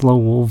 And Slow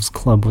Wolves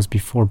Club was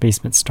before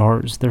Basement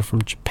Stars. They're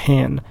from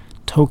Japan,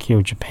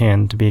 Tokyo,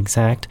 Japan to be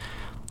exact.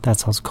 That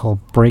song's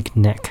called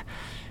Breakneck.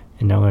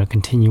 And now we're going to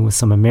continue with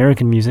some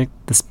American music.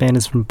 This band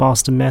is from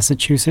Boston,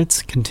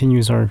 Massachusetts.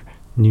 Continues our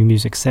new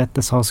music set.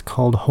 This song's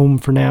called Home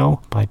for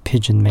Now by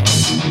Pigeon Man.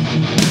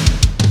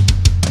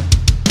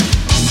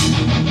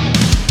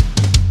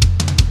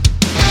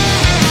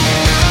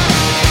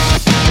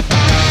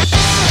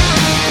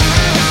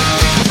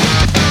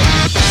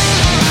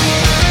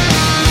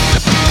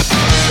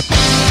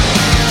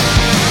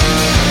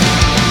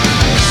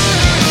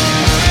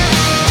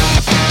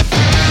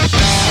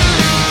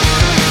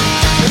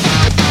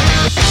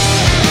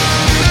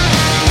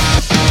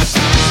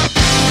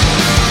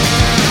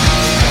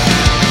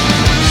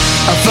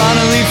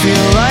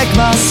 Feel like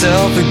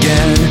myself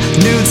again.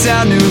 New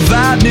town, new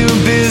vibe, new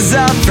biz,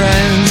 our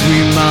friends.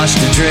 We moshed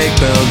to Drake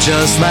Bell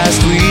just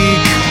last week.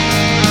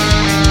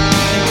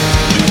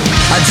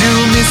 I do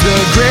miss the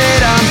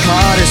great on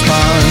Potter's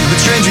Pond,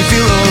 but strangely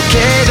feel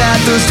okay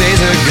that those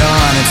days are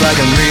gone. It's like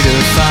I'm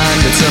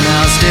redefined, but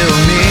somehow still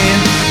me.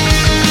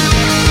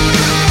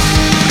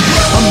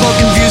 I'm both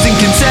confused and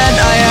content,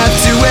 I have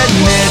to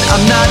admit.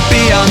 I'm not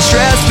beyond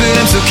stress, but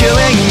I'm still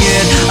killing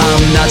it.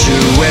 I'm not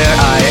sure where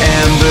I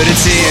am, but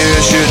it's here.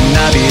 Shouldn't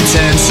I be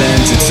 10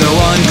 cents? It's so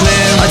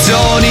unclear. I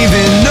don't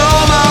even know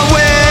my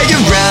way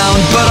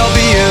around, but I'll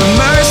be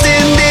immersed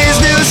in these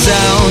new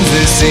sounds.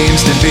 This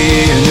seems to be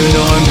a new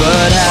norm,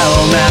 but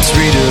how maps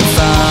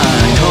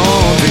redefine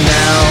home for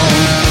now.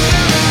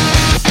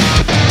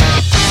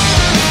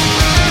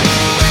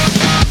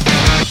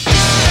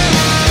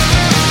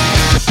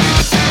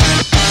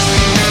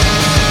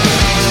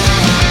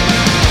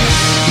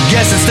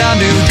 Guess it's time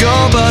to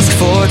go busk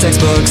for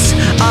textbooks.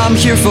 I'm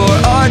here for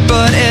art,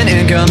 but an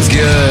income's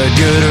good.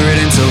 Good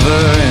riddance over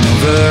and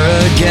over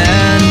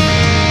again.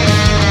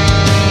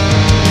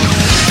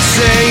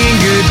 Saying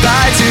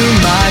goodbye to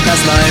my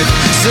past life,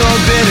 so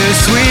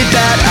bittersweet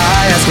that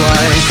I ask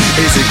why.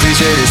 Is it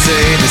cliche to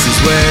say this is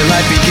where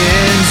life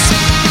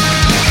begins?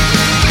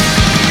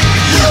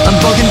 I'm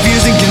both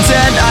confused and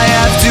content, I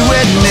have to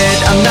admit.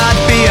 I'm not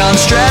beyond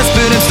stress,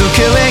 but I'm still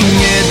killing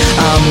it.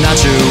 I'm not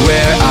sure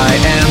where I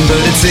am, but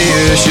it's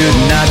here.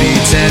 Shouldn't I be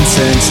 10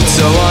 cents? It's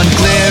so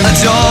unclear. I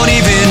don't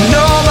even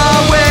know my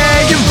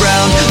way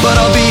around, but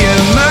I'll be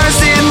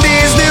immersed in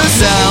these new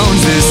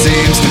sounds. This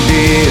seems to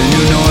be a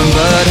new norm,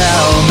 but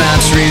how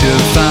maps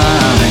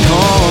redefine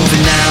home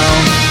for now.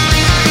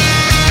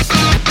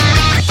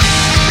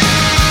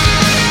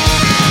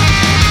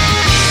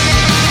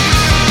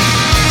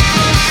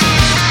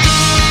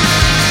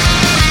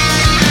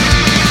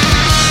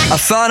 I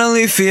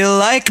finally feel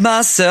like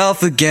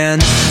myself again.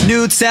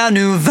 New town,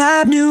 new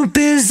vibe, new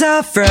biz,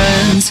 our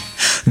friends.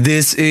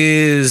 This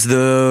is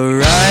the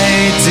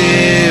right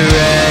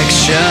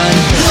direction.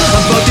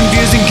 I'm both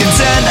confused and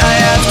content, I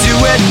have to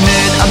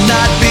admit. I'm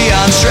not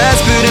beyond stress,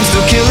 but I'm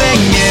still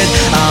killing it.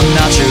 I'm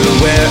not sure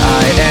where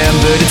I am,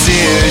 but it's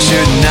here.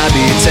 Shouldn't I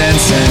be 10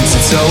 cents?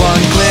 It's so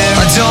unclear.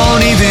 I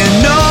don't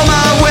even know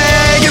my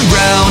way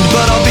around,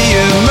 but I'll be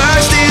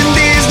immersed in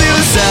these new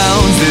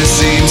sounds. This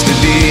seems to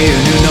be a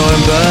new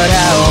norm, but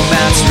how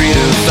maps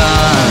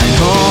redefine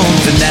home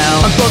for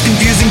now. I'm both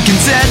confused and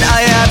content,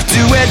 I have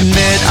to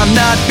admit. I'm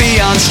not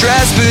beyond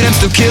stress, but I'm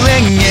still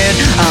killing it.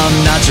 I'm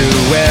not sure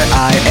where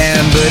I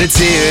am, but it's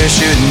here.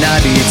 Shouldn't I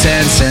be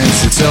 10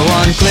 cents? It's so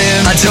unclear.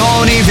 I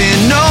don't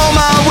even know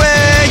my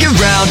way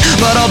around,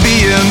 but I'll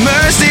be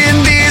immersed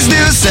in these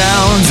new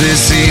sounds. This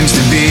seems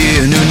to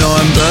be a new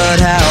norm, but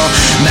how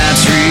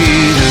maps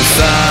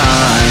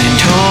redefine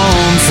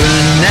home for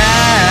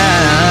now.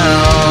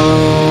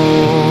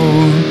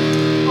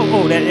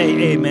 Oh, that,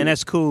 hey, man,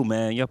 that's cool,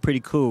 man. Y'all pretty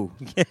cool.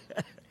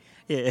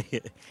 Yeah,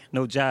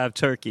 no jive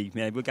turkey,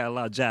 man. We got a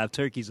lot of jive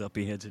turkeys up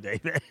in here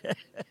today, man.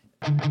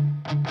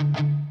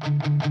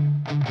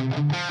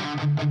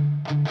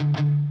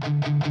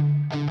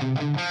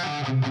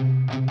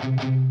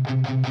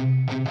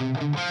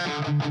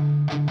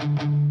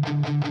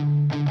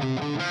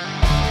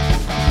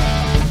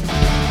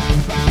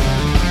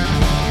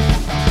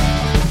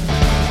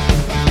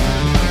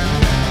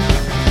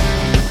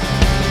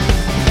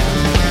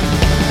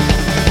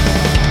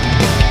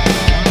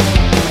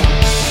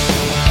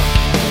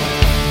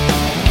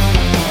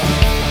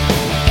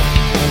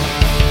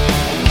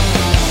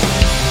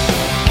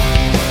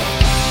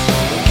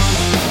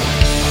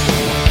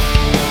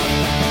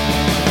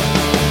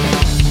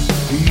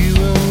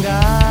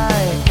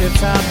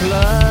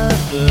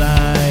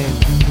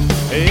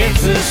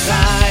 It's a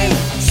sign,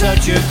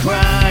 such a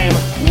crime,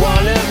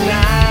 one of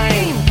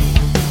 9.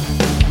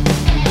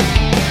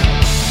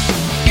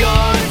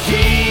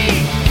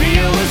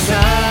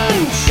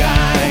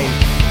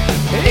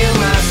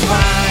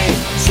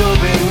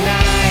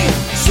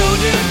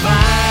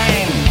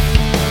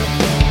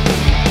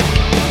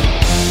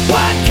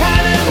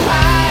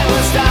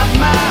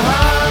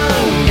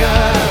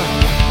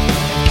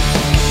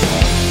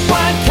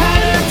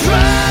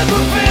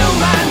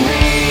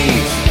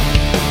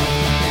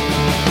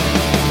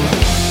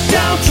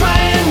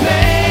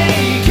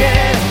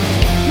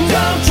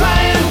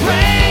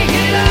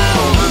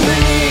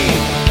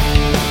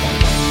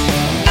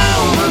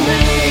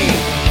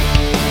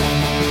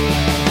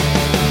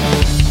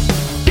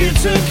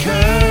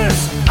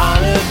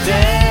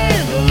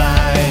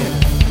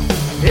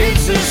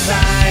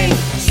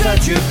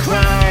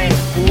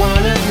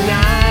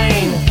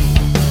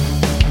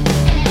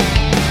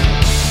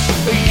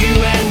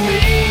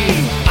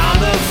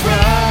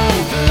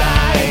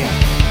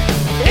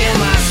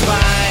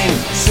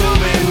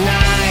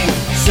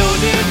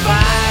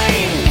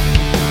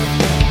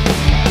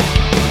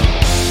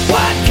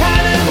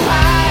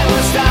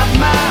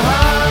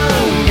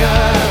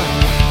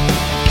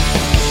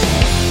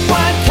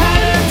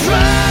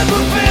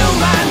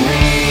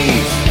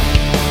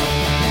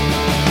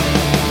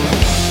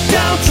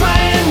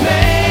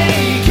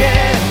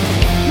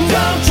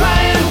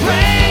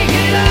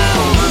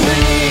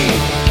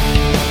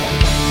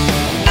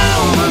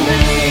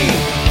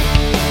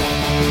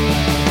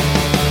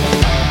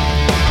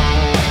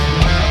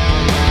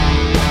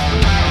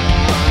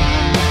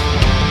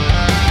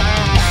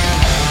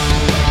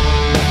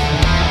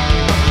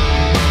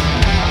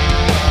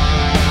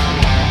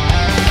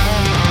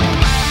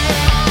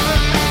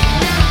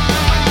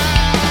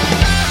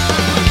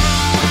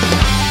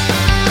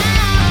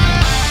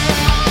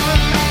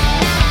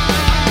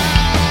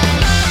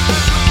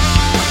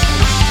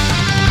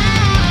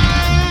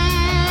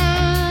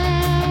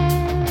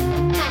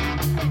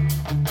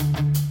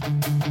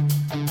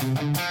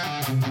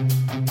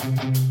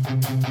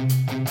 What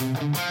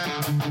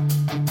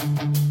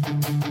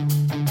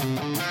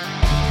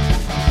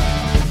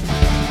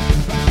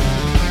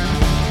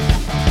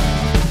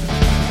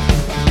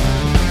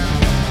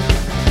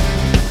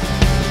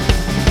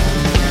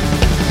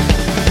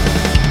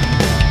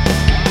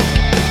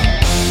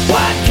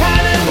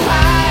kind of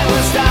high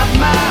will stop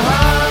my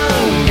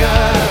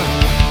hunger?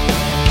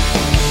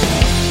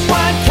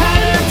 What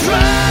kind of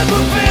drug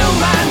will fill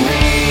my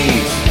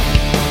needs?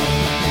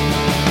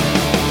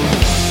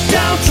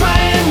 Don't try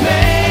and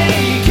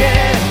make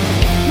it.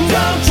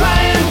 Don't try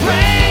and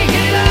break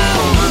it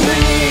over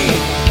me.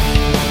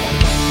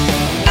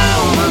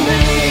 Over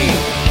me.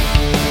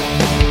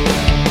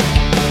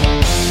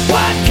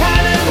 What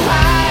kind of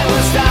high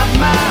will stop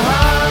my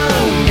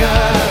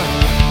hunger?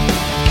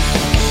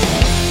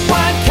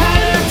 What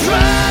kind of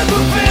drug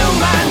will fill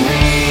my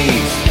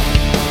needs?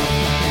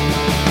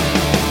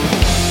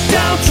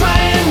 Don't try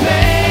and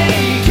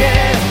make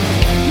it.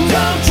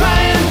 Don't try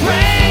and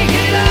break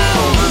it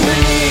over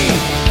me.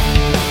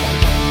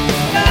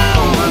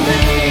 Over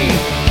me.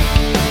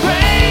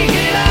 Break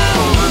it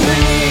over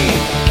me.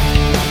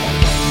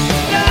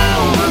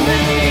 Over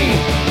me.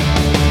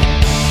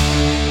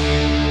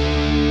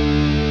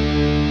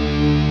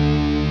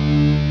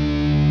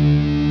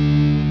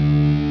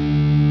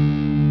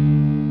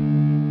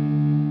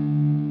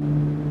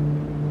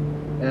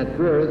 At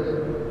birth,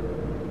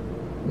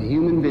 the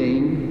human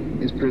being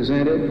is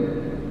presented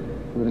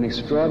with an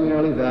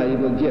extraordinarily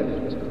valuable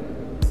gift,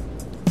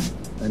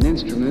 an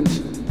instrument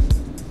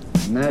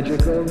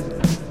magical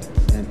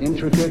and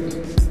intricate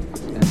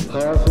and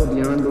powerful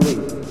beyond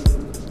belief,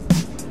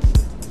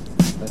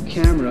 a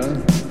camera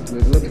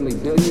with literally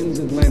billions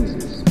of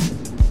lenses.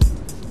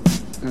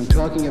 I'm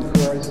talking, of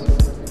course,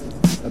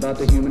 about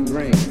the human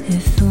brain.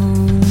 If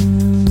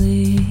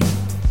only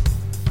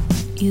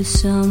you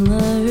saw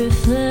my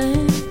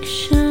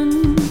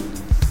reflection,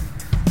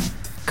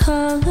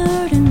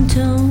 colored in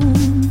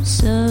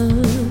tones of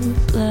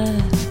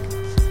black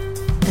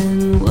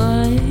and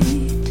white.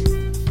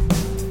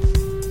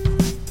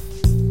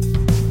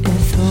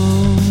 If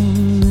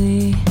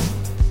only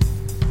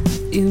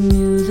you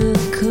knew the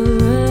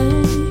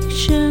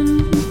correction,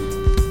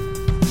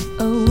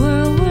 a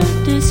world where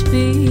this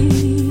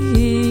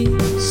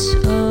beats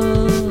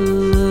all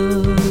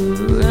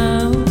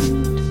around.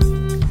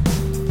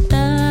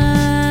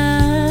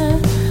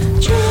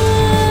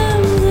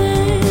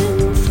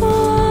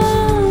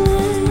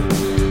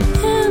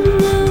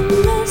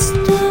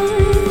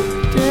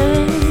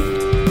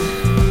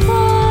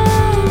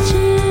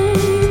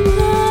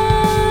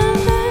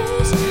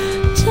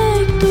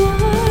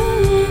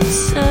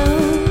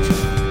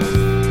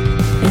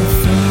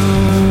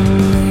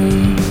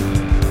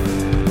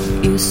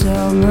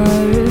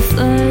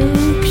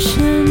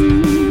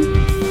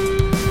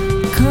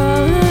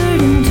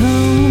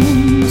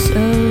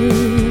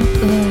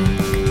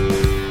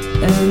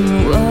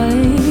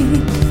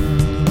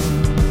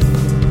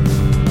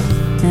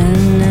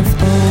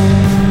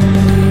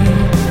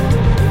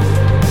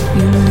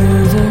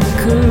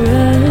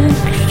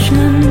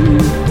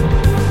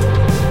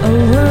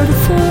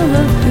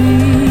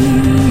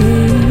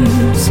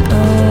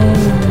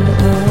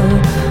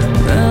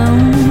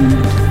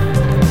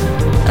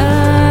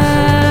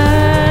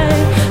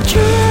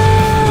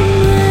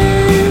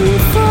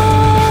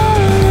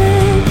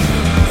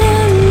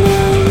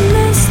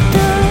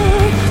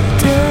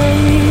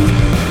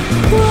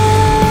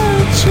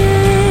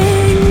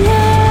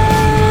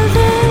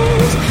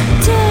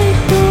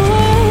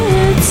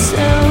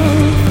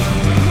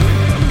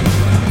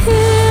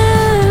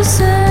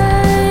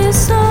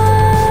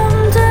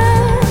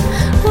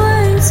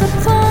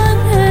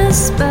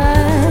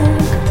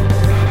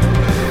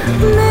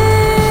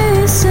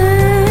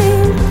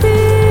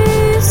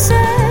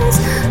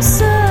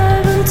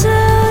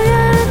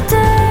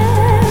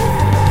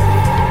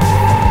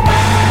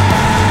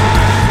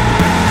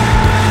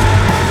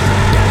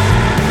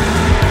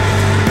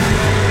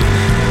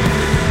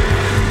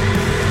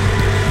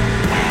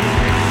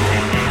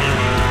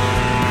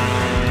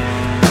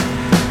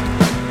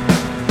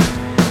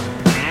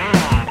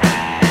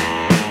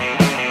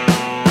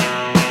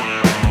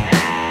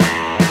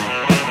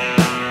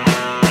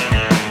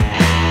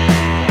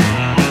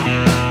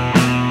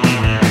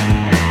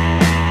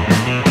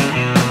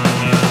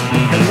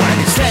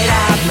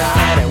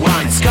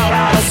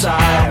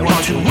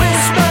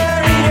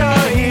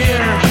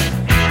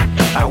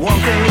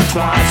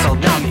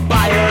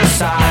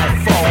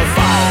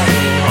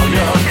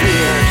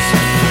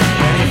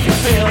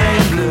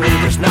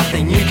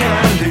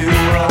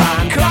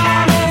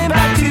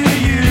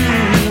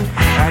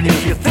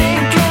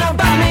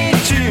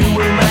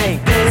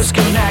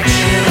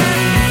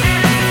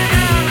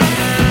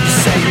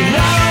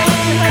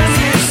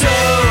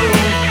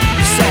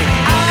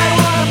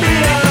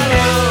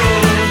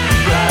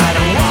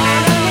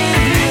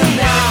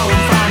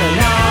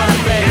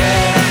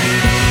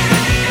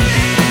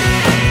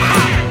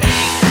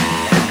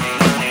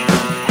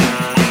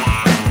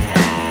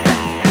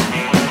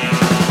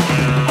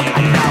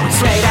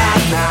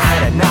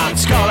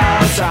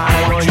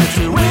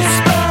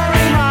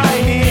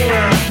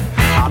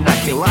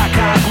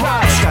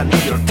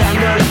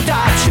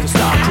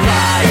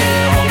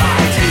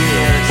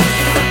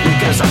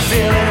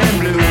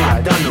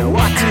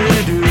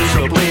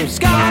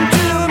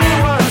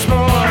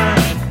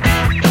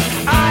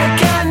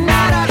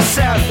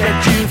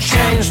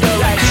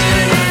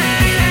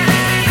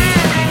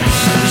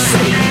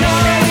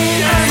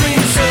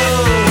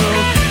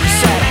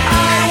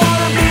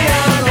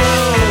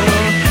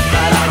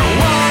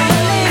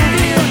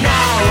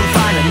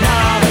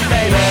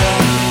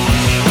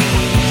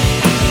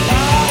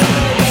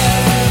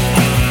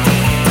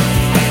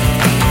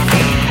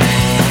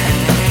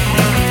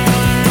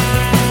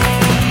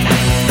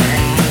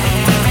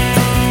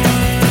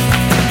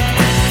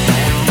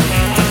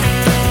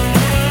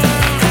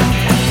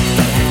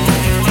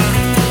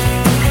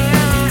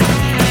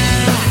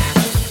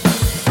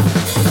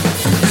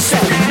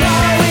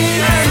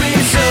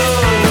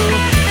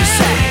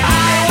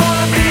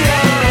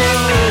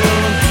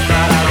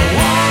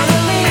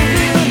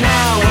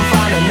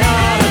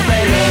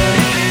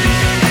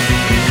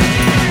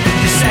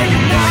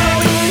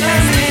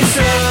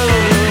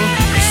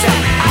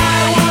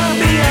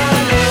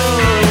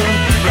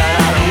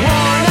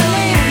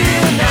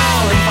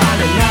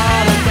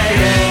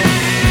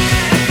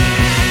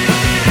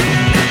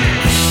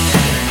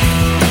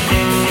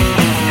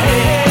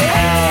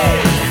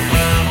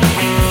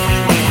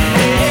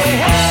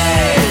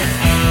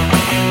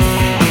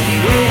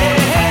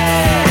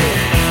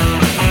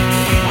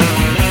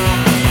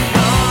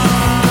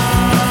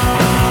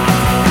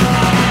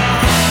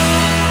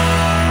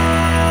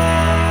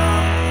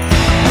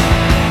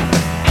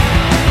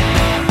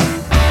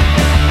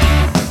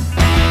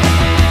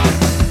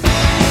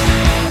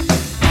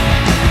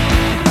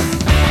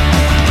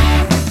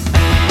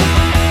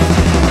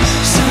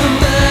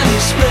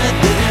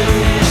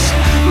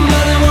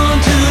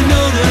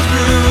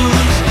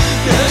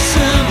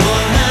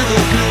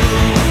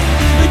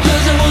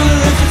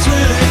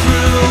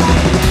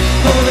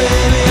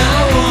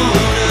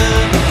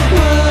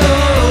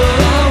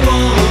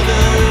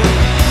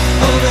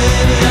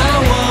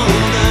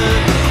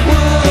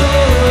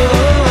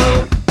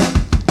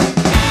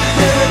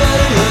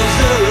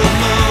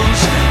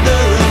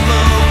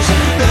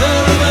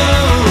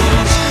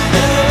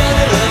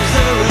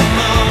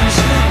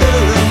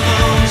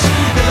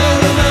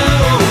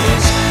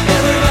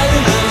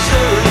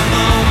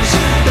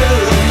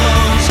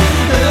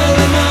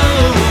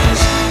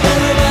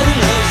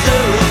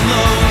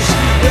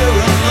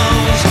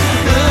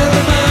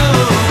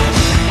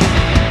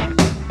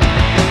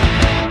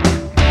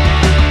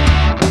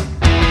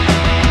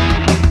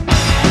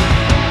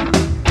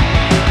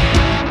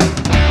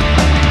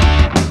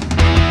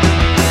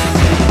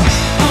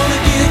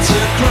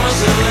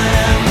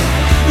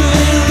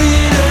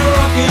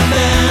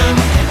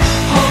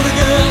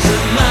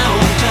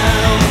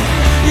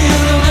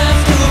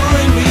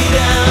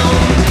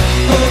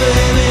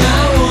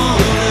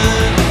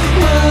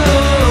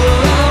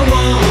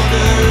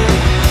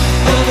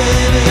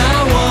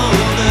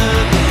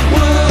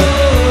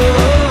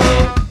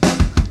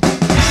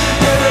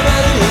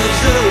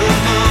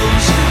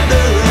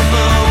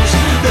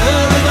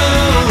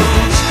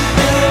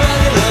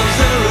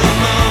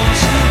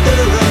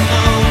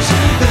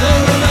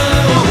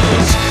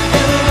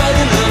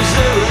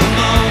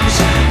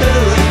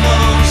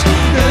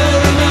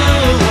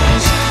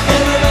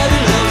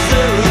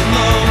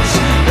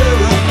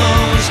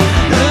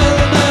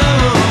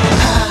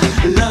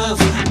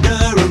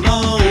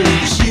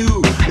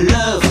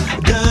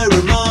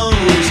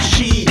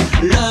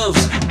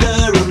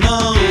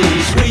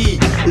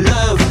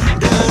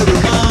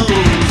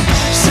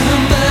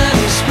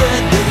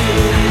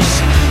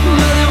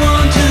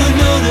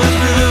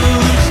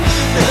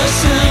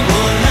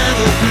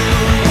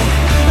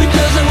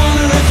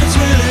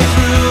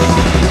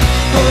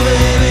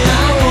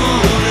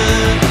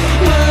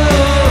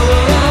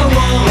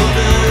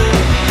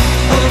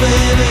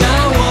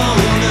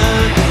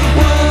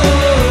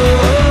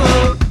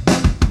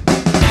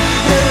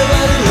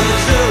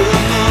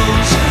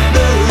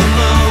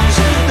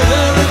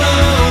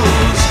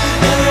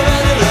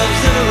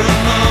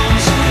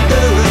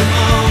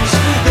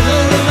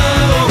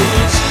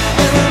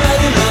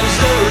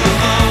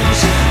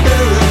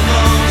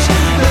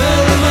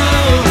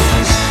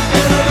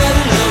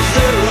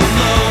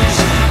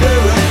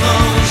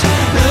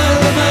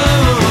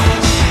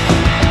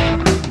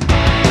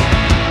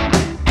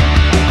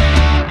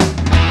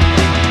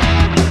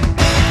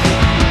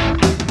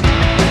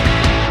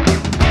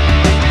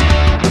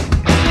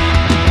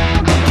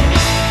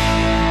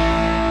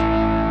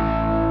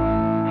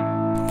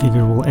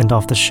 Figure we'll end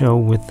off the show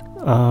with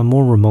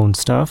more Ramones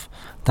stuff.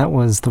 That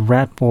was the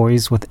Rat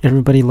Boys with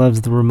Everybody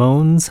Loves the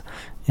Ramones,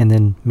 and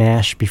then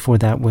MASH before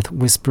that with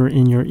Whisper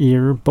in Your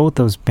Ear, both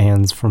those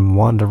bands from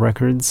Wanda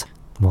Records.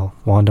 Well,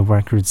 Wanda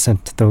Records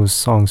sent those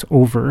songs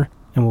over,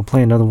 and we'll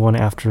play another one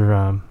after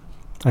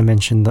I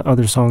mentioned the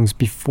other songs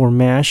before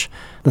MASH.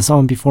 The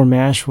song before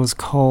MASH was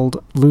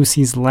called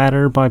Lucy's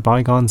Ladder by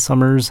Bygone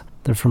Summers.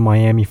 They're from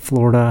Miami,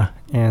 Florida,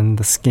 and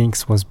the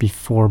Skinks was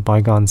before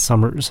Bygone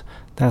Summers.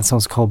 That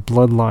song's called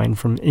Bloodline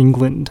from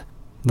England.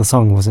 The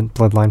song wasn't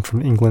Bloodline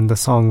from England, the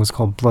song was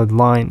called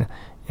Bloodline,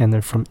 and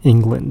they're from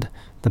England,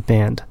 the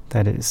band,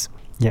 that is.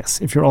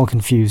 Yes, if you're all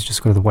confused,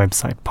 just go to the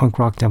website,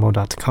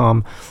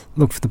 punkrockdemo.com,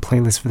 look for the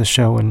playlist for the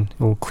show, and it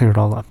will clear it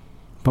all up.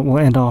 But we'll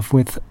end off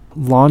with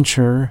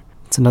Launcher.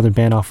 It's another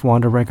band off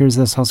Wanda Records.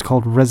 This song's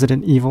called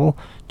Resident Evil.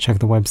 Check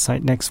the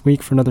website next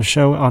week for another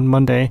show on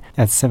Monday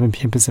at 7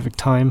 p.m. Pacific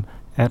Time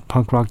at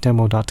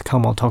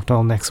punkrockdemo.com. I'll talk to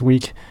all next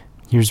week.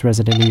 Here's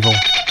Resident Evil.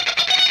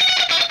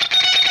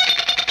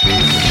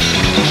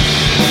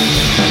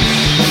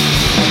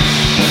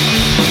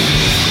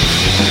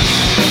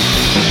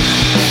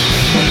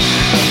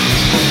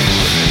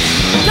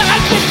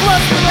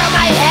 Around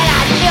my head,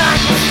 I feel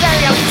like a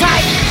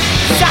stereotype.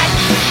 Such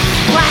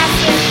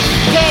plastic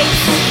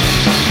case.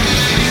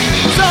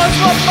 So it's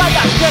more fun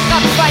to pick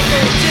up fight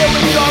than to deal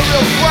with your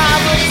real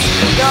problems.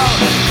 No,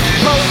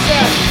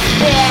 poser,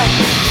 yeah.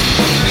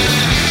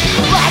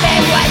 Love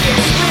it when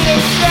you're sweet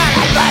and strong.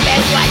 I love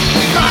it when you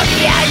call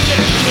me out,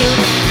 you're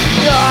cute.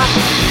 You're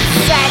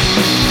set.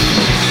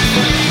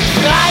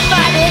 I'm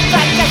on it,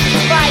 I guess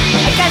it's fine.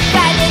 I guess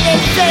that it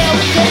is still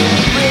good.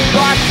 We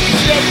lost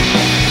shit.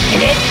 It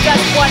is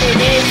just what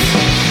it is.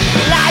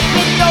 I've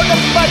been known to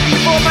fuck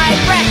before my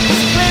breath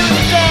is clear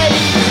as day.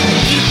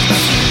 You can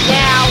see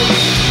now,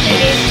 it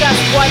is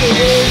just what it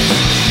is.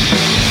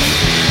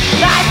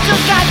 I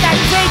still got that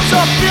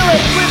chainsaw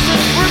feeling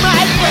whistling through my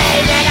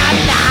brain, and I'm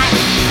not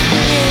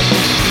in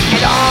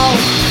at all.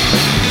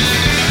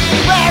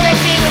 Wearing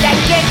me with that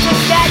gangster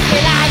neck,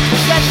 and I'm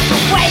just the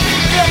way to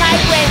feel my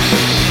wrist,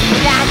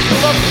 not to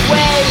look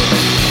away.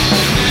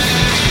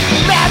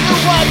 Remember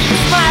when you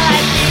smile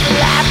at me,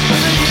 laugh,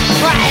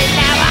 crying,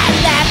 now I'm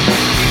left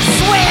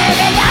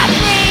swearing at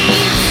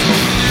me.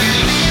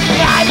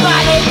 I'm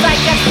on it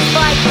like a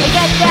fight. I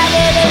get that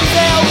it is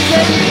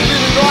okay. You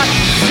lost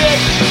shit.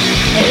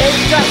 It is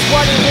just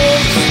what it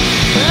is.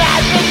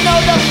 I've been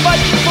known to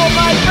fight for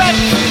my breath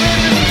in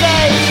the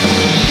day.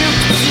 You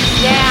can see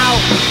now.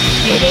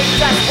 It is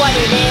just what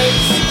it is.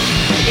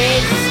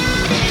 It is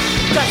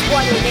just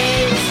what it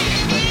is.